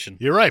motivation.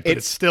 You're right, but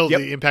it's It's- still yep.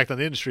 the impact on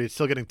the industry. It's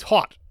still getting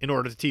taught in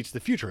order to teach the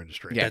future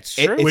industry. Yeah, That's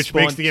true. it Which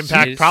makes spawned- the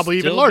impact It is probably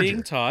even still larger.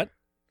 being taught.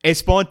 It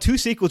spawned 2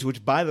 sequels,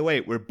 which, by the way,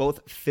 were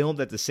both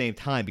filmed at the same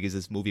time because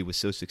this movie was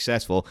so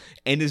successful.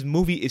 And this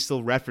movie is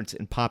still referenced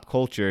in pop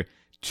culture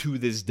to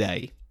this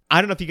day.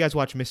 I don't know if you guys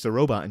watch Mr.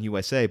 Robot in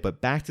USA,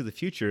 but Back to the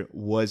Future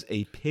was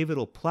a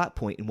pivotal plot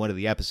point in one of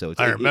the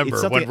episodes. I It's remember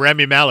something- when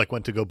Rami Malek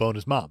went to go bone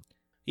his mom.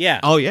 Yeah.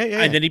 Oh, yeah.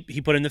 And then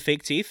he put in the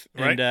fake teeth.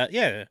 Right. And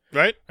yeah.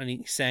 Right? And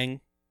he sang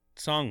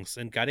songs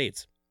and got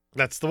AIDS.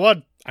 That's the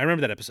one. I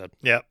remember that episode.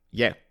 Yeah.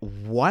 Yeah,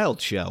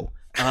 wild show.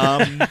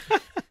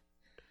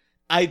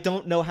 I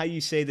don't know how you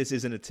say this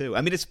isn't a 2.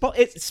 I mean,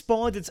 it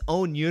spawned its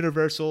own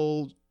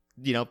universal,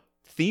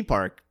 theme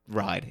park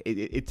ride.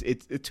 It's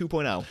a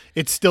 2.0.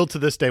 It's still to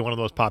this day one of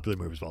the most popular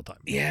movies of all time.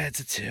 Yeah, it's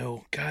a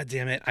 2. God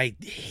damn it. I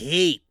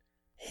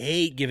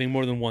hate giving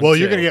more than 1. Well,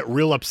 you're going to get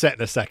real upset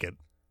in a second.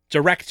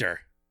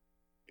 Director.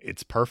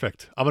 It's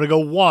perfect. I'm going to go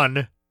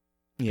 1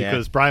 Yeah,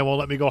 because Brian won't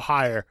let me go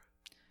higher.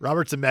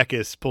 Robert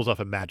Zemeckis pulls off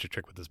a magic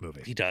trick with this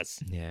movie. He does.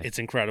 yeah, It's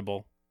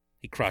incredible.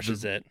 He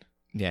crushes it.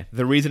 yeah.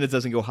 The reason it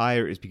doesn't go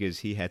higher is because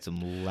he had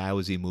some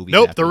lousy movies.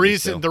 Nope. after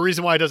this, The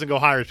reason why it doesn't go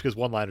higher is because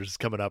One-Liners is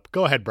coming up.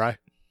 Go ahead, Bri.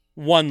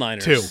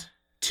 One-liners. 2.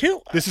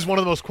 2? This is one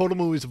of the most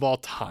quotable movies of all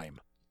time.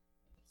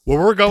 Where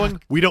we're going,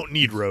 we don't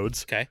need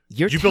roads. Okay.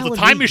 You're You build a telling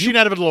time me machine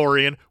out of a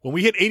DeLorean. When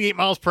we hit 88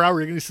 miles per hour,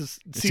 you're going to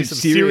see some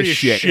serious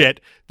shit.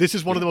 This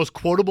is one of the most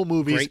quotable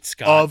movies Great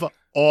Scott. of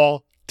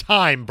all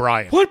time,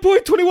 Brian.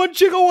 1.21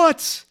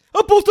 gigawatts.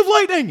 A bolt of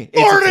lightning! It's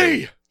a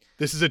Marty! 2.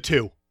 This is a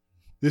 2.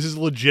 This is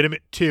a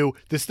legitimate 2.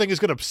 This thing is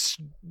going to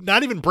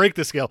not even break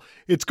the scale.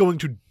 It's going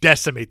to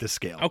decimate the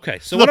scale. Okay,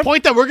 so to the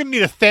point that we're going to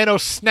need a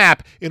Thanos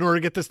snap in order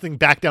to get this thing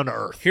back down to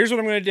Earth. here's what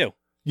I'm going to do.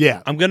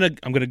 Yeah, I'm gonna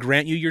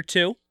grant you your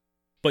 2,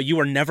 but you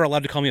are never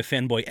allowed to call me a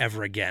fanboy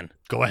ever again.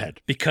 go ahead.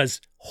 Because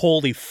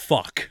holy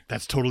fuck.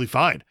 That's totally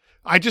fine.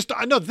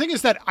 No, the thing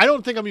is that I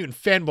don't think I'm even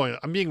fanboying.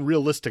 I'm being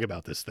realistic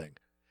about this thing.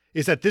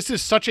 Is that this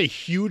is such a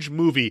huge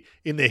movie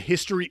in the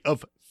history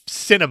of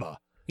cinema.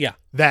 Yeah.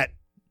 That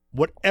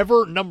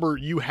whatever number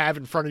you have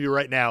in front of you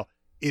right now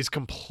is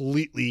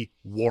completely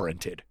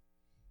warranted.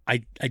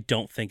 I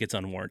don't think it's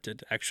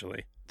unwarranted,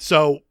 actually.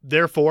 So,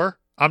 therefore,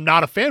 I'm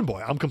not a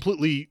fanboy. I'm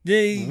completely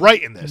They-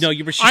 right in this. No,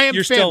 I am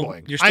you're still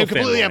fanboying. you're still I am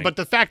completely fanboying. am, but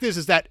the fact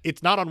is that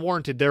it's not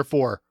unwarranted.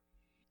 Therefore,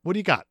 what do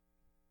you got?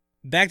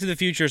 Back to the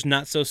Future's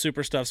Not So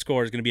Super Stuff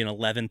score is going to be an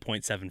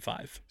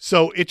 11.75.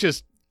 So it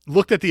just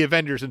looked at the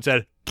Avengers and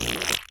said,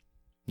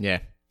 Yeah.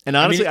 And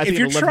honestly, I if think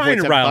you're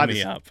trying to rile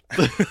me up,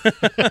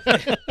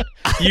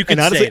 you can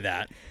honestly, say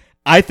that.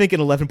 I think an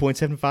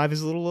 11.75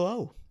 is a little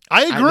low.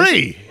 I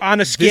agree.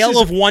 On a scale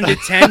of 1 to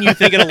 10, you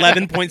think an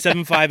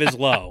 11.75 is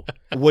low.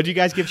 What do you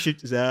guys give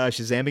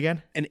Shazam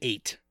again? An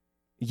 8.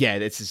 Yeah,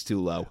 this is too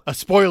low. A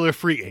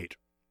spoiler-free 8,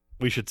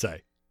 we should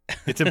say.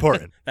 It's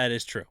important. That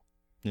is true.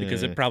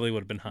 Because it probably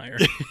would have been higher.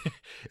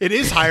 It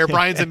is higher.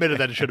 Brian's admitted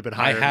that it should have been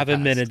I higher. in have the past.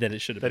 admitted that it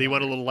should have That been he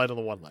went a higher. little light on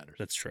the one-liners.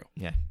 That's true.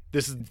 Yeah.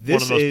 This is one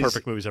This of the most is-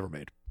 perfect movies ever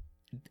made.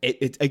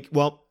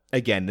 Well,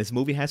 again, this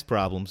movie has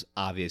problems,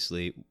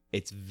 obviously.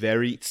 It's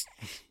very,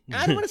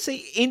 I don't want to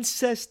say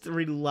incest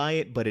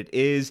reliant, but it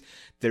is.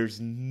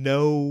 There's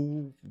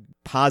no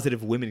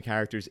positive women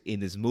characters in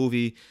this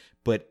movie.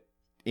 But,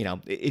 you know,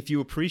 if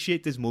you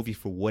appreciate this movie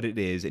for what it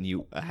is, and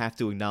you have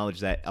to acknowledge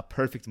that a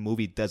perfect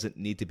movie doesn't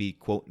need to be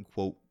quote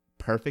unquote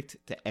perfect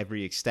to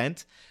every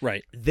extent.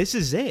 Right. This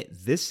is it.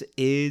 This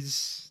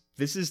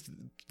is,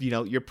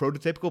 your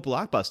prototypical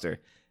blockbuster.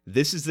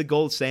 This is the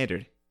gold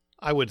standard.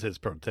 I wouldn't say it's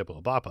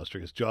prototypical blockbuster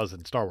because Jaws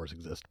and Star Wars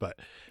exist, but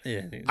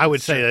Yeah, I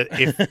would say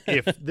that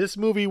if this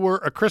movie were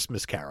A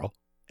Christmas Carol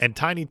and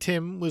Tiny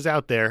Tim was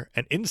out there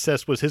and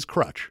incest was his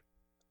crutch,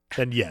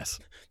 then yes.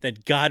 Then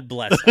God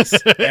bless us,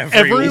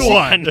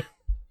 Everyone.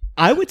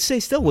 I would say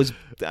still was.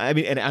 I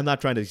mean, and I'm not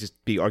trying to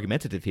just be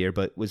argumentative here,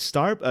 but was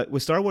Star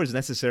Wars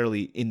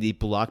necessarily in the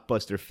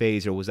blockbuster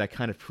phase, or was that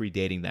kind of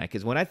predating that?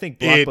 Because when I think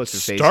blockbuster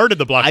It phase, started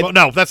the blockbuster.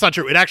 No, that's not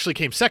true. It actually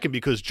came second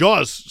because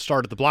Jaws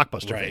started the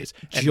blockbuster Right. phase.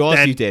 And Jaws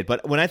then- you did,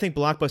 but when I think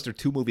blockbuster,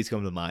 2 movies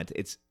come to mind.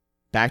 It's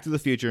Back to the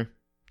Future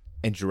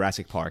and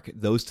Jurassic Park.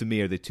 Those to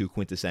me are the 2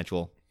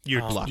 quintessential you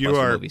blockbuster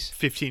are movies.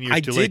 15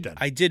 years too late then.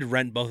 I did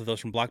rent both of those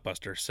from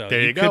Blockbuster, so There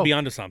you could go. be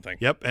onto something.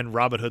 Yep, and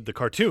Robin Hood the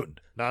cartoon,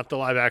 not the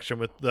live action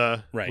with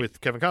Right.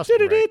 with Kevin Costner.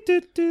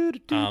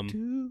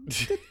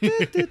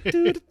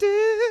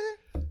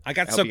 I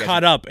got I hope so you guys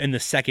caught up in the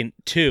second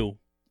 2,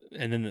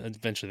 and then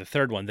eventually the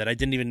third one, that I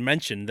didn't even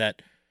mention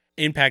that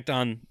impact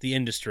on the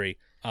industry.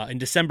 In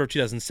December of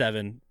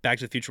 2007, Back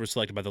to the Future was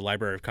selected by the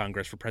Library of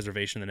Congress for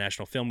preservation in the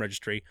National Film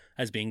Registry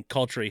as being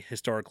culturally,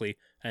 historically,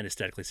 and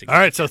aesthetically All significant.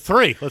 right, so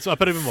 3. Let's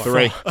up it even more.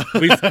 3.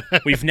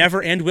 We've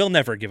never and will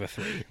never give a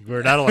 3.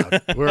 We're not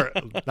allowed. We're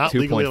not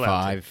legally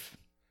allowed. 2.5.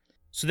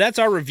 So that's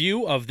our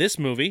review of this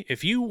movie.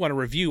 If you want to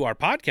review our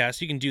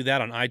podcast, you can do that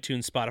on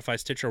iTunes, Spotify,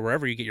 Stitcher,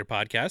 wherever you get your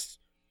podcasts.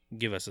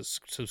 Give us a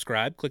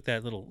subscribe. Click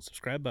that little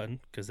subscribe button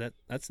because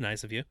that's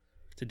nice of you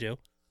to do.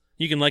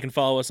 You can like and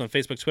follow us on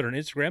Facebook, Twitter, and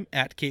Instagram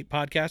at Cape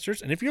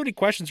Podcasters. And if you have any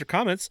questions or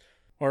comments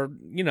or,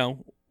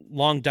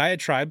 long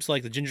diatribes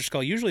like the Ginger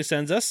Skull usually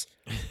sends us,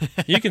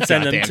 you can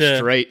send them Goddamn to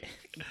straight.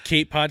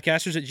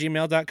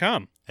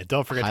 capepodcasters@gmail.com. And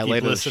don't forget to Highlight keep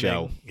of the listening.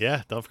 show.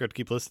 Yeah, don't forget to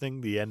keep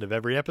listening. The end of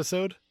every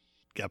episode.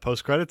 Got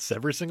post credits,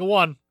 every single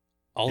one.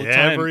 All the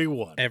time. Every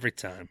one. Every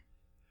time.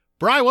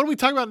 Brian, what are we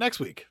talking about next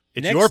week?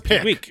 It's Next your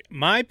pick. week,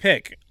 my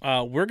pick.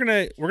 We're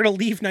gonna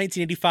leave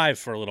 1985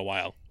 for a little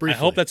while. Briefly. I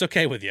hope that's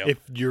okay with you. If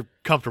you're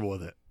comfortable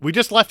with it. We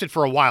just left it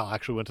for a while,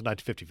 actually went to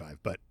 1955,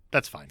 but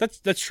that's fine. That's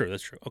true.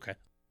 That's true. Okay,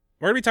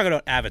 we're gonna be talking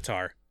about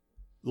Avatar.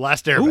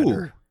 Last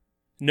Airbender.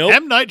 Nope.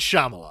 M. Night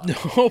Shyamalan.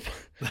 Nope.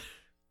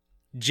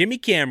 Jimmy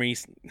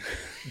Camry's.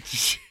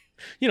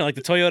 Like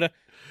the Toyota.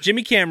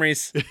 Jimmy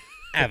Camry's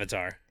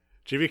Avatar.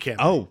 Jimmy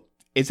Cameron. Oh,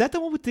 is that the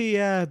one with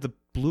the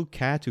blue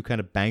cat who kind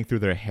of banged through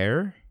their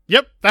hair?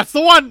 Yep, that's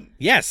the one.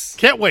 Yes.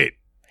 Can't wait.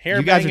 Hair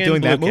You guys are banging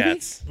doing that blue movie?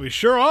 cats. We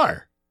sure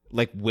are.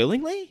 Like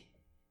willingly?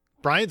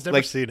 Brian's never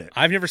Like- seen it.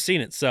 I've never seen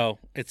it, so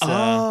it's.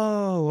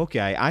 Oh,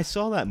 okay. I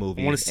saw that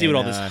movie. I want to see what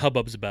all and, this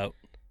hubbub's about.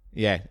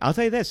 Yeah, I'll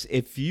tell you this: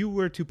 if you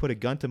were to put a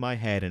gun to my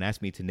head and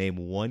ask me to name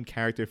one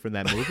character from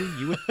that movie,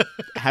 you would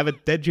have a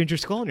dead ginger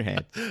skull in your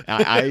hand.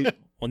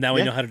 Well, now we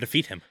Yeah. know how to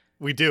defeat him.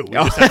 We do. We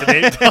just have to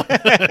name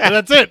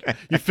That's it.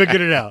 You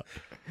figured it out.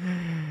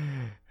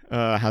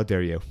 How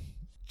dare you,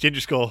 Ginger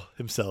Skull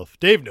himself,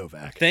 Dave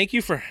Novak. Thank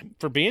you for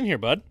being here,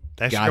 bud.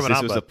 Thanks guys? for coming This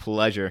on, was bud. a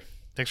pleasure.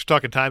 Thanks for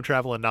talking time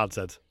travel and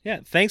nonsense.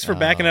 Yeah, thanks for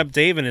backing up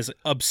Dave and his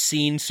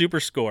obscene super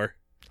score.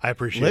 I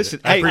appreciate Listen,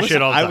 it. I hey, appreciate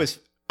listen, all the I time.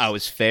 I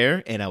was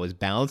fair and I was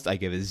balanced. I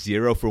give a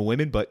 0 for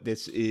women, but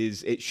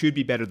it should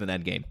be better than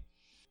Endgame.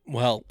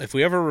 Well, if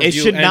we ever review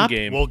should not-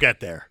 Endgame, We'll get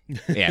there.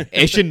 Yeah,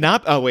 it should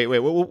not. Oh wait.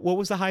 What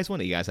was the highest one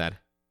that you guys had?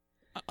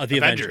 the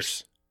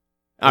Avengers.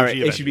 All right,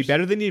 OG it should be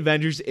better than the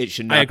Avengers. It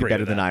should not be agree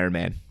better with than that. Iron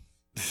Man.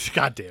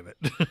 God damn it.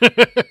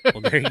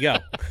 Well, there you go.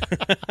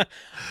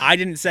 I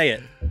didn't say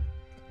it.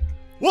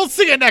 We'll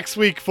see you next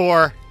week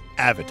for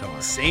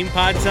Avatar. Same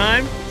pod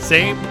time.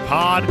 Same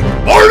pod.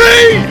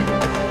 Marty!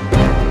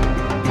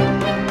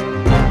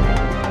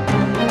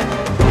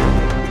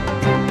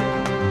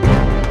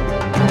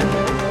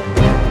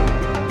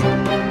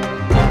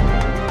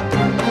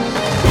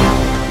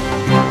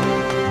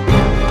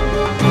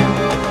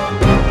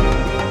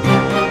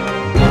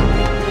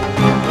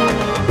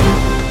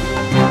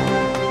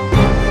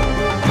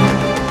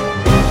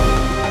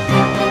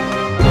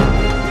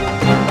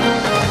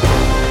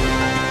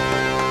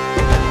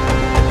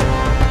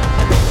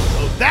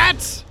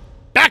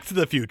 Back to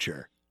the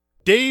Future.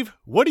 Dave,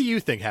 what do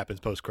you think happens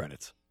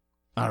post-credits?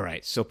 All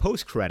right, so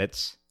post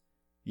credits,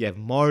 you have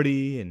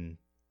Marty and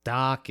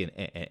Doc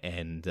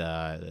and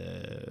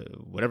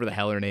whatever the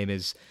hell her name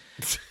is,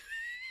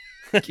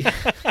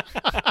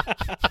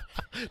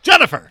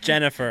 Jennifer.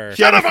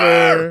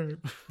 Jennifer.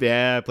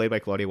 Yeah, played by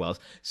Claudia Wells.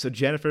 So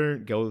Jennifer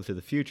goes to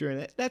the future,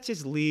 and that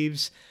just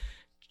leaves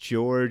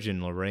George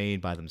and Lorraine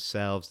by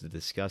themselves to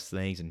discuss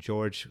things. And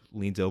George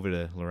leans over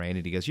to Lorraine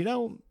and he goes,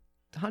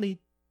 honey,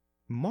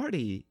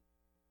 Marty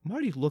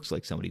looks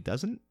like somebody,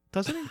 doesn't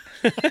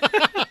he?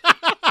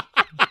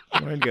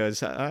 Lorraine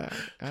goes, I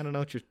don't know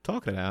what you're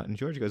talking about. And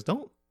George goes,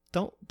 don't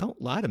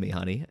lie to me,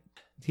 honey.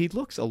 He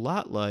looks a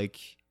lot like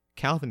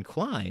Calvin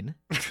Klein.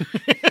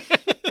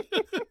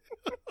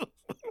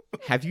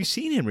 Have you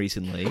seen him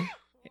recently?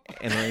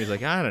 And Lorraine's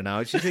like, I don't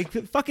know. She's like,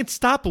 fucking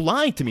stop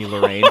lying to me,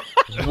 Lorraine.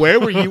 Where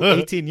were you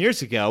 18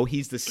 years ago?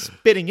 He's the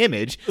spitting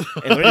image.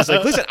 And Lorraine's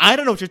like, listen, I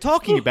don't know what you're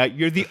talking about.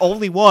 You're the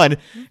only one.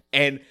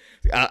 And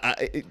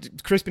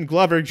Crispin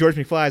Glover, George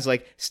McFly is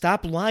like,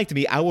 stop lying to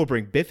me. I will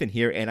bring Biff in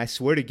here, and I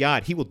swear to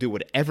God, he will do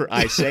whatever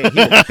I say. He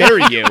will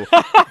bury you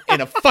in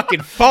a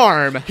fucking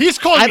farm. He's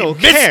calling I me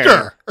don't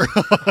Mister.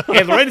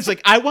 And Lorraine is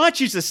like, I want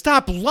you to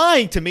stop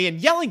lying to me and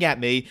yelling at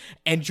me.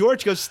 And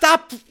George goes,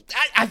 stop.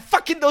 I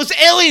fucking, those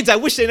aliens. I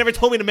wish they never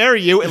told me to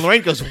marry you. And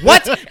Lorraine goes,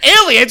 what?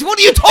 Aliens? What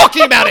are you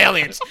talking about,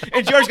 aliens?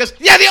 And George goes,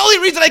 yeah, the only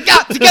reason I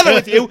got together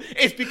with you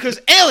is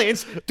because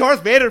aliens,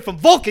 Darth Vader from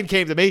Vulcan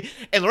came to me.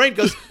 And Lorraine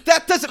goes,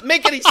 that doesn't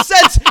make any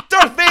sense.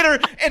 Darth Vader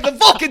and the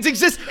Vulcans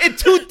exist in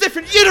 2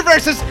 different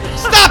universes.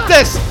 Stop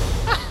this.